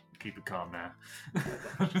 Keep it calm now.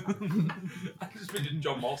 I just mentioned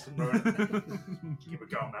John Marston, bro. Keep it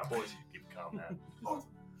calm now, boys. Keep it calm now.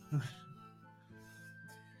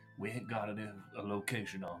 We ain't got a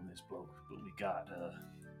location on this bloke, but we got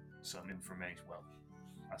some information. Well,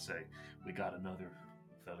 I say we got another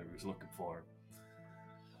fella who's looking for him.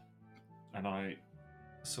 And I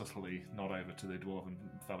subtly nod over to the dwarven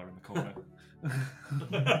fella in the corner.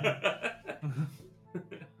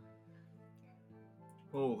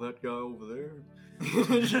 Oh, that guy over there.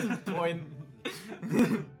 Just point.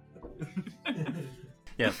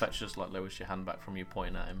 Yeah, Fetch just like lowers your hand back from you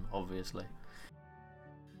pointing at him, obviously.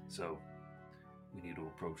 So, we need to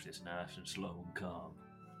approach this nice and slow and calm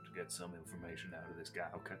to get some information out of this guy,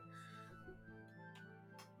 okay?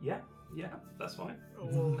 Yeah, that's fine.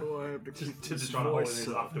 Oh, do I have to keep Just this trying to hold voice his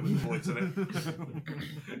up? laughter with the voice in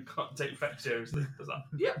it. Can't take Fetch seriously. Does that?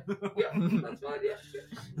 Yeah, that's fine, yeah.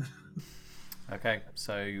 Okay,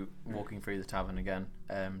 so walking through the tavern again,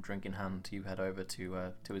 drink in hand, you head over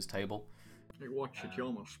to his table. Hey, watch it, you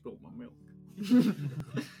almost spilled my milk.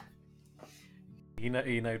 He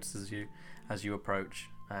notices you as you approach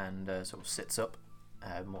and sort of sits up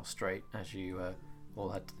more straight as you all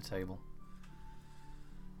head to the table.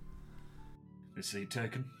 Is seat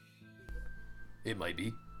taken? It might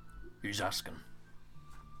be. Who's asking?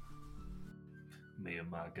 Me and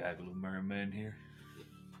my gaggle of mermen here.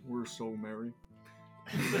 We're so merry.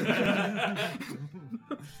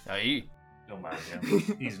 Aye. Don't mind him.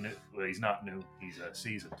 He's new. Well, he's not new. He's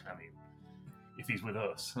seasoned. I mean, if he's with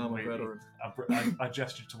us, I'm a veteran. I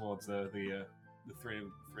gesture towards the three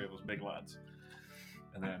of us big lads,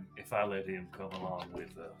 and then if I let him come along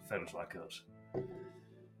with fellas like us,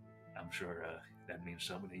 I'm sure that means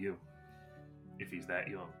something to you. If he's that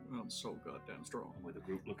young I'm so goddamn strong. and with a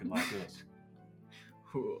group looking like us.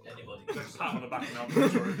 Anybody? Just pat on the back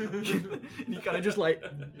and He kind of just like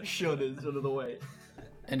shudders out of the way.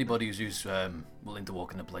 Anybody who's willing to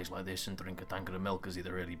walk in a place like this and drink a tankard of milk is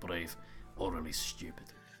either really brave or really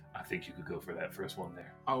stupid. I think you could go for that first one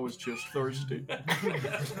there. I was just thirsty.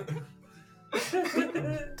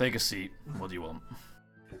 Take a seat. What do you want?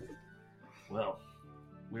 Well,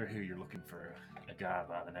 we're here. You're looking for a guy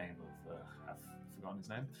by the name of I've forgotten his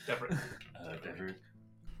name. Deborah. Deborah.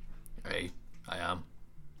 Hey, I am.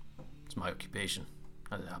 It's my occupation,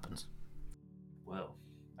 as it happens. Well,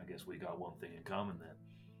 I guess we got one thing in common then.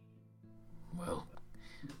 Well,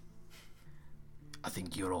 I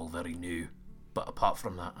think you're all very new, but apart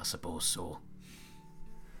from that, I suppose so.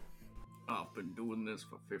 I've been doing this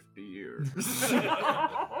for 50 years.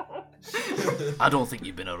 I don't think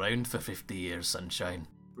you've been around for 50 years, Sunshine.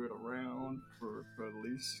 Been around for at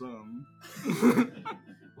least some.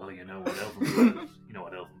 Well, you know what elven blood. You know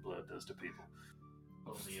what elven blood does to people.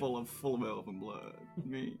 Full of elven blood.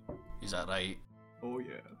 Me. Is that right? Oh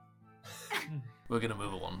yeah. We're gonna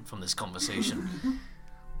move on from this conversation.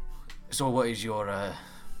 So, what is your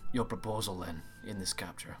proposal then in this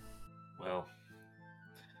capture? Well,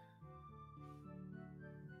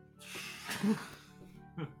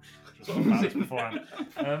 just got balance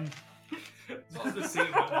beforehand. It's on the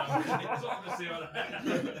scene right now. It's on the scene right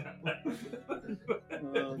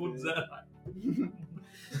now. What's that?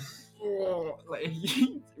 Oh, like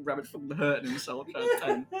Rabbit fucking hurting himself trying to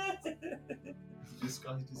tend.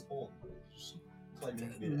 Disguised his horn.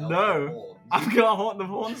 Claiming to be an No. elf with horns. I've got a horn. The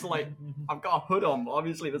horns like I've got a hood on, but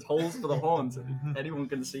obviously there's holes for the horns. And anyone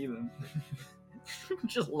can see them.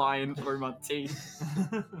 Just lying through my teeth.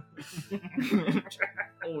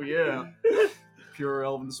 Oh yeah, pure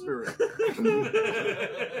elven spirit.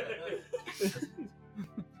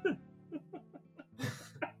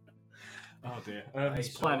 Oh dear.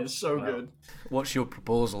 This plan is so good. What's your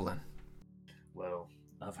proposal then? Well,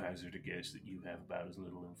 I've hazarded a guess that you have about as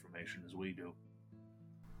little information as we do.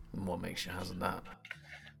 And what makes you hazard that?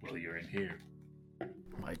 Well, you're in here.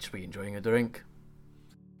 Might just be enjoying a drink.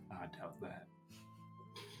 I doubt that.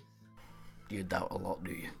 You doubt a lot,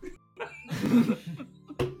 do you?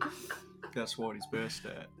 Guess what he's best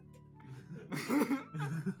at?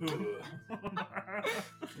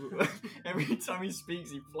 Every time he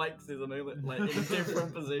speaks, he flexes and like in a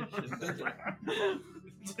different position.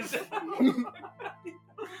 Is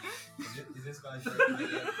this guy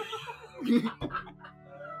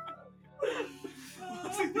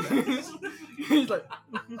He's like,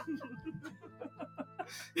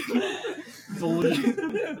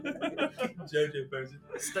 Jojo posing.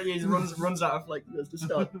 he runs out of like to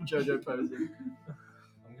start Jojo posing.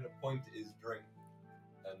 I'm gonna point at his drink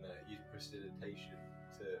and use prestidigitation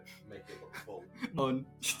to make it look full. Oh,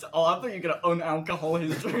 I thought you were gonna un-alcohol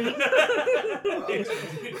his drink. I'm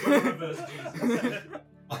gonna fill it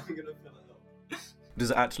up.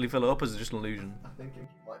 Does it actually fill it up, or is it just an illusion? I think it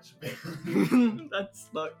might be. That's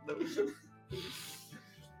not.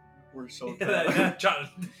 We're so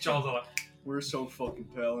Charles are like, we're so fucking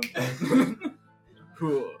talented.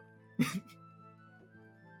 Cool. This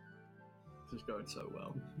is going so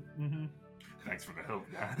well. Thanks for the help,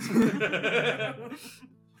 guys.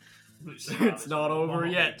 It's not over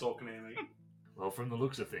yet. Talking to me. Well, from the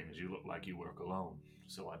looks of things, you look like you work alone,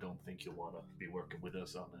 so I don't think you'll want to be working with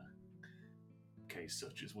us on a case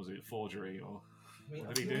such as, was it forgery, or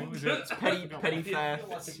what did he do? Was it Petty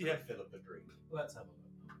theft. Yeah, fill up a drink. Let's have a look.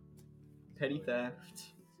 Petty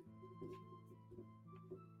theft.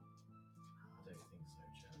 I don't think so,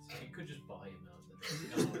 Chance. You could just buy him out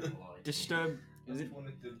the drink. Disturb. I just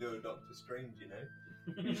wanted to do a Doctor Strange, you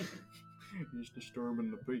know? He's disturbing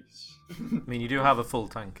the peace. I mean, you do have a full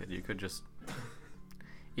tankard. You could just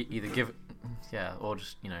either give, or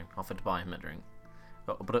just offer to buy him a drink.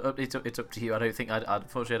 But it's up to you. I don't think.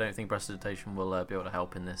 Unfortunately, I don't think prestidigitation will be able to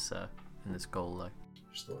help in this goal, though.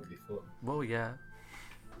 Just thought it'd be fun. Well, yeah.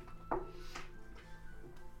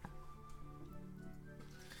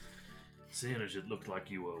 Seeing as it looked like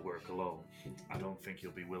you work alone, I don't think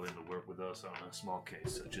you'll be willing to work with us on a small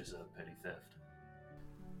case such as petty theft.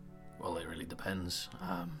 Well, it really depends.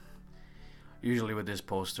 Usually with these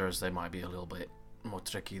posters, they might be a little bit more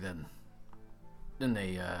tricky than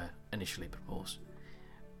they initially proposed.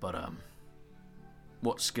 But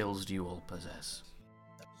what skills do you all possess?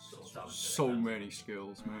 So many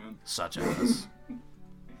skills, man. Such as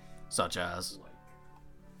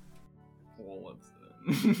All of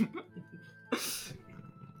them.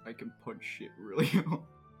 I can punch shit really hard.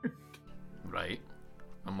 right.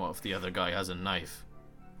 And what if the other guy has a knife,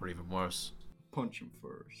 or even worse? Punch him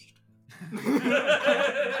first.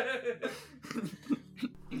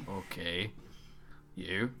 Okay.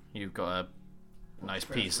 You've got a nice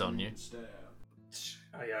piece on you.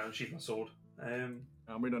 Oh yeah, and sheath my sword. And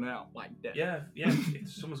we don't out like that. Yeah. If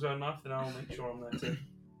someone's got a knife, then I'll make sure I'm there to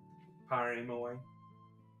parry him away.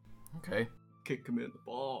 Okay. Kick him in the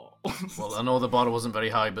ball. Well, I know the bar wasn't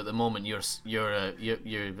very high, but at the moment you're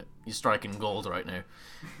striking gold right now.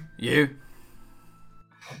 You?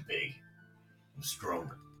 I'm big. I'm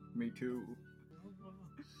strong. Me too.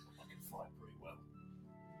 I can fight pretty well.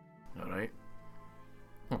 All right.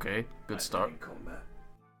 Okay. Good start. In combat.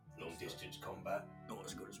 Long distance combat. Not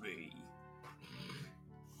as good as me.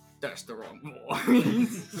 That's the wrong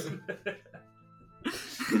voice.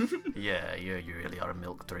 Yeah, you really are a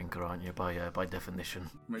milk drinker, aren't you? By definition.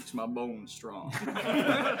 Makes my bones strong. I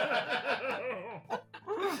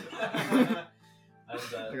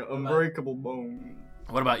got unbreakable bone.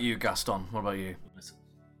 What about you, Gaston? What about you? Listen,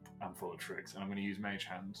 I'm full of tricks, and I'm going to use Mage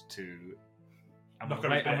Hand to. I'm Not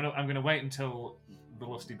going gonna to wait until the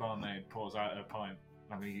lusty barmaid pours out a pint.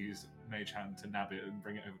 I'm going to use Mage Hand to nab it and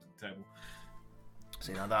bring it over to the table.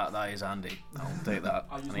 See, now that is handy. I'll take that.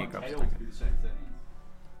 I'll use And my he grabs tail the to do the same thing.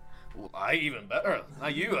 Well, even better. Now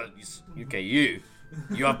you have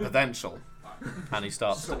potential. And he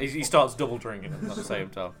starts double drinking at the same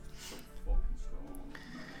time.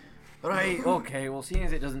 Right, okay, well, seeing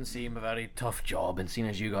as it doesn't seem a very tough job, and seeing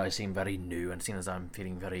as you guys seem very new, and seeing as I'm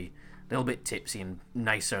feeling a little bit tipsy and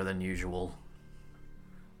nicer than usual,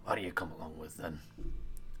 what do you come along with then?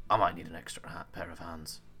 I might need an extra pair of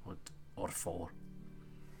hands, or 4.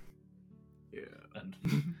 Yeah, and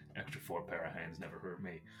extra 4 pair of hands never hurt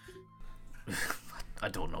me. I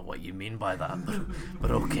don't know what you mean by that, but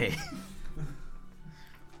okay.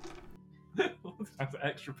 That's an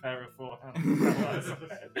extra pair of 4 hands.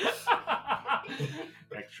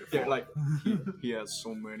 Extra 4. Yeah, like he has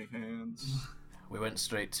so many hands. We went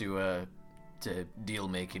straight to deal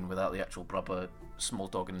making without the actual proper small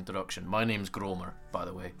talk and introduction. My name's Gromer, by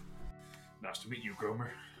the way. Nice to meet you, Gromer.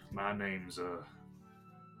 My name's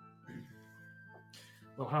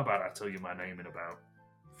Well, how about I tell you my name in about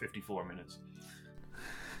 54 minutes?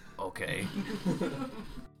 Okay.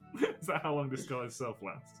 Is that how long this guy's self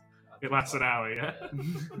lasts? It lasts an hour, yeah?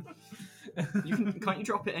 Can't you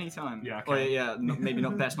drop it any time? Yeah, I Oh, can. yeah, maybe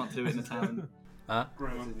not best not to do it in the town. Huh?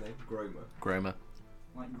 Groma. What's his name? Groma. Groma.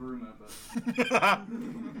 Like groomer, but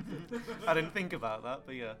I didn't think about that,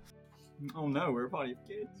 but yeah. oh no, we're a party of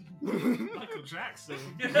kids. Michael Jackson.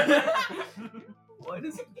 What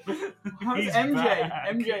is it? How's He's MJ? back.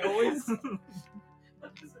 MJ always.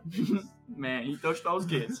 Man, he touched those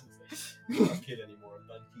kids. I'm not a kid anymore. I'm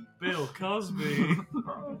 19. Bill Cosby.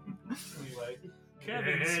 Anyway.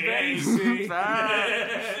 Kevin Hey. Spacey.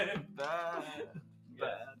 Bad.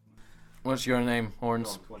 What's your name, No,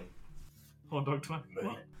 Horns? I'm 20. Hot dog 20.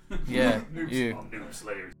 What? Yeah, you. Noob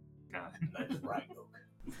Slayer. Name's Ragnarok.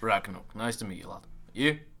 Ragnarok. Nice to meet you, lad.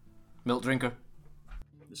 You? Milk drinker?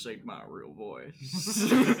 This ain't my real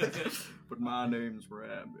voice. But my name's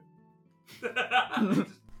Rabbit.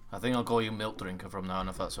 I think I'll call you milk drinker from now on,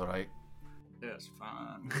 if that's alright. That's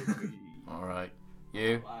fine. Alright.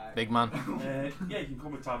 You? Bye. Big man? Yeah, you can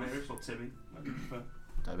call me Tiberius or Timmy. That'd be prefer.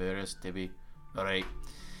 Tiberius, Tibby. Alright.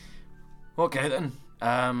 Okay then.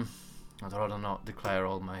 I'd rather not declare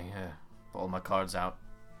all my cards out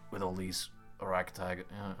with all these ragtag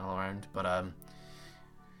all around, but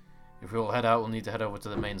if we all head out, we'll need to head over to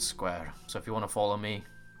the main square. So if you want to follow me,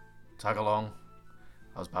 tag along.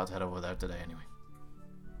 I was about to head over there today anyway.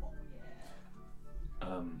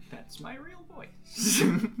 That's my real voice.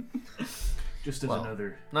 Just as Well.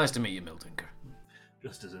 another, Nice to meet you, Miltinker.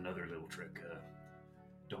 just as another little trick.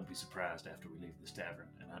 Don't be surprised after we leave this tavern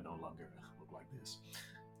and I no longer look like this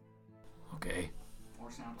Okay, Or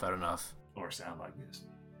sound fair enough. or sound like this.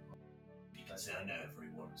 You can sound out if he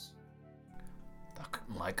wants. That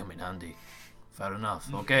might come in handy. Fair enough.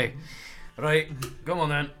 Okay. Right, come on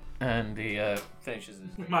then. And he finishes his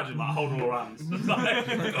drink. Imagine like holding all hands.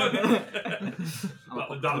 Like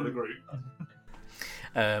the dad of the group.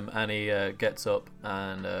 And he gets up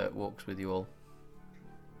and walks with you all.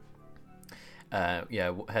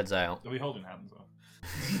 Heads out. Are we holding hands? Or?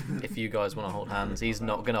 If you guys want to hold hands, he's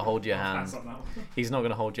not going to hold your hand. Pass on that one. He's not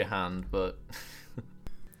going to hold your hand, but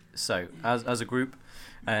so as a group,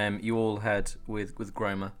 you all head with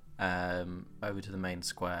Groma over to the main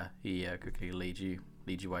square. He quickly leads you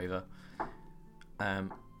over.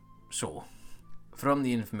 So, from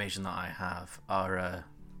the information that I have, our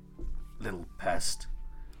little pest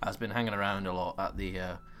has been hanging around a lot at the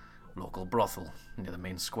local brothel near the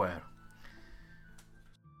main square.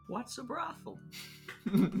 What's a brothel?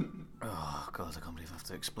 Oh God, I can't believe I have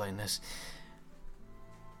to explain this.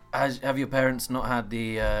 Have your parents not had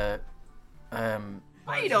the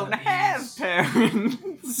I don't have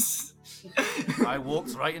parents. I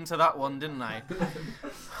walked right into that one, didn't I?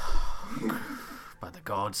 By the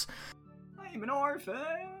gods. I'm an orphan.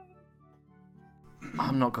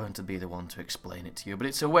 I'm not going to be the one to explain it to you, but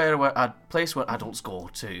it's a place where adults go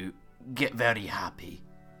to get very happy.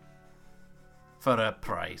 For a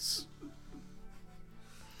price.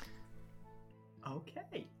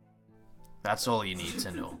 Okay. That's all you need to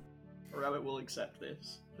know. Rabbit will accept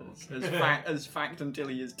this as fact until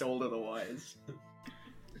he is told otherwise.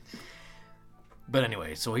 But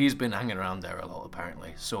anyway, so he's been hanging around there a lot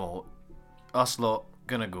apparently. So us lot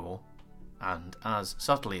gonna go, and as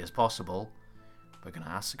subtly as possible, we're gonna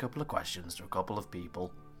ask a couple of questions to a couple of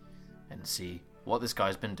people and see what this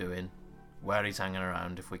guy's been doing, where he's hanging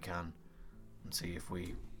around if we can, and see if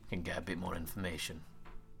we can get a bit more information.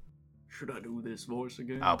 Should I do this voice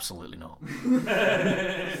again? Absolutely not. Are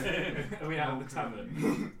we out of the tavern?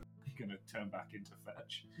 You're gonna turn back into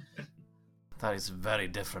Fetch. That is very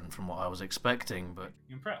different from what I was expecting, but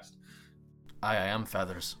You impressed? I am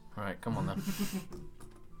Feathers. Right, come on then.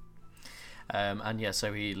 And yeah,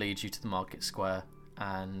 so he leads you to the market square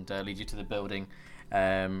and leads you to the building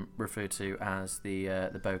referred to as the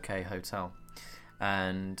Bouquet Hotel.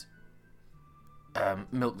 And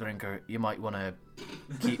Milk Drinker, you might want to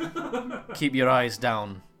keep your eyes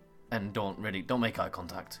down and don't make eye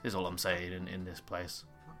contact. Is all I'm saying in this place.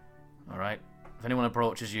 All right. If anyone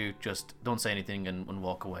approaches you, just don't say anything and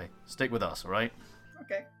walk away. Stick with us, all right?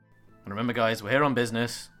 Okay. And remember, guys, we're here on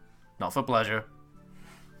business, not for pleasure.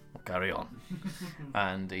 We'll carry on.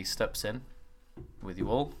 And he steps in with you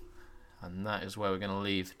all, and that is where we're going to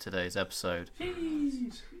leave today's episode.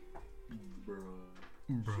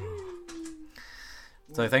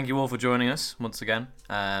 So thank you all for joining us once again.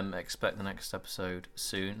 Expect the next episode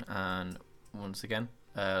soon. And once again,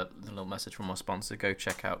 the little message from our sponsor: go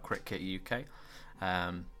check out Crit Kit UK.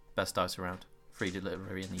 Best dice around. Free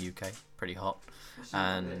delivery in the UK. Pretty hot.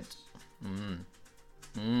 And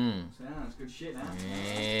Sounds good shit, huh?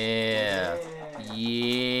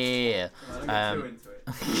 yeah.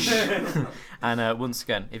 And once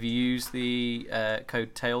again, if you use the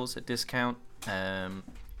code TAILS at discount,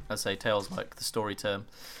 I'd say TAILS like the story term,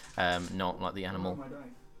 not like the animal.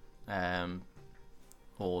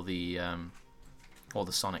 or the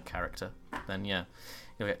Sonic character, then yeah,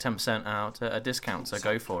 you'll get 10% out at a discount. So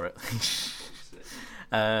go for it.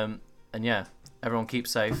 And yeah, everyone keep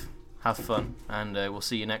safe, have fun, and we'll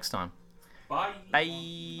see you next time. Bye. Bye.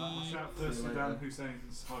 Shout out to Saddam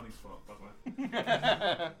Hussein's hiding spot, by the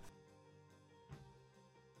way.